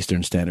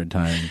 Eastern Standard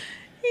Time.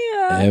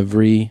 Yeah.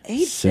 Every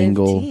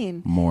single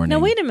morning. Now,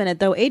 wait a minute,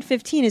 though.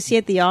 8:15, is he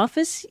at the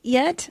office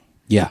yet?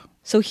 Yeah.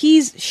 So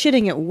he's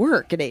shitting at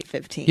work at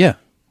 8:15. Yeah.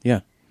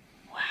 Yeah.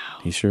 Wow.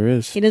 He sure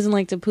is. He doesn't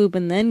like to poop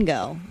and then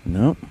go.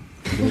 Nope.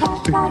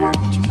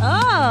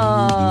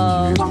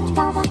 Oh,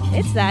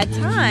 it's that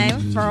time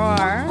for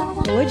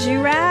Would You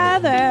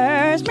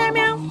Rathers. Meow,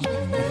 meow.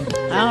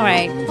 All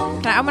right.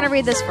 I'm going to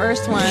read this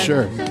first one.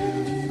 Sure.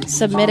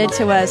 Submitted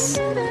to us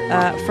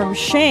from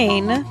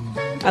Shane.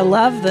 I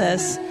love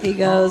this. He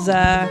goes,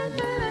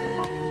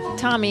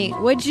 Tommy,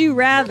 would you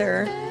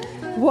rather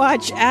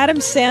watch Adam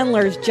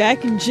Sandler's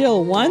Jack and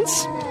Jill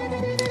once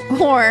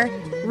or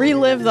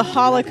relive the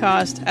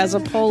Holocaust as a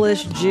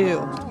Polish Jew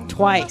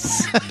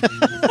twice?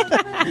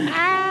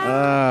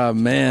 Ah,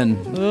 man.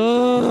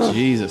 Ugh.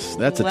 Jesus,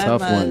 that's a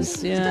tough one.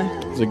 Dilemmas, yeah.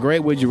 It's a great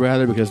would you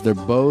rather because they're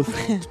both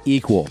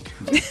equal.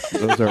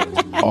 Those are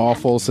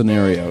awful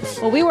scenarios.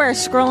 Well, we were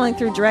scrolling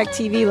through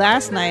DirecTV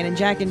last night, and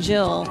Jack and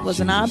Jill was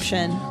an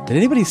option. Did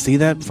anybody see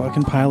that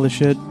fucking pile of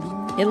shit?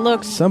 It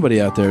looks...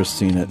 Somebody out there has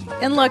seen it.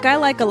 And look, I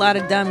like a lot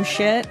of dumb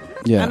shit.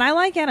 Yeah. And I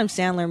like Adam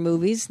Sandler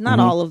movies. Not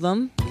Mhm. all of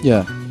them.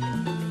 Yeah.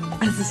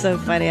 This is so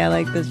funny. I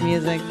like this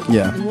music.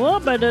 Yeah.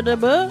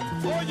 Whoa-ba-da-da-ba.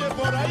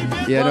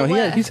 Yeah, Well,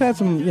 no, he's had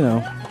some, you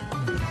know.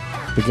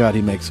 But God,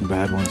 he makes some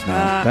bad ones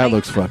now. That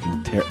looks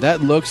fucking terrible.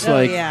 That looks Oh,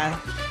 like... yeah.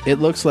 It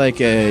looks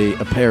like a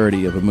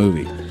parody of a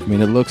movie. I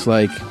mean, it looks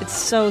like... It's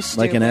so stupid.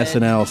 Like an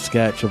SNL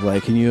sketch of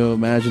like, can you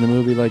imagine a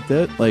movie like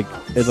that? Like,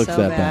 it looks So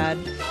that bad.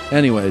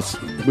 Anyways,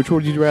 which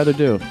would you rather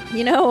do?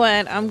 You know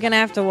what? I'm going to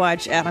have to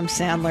watch Adam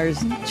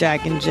Sandler's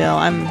Jack and Jill.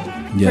 I'm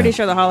Yeah. pretty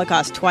sure the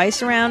Holocaust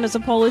twice around as a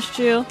Polish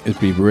Jew. It'd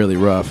be really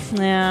rough.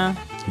 Yeah.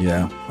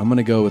 Yeah. I'm going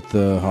to go with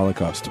the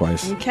Holocaust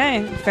twice.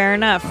 Okay. Fair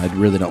enough. I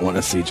really don't want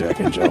to see Jack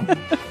and Jill.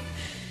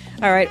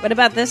 All right. What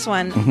about this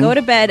one? Mhm. Go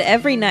to bed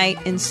every night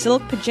in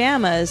silk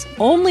pajamas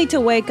only to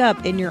wake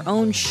up in your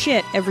own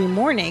shit every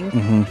morning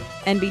Mhm.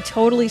 and be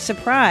totally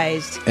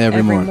surprised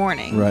Every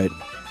morning. Right.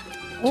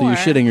 So Or- you're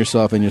shitting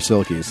yourself in your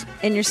silkies.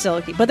 In your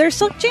silky. But they're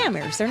silk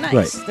jammers. They're nice.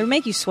 Right. They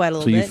make you sweat a So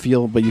little you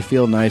bit.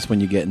 feel nice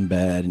when you get in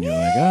bed and you're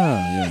like,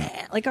 yeah.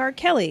 Like R.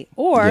 Kelly.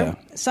 Or Yeah.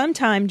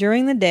 sometime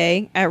during the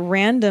day, at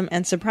random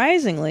and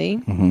surprisingly,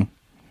 Mhm.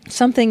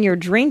 something you're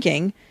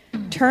drinking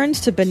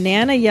turns to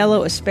banana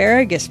yellow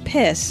asparagus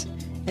piss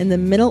in the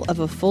middle of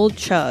a full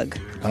chug.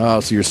 Oh,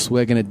 so you're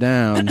swigging it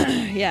down.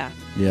 Yeah.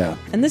 Yeah.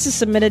 And this is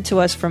submitted to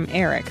us from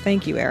Eric.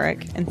 Thank you,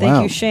 Eric. And thank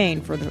Wow. you,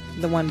 Shane, for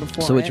the one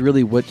before. So it's it.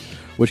 really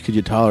which could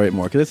you tolerate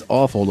more? Because it's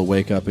awful to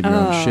wake up in your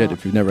own Oh. shit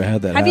if you've never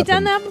had that Have you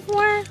happen. done that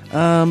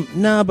before?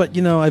 No, but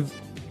you know,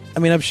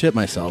 I've shit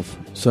myself.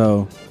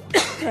 So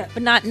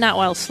But not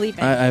while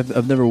sleeping.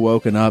 I've never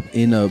woken up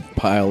in a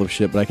pile of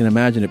shit, but I can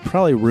imagine it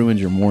probably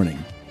ruins your morning.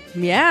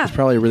 Yeah. It's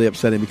probably really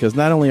upsetting because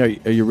not only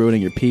are you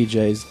ruining your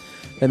PJs,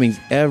 that means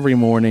every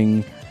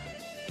morning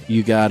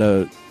you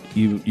gotta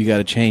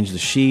change the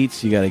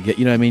sheets. You gotta get,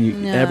 you know what I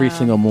mean? Yeah. Every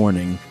single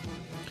morning.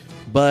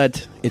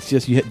 But it's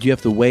just you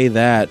have to weigh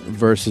that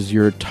versus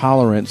your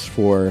tolerance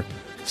for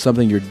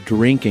something you're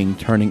drinking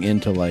turning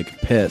into like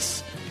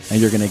piss,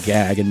 and you're gonna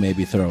gag and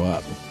maybe throw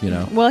up. You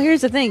know. Well,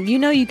 here's the thing. You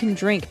know you can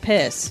drink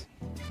piss.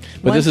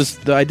 But Once- this is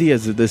the idea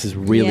is that this is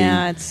really.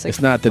 Yeah, it's, like,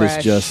 not that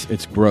fresh.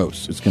 it's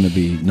gross. It's going to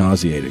be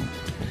nauseating.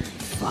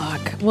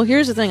 Fuck. Well,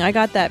 here's the thing. I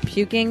got that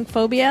puking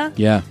phobia.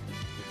 Yeah.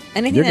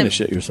 Anything You're going to that-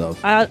 shit yourself.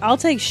 I'll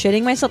take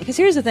shitting myself because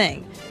here's the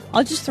thing.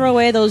 I'll just throw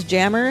away those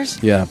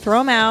jammers. Yeah. Throw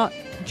them out.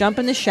 Jump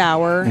in the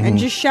shower and Mhm.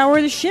 just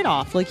shower the shit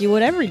off like you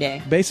would every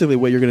day. Basically,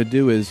 what you're going to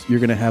do is you're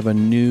going to have a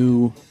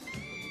new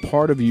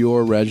part of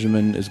your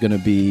regimen is going to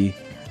be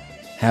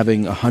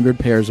having 100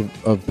 pairs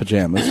of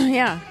pajamas.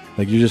 Yeah.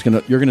 Like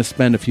you're gonna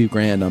spend a few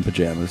grand on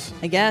pajamas,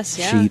 I guess.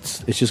 Yeah.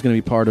 sheets. It's just going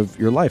to be part of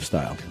your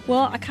lifestyle.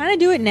 Well, I kind of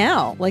do it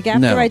now. Like after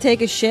No. I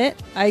take a shit,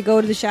 I go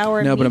to the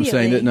shower. No, but I'm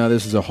saying that immediately.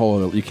 this is a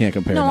whole. You can't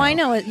compare. No, now. I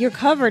know it. You're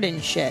covered in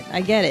shit.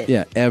 I get it.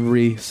 Yeah,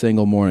 every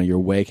single morning you're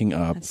waking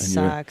up and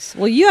Sucks.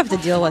 Well, you have to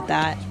deal with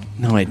that.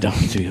 you're. No, I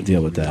don't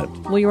deal with that.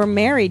 Well, you were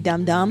married,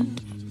 dum dum.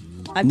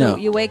 I No.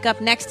 thought you wake up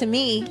next to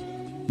me.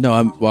 No,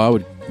 I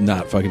would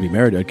not fucking be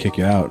married. I'd kick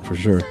you out for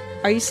sure.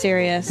 Are you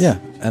serious? Yeah,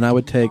 and I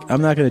would take.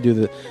 I'm not going to do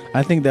the.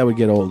 I think that would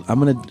get old. I'm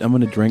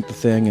gonna drink the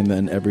thing, and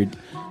then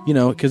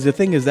because the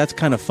thing is that's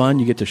kind of fun.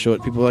 You get to show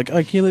it. People are like, oh,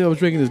 I can't believe I was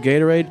drinking this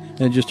Gatorade,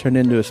 and it just turned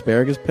into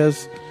asparagus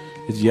piss.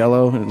 It's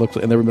yellow, and it looks,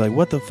 and they'll be like,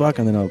 what the fuck?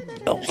 And then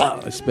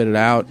I spit it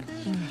out.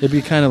 It'd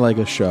be kind of like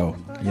a show,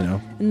 you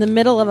know. In the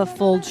middle of a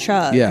full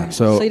chug. Yeah,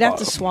 so you'd have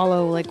to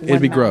swallow like one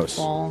It'd be gross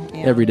mouthful.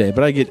 Yeah. every day,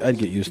 but I'd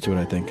get used to it.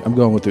 I think I'm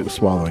going with it,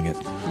 swallowing it.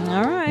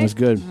 All right. That's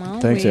good.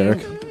 Well, Thanks,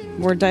 Eric.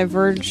 We're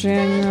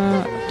diverging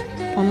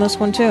on this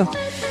one, too.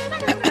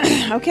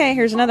 Okay,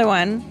 here's another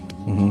one.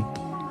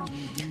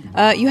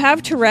 You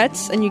have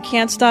Tourette's and you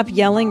can't stop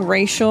yelling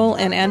racial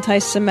and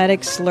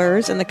anti-Semitic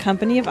slurs in the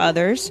company of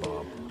others.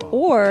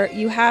 Or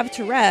you have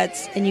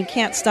Tourette's and you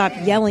can't stop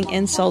yelling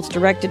insults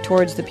directed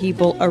towards the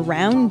people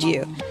around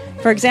you.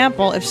 For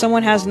example, if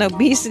someone has an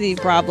obesity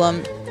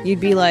problem,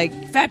 you'd be like,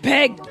 fat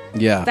pig!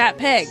 Yeah. Fat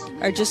pig!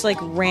 Or just like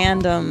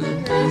random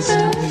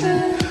stuff.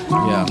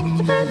 Yeah.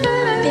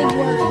 Big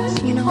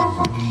words, you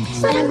know?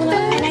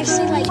 And I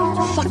say like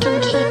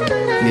fucking kid.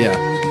 Yeah.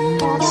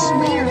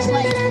 Swears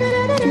like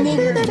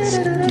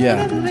niggers.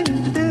 Yeah.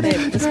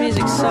 Babe, this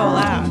music's so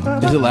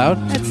loud. Is it loud?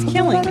 It's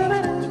killing me.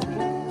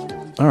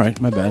 All right,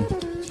 my bad.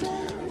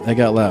 I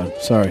got loud.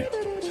 Sorry.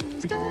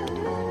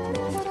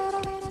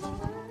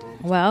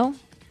 Well,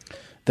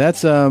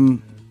 that's I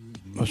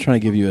was trying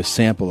to give you a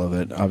sample of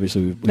it.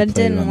 Obviously, we but it played it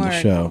didn't on work. the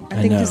show. I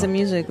think know. because the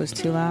music was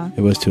too loud.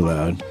 It was too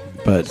loud,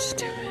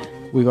 but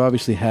we've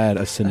obviously had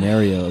a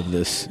scenario of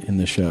this in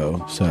the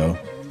show, so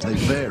They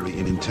vary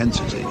in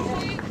intensity.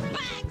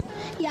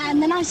 Yeah,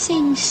 and then I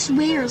sing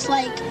swears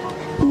like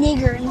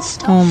nigger and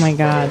stuff. Oh my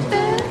god.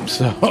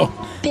 So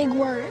Big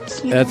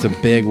words. that's a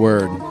big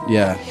word.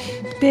 Yeah,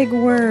 Big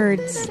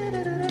words.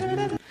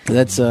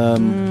 that's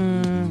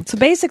So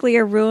basically,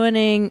 you're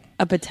ruining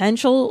a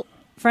potential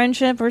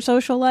friendship or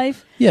social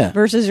life. Yeah.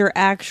 Versus your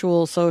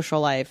actual social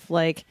life,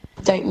 like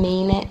don't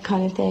mean it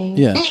kind of thing.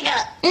 Yeah.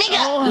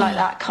 Nigger, like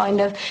that kind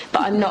of.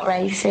 But I'm not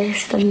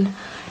racist, and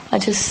I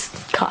just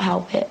can't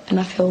help it, and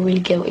I feel really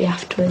guilty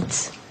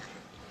afterwards.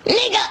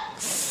 Nigger.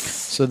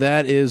 So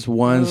that is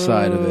one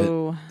side of it,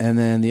 and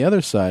then the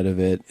other side of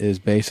it is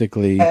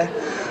basically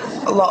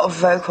A lot of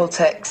vocal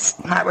tics,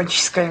 like when she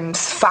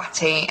screams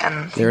fatty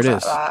and things there it like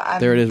is. that.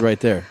 And There it is, right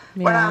there.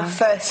 when I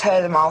first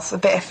heard them, I was a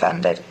bit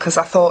offended because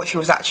I thought she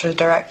was actually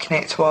directing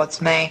it towards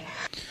me.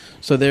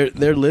 So they're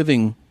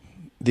living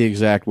the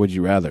exact would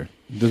you rather.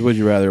 This would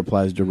you rather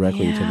applies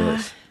directly to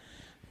this.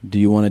 Do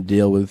you want to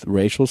deal with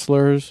racial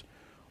slurs,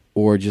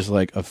 or just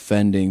like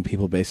offending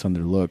people based on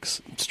their looks,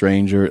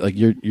 stranger? Like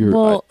you're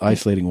Well,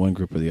 isolating one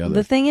group or the other.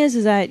 the thing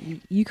is that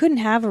you couldn't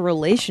have a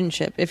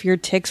relationship if your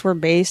tics were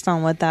based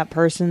on what that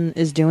person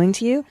is doing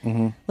to you.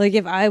 Mhm. Like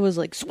if I was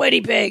like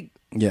sweaty pig,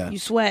 Yeah. you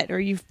sweat or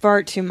you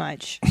fart too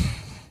much,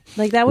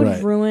 like that would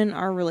Right. ruin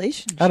our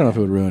relationship. I don't know if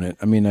it would ruin it.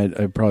 I mean,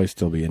 I'd probably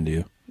still be into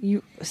you.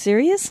 You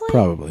seriously?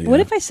 Probably, What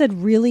yeah. if I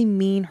said really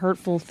mean,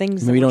 hurtful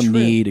things? Maybe you that were don't true?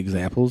 need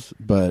examples,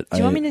 but Do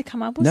you want me to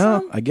come up with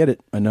no, some? I get it.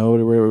 I know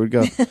where it would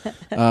go.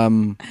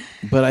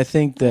 But I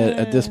think that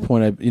at this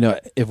point,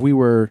 if we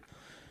were,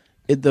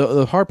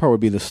 the hard part would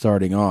be the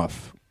starting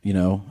off,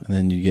 and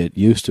then you get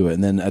used to it.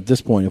 And then at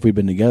this point, if we've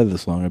been together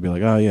this long, I'd be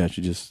like, oh yeah,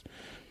 she just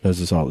does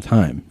this all the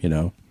time,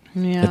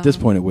 Yeah. At this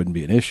point, it wouldn't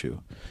be an issue.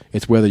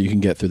 It's whether you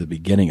can get through the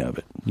beginning of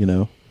it,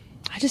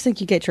 I just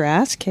think you get your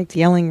ass kicked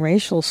yelling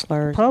racial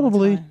slurs.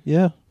 Probably,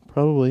 yeah,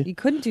 probably. You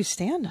couldn't do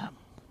stand up.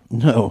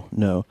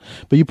 No.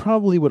 But you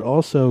probably would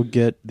also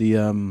get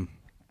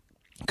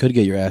could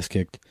get your ass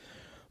kicked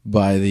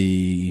by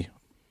the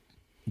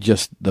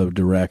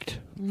direct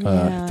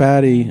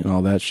fatty and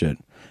all that shit.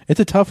 It's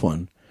a tough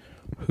one.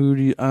 Who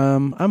do you,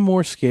 I'm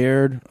more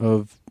scared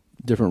of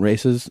different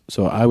races,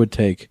 so I would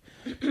take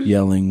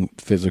yelling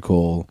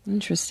physical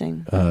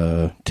Interesting.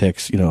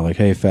 tics, like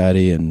hey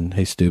fatty and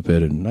hey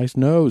stupid and nice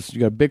nose. You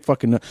got a big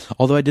fucking nose.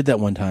 Although I did that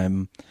one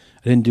time.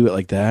 I didn't do it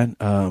like that.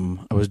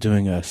 I was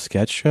doing a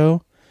sketch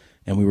show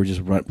and we were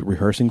just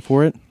rehearsing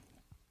for it.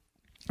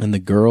 And the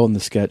girl in the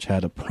sketch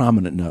had a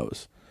prominent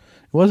nose.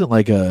 It wasn't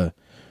like a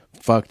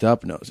fucked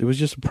up nose. It was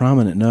just a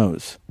prominent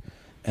nose.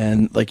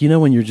 And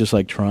when you're just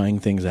like trying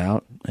things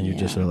out and you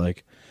just are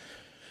like,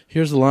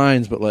 here's the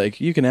lines, but like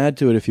you can add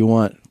to it if you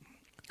want.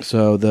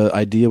 So the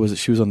idea was that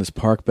she was on this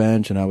park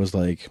bench and I was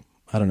like,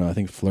 I don't know, I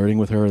think flirting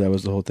with her. That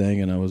was the whole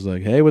thing. And I was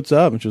like, hey, what's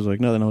up? And she was like,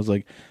 nothing. I was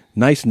like,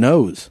 nice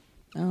nose.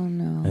 Oh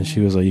no. And she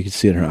was like, you could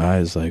see it in her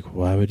eyes, like,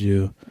 why would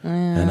you?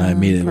 And I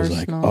immediately was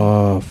like,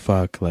 oh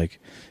fuck.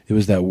 Like it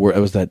was that word. It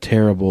was that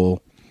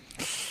terrible.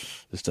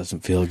 This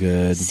doesn't feel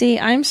good. See,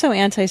 I'm so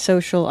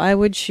antisocial. I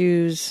would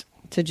choose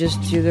to just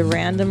do the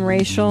random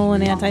racial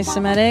and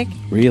anti-Semitic.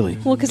 Really?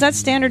 Well, because that's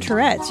standard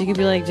Tourette's. You could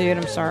be like, dude,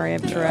 I'm sorry, I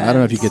have Tourette's. I don't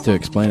know if you get to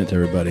explain it to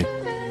everybody.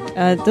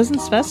 It doesn't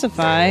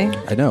specify.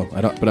 I know.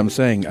 I don't. But I'm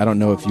saying I don't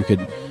know if you could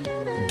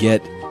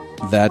get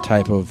that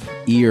type of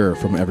ear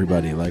from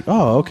everybody. Like,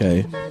 oh,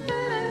 okay.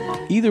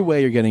 Either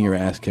way, you're getting your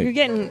ass kicked.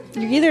 You're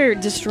either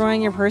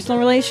destroying your personal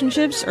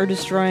relationships or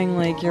destroying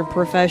like your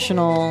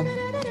professional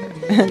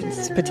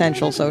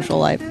potential social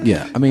life.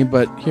 Yeah, I mean,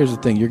 but here's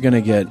the thing: you're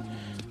gonna get,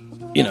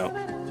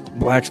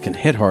 blacks can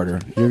hit harder.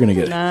 You're gonna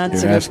get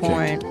That's your a ass good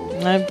kicked.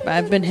 point.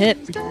 I've been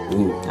hit.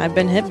 Ooh. I've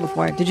been hit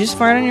before. Did you just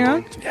fart on your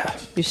own? Yeah.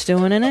 You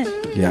stewing in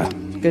it? Yeah.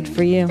 Good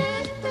for you.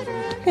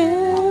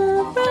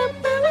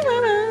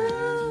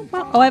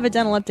 Oh, I have a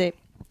dental update.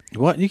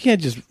 What? You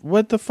can't just.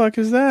 What the fuck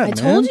is that? I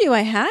told you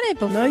I had it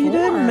before. No, you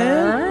didn't,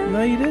 man.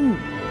 No, you didn't.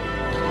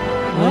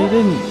 No, you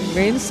didn't.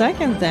 Wait a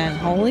second, then.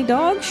 Holy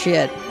dog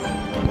shit.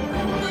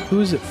 Who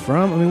is it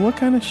from? I mean, what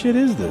kind of shit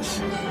is this?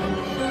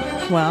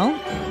 Well,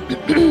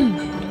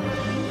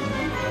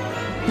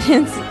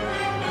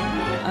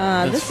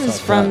 This is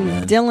from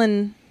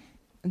Dylan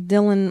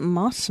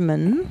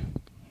Mossman.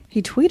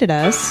 He tweeted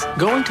us.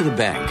 Going to the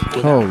bank.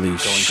 Holy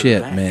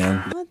shit, man.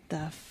 What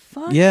the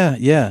fuck?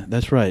 Yeah,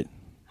 that's right.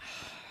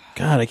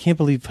 God, I can't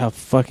believe how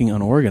fucking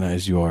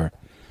unorganized you are.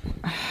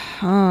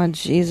 Oh,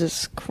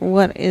 Jesus.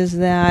 What is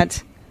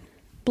that?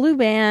 Blue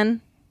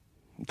Band.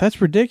 That's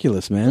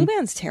ridiculous, man. Blue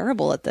Band's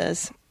terrible at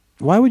this.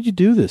 Why would you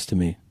do this to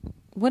me?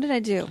 What did I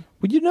do?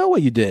 Well, you know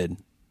what you did.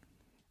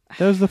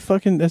 That was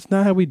that's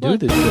not how we do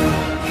this shit.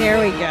 There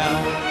we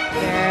go.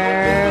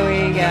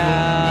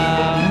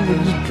 You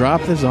just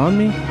drop this on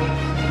me?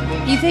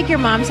 You think your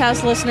Mom's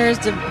House listeners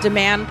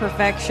demand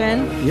perfection?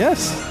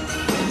 Yes.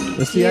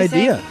 That's Do the you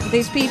idea. think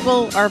these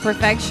people are You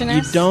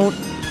perfectionists? don't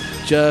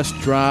just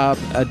drop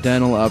a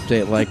dental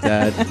update like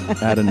that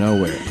out of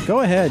nowhere. Go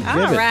ahead. All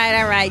give it.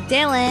 right.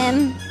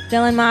 Dylan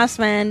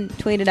Mossman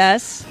tweeted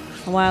us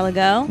a while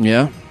ago.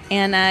 Yeah.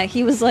 And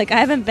he was like, I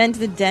haven't been to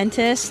the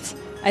dentist,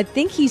 I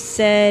think he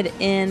said,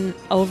 in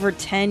over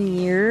 10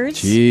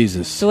 years.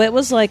 Jesus. So it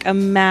was like a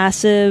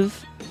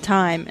massive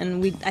time.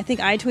 And I think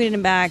I tweeted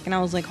him back, and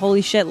I was like,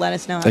 holy shit, let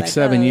us know how Like that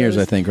 7 years,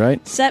 goes. I think,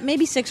 right?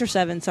 Maybe 6 or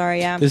 7,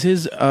 sorry, yeah. Is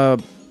his...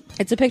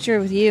 It's a picture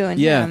with you and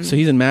yeah, him. so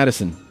he's in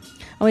Madison.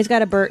 Oh, he's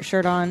got a Burt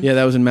shirt on. Yeah,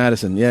 that was in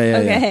Madison. Yeah.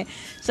 Okay.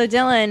 So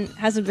Dylan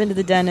hasn't been to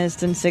the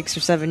dentist in 6 or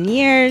 7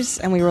 years,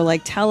 and we were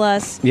like, tell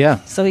us. Yeah.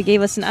 So he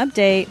gave us an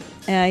update.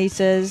 He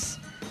says,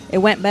 it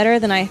went better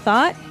than I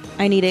thought.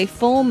 I need a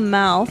full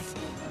mouth.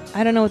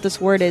 I don't know what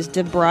this word is.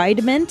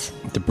 Debridement?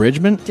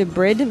 Debridgement?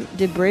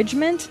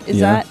 Debridgement? Is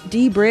Yeah. that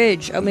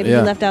debridge? Oh, maybe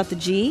Yeah. he left out the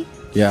G?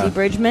 Yeah.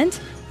 Debridgement?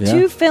 Yeah.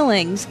 2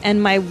 fillings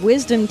and my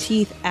wisdom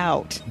teeth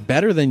out.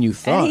 Better than you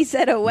thought. And he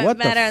said it went what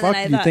better the than fuck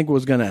I do you thought. think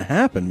was going to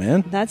happen,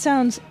 man? That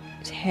sounds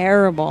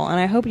terrible, and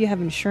I hope you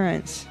have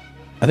insurance.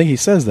 I think he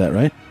says that,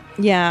 right?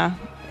 Yeah.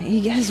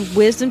 He has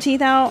wisdom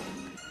teeth out.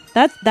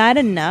 That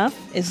enough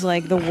is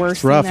like the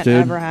worst rough, thing that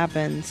dude. ever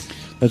happens.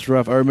 That's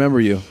rough. I remember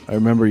you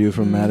Mm.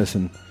 from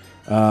Madison.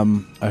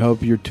 I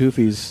hope your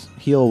toofies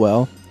heal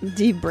well.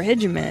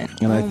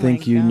 Debridgement. And I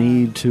think you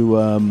need to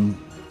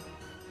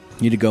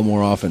go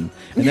more often.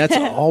 And that's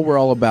all we're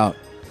all about.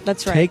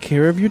 That's right. Take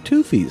care of your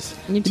toofies.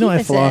 Your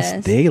I floss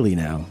teethuses. daily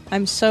now.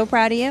 I'm so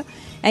proud of you.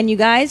 And you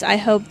guys, I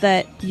hope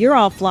that you're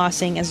all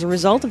flossing as a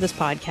result of this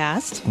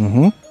podcast.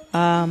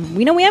 Mm-hmm.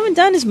 We know we haven't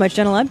done as much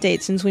dental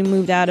updates since we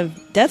moved out of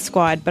Death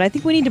Squad, but I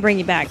think we need to bring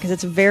you back because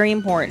it's very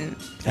important.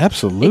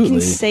 Absolutely. It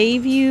can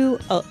save you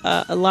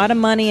a lot of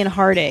money and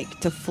heartache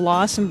to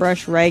floss and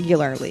brush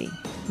regularly.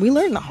 We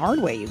learned the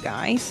hard way, you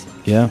guys.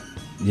 Yeah.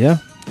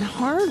 The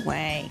hard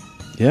way.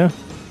 Yeah.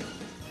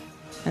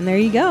 And there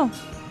you go.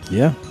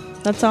 Yeah.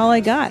 That's all I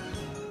got.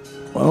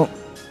 Well,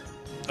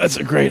 that's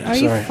a great... Are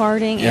you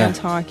farting Yeah. and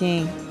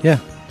talking? Yeah.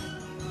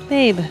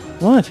 Babe.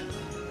 What?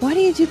 Why do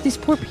you do... These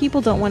poor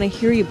people don't want to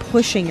hear you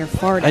pushing your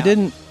fart out.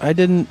 I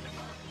didn't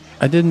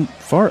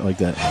fart like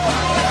that.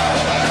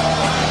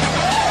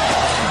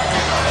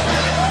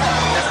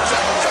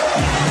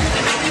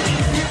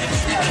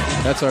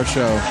 That's our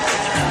show.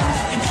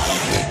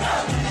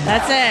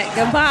 That's it.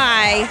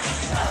 Goodbye.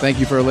 Thank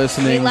you for We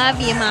listening.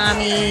 love you,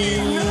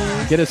 Mommy.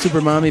 Get a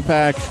Super Mommy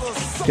pack.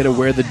 Get a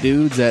Where the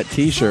Dudes At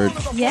t-shirt.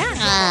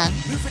 Yeah.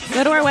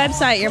 Go to our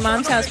website,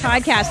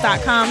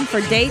 yourmomshousepodcast.com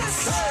for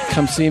dates.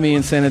 Come see me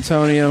in San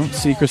Antonio.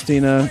 See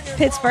Christina.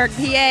 Pittsburgh,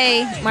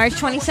 PA, March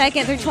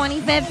 22nd through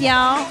 25th,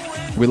 y'all.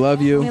 We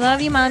love you. We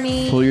love you,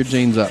 Mommy. Pull your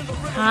jeans up.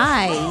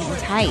 Hi.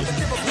 Tight.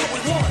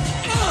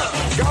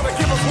 Gotta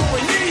give us what we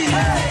need.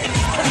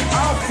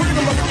 Our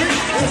freedom of speech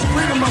is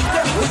freedom of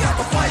death. We got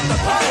to fight the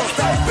powers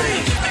that be.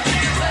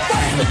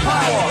 Fight the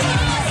power.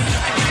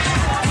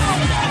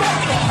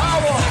 Fight the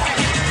power.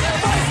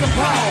 Fight the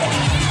power.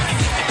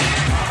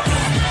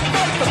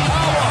 Fight the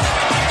power.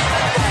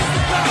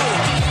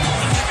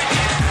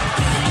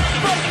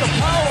 Fight the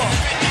power.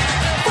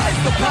 Fight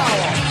the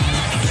power.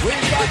 We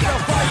got to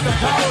fight the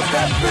powers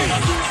that be.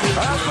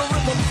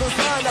 Algorithms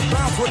designed to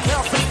bounce with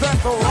counts and set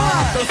the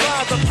rhyme.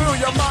 Designed to fill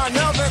your mind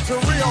now that you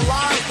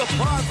realize the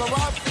prize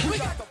arrives. We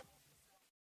got to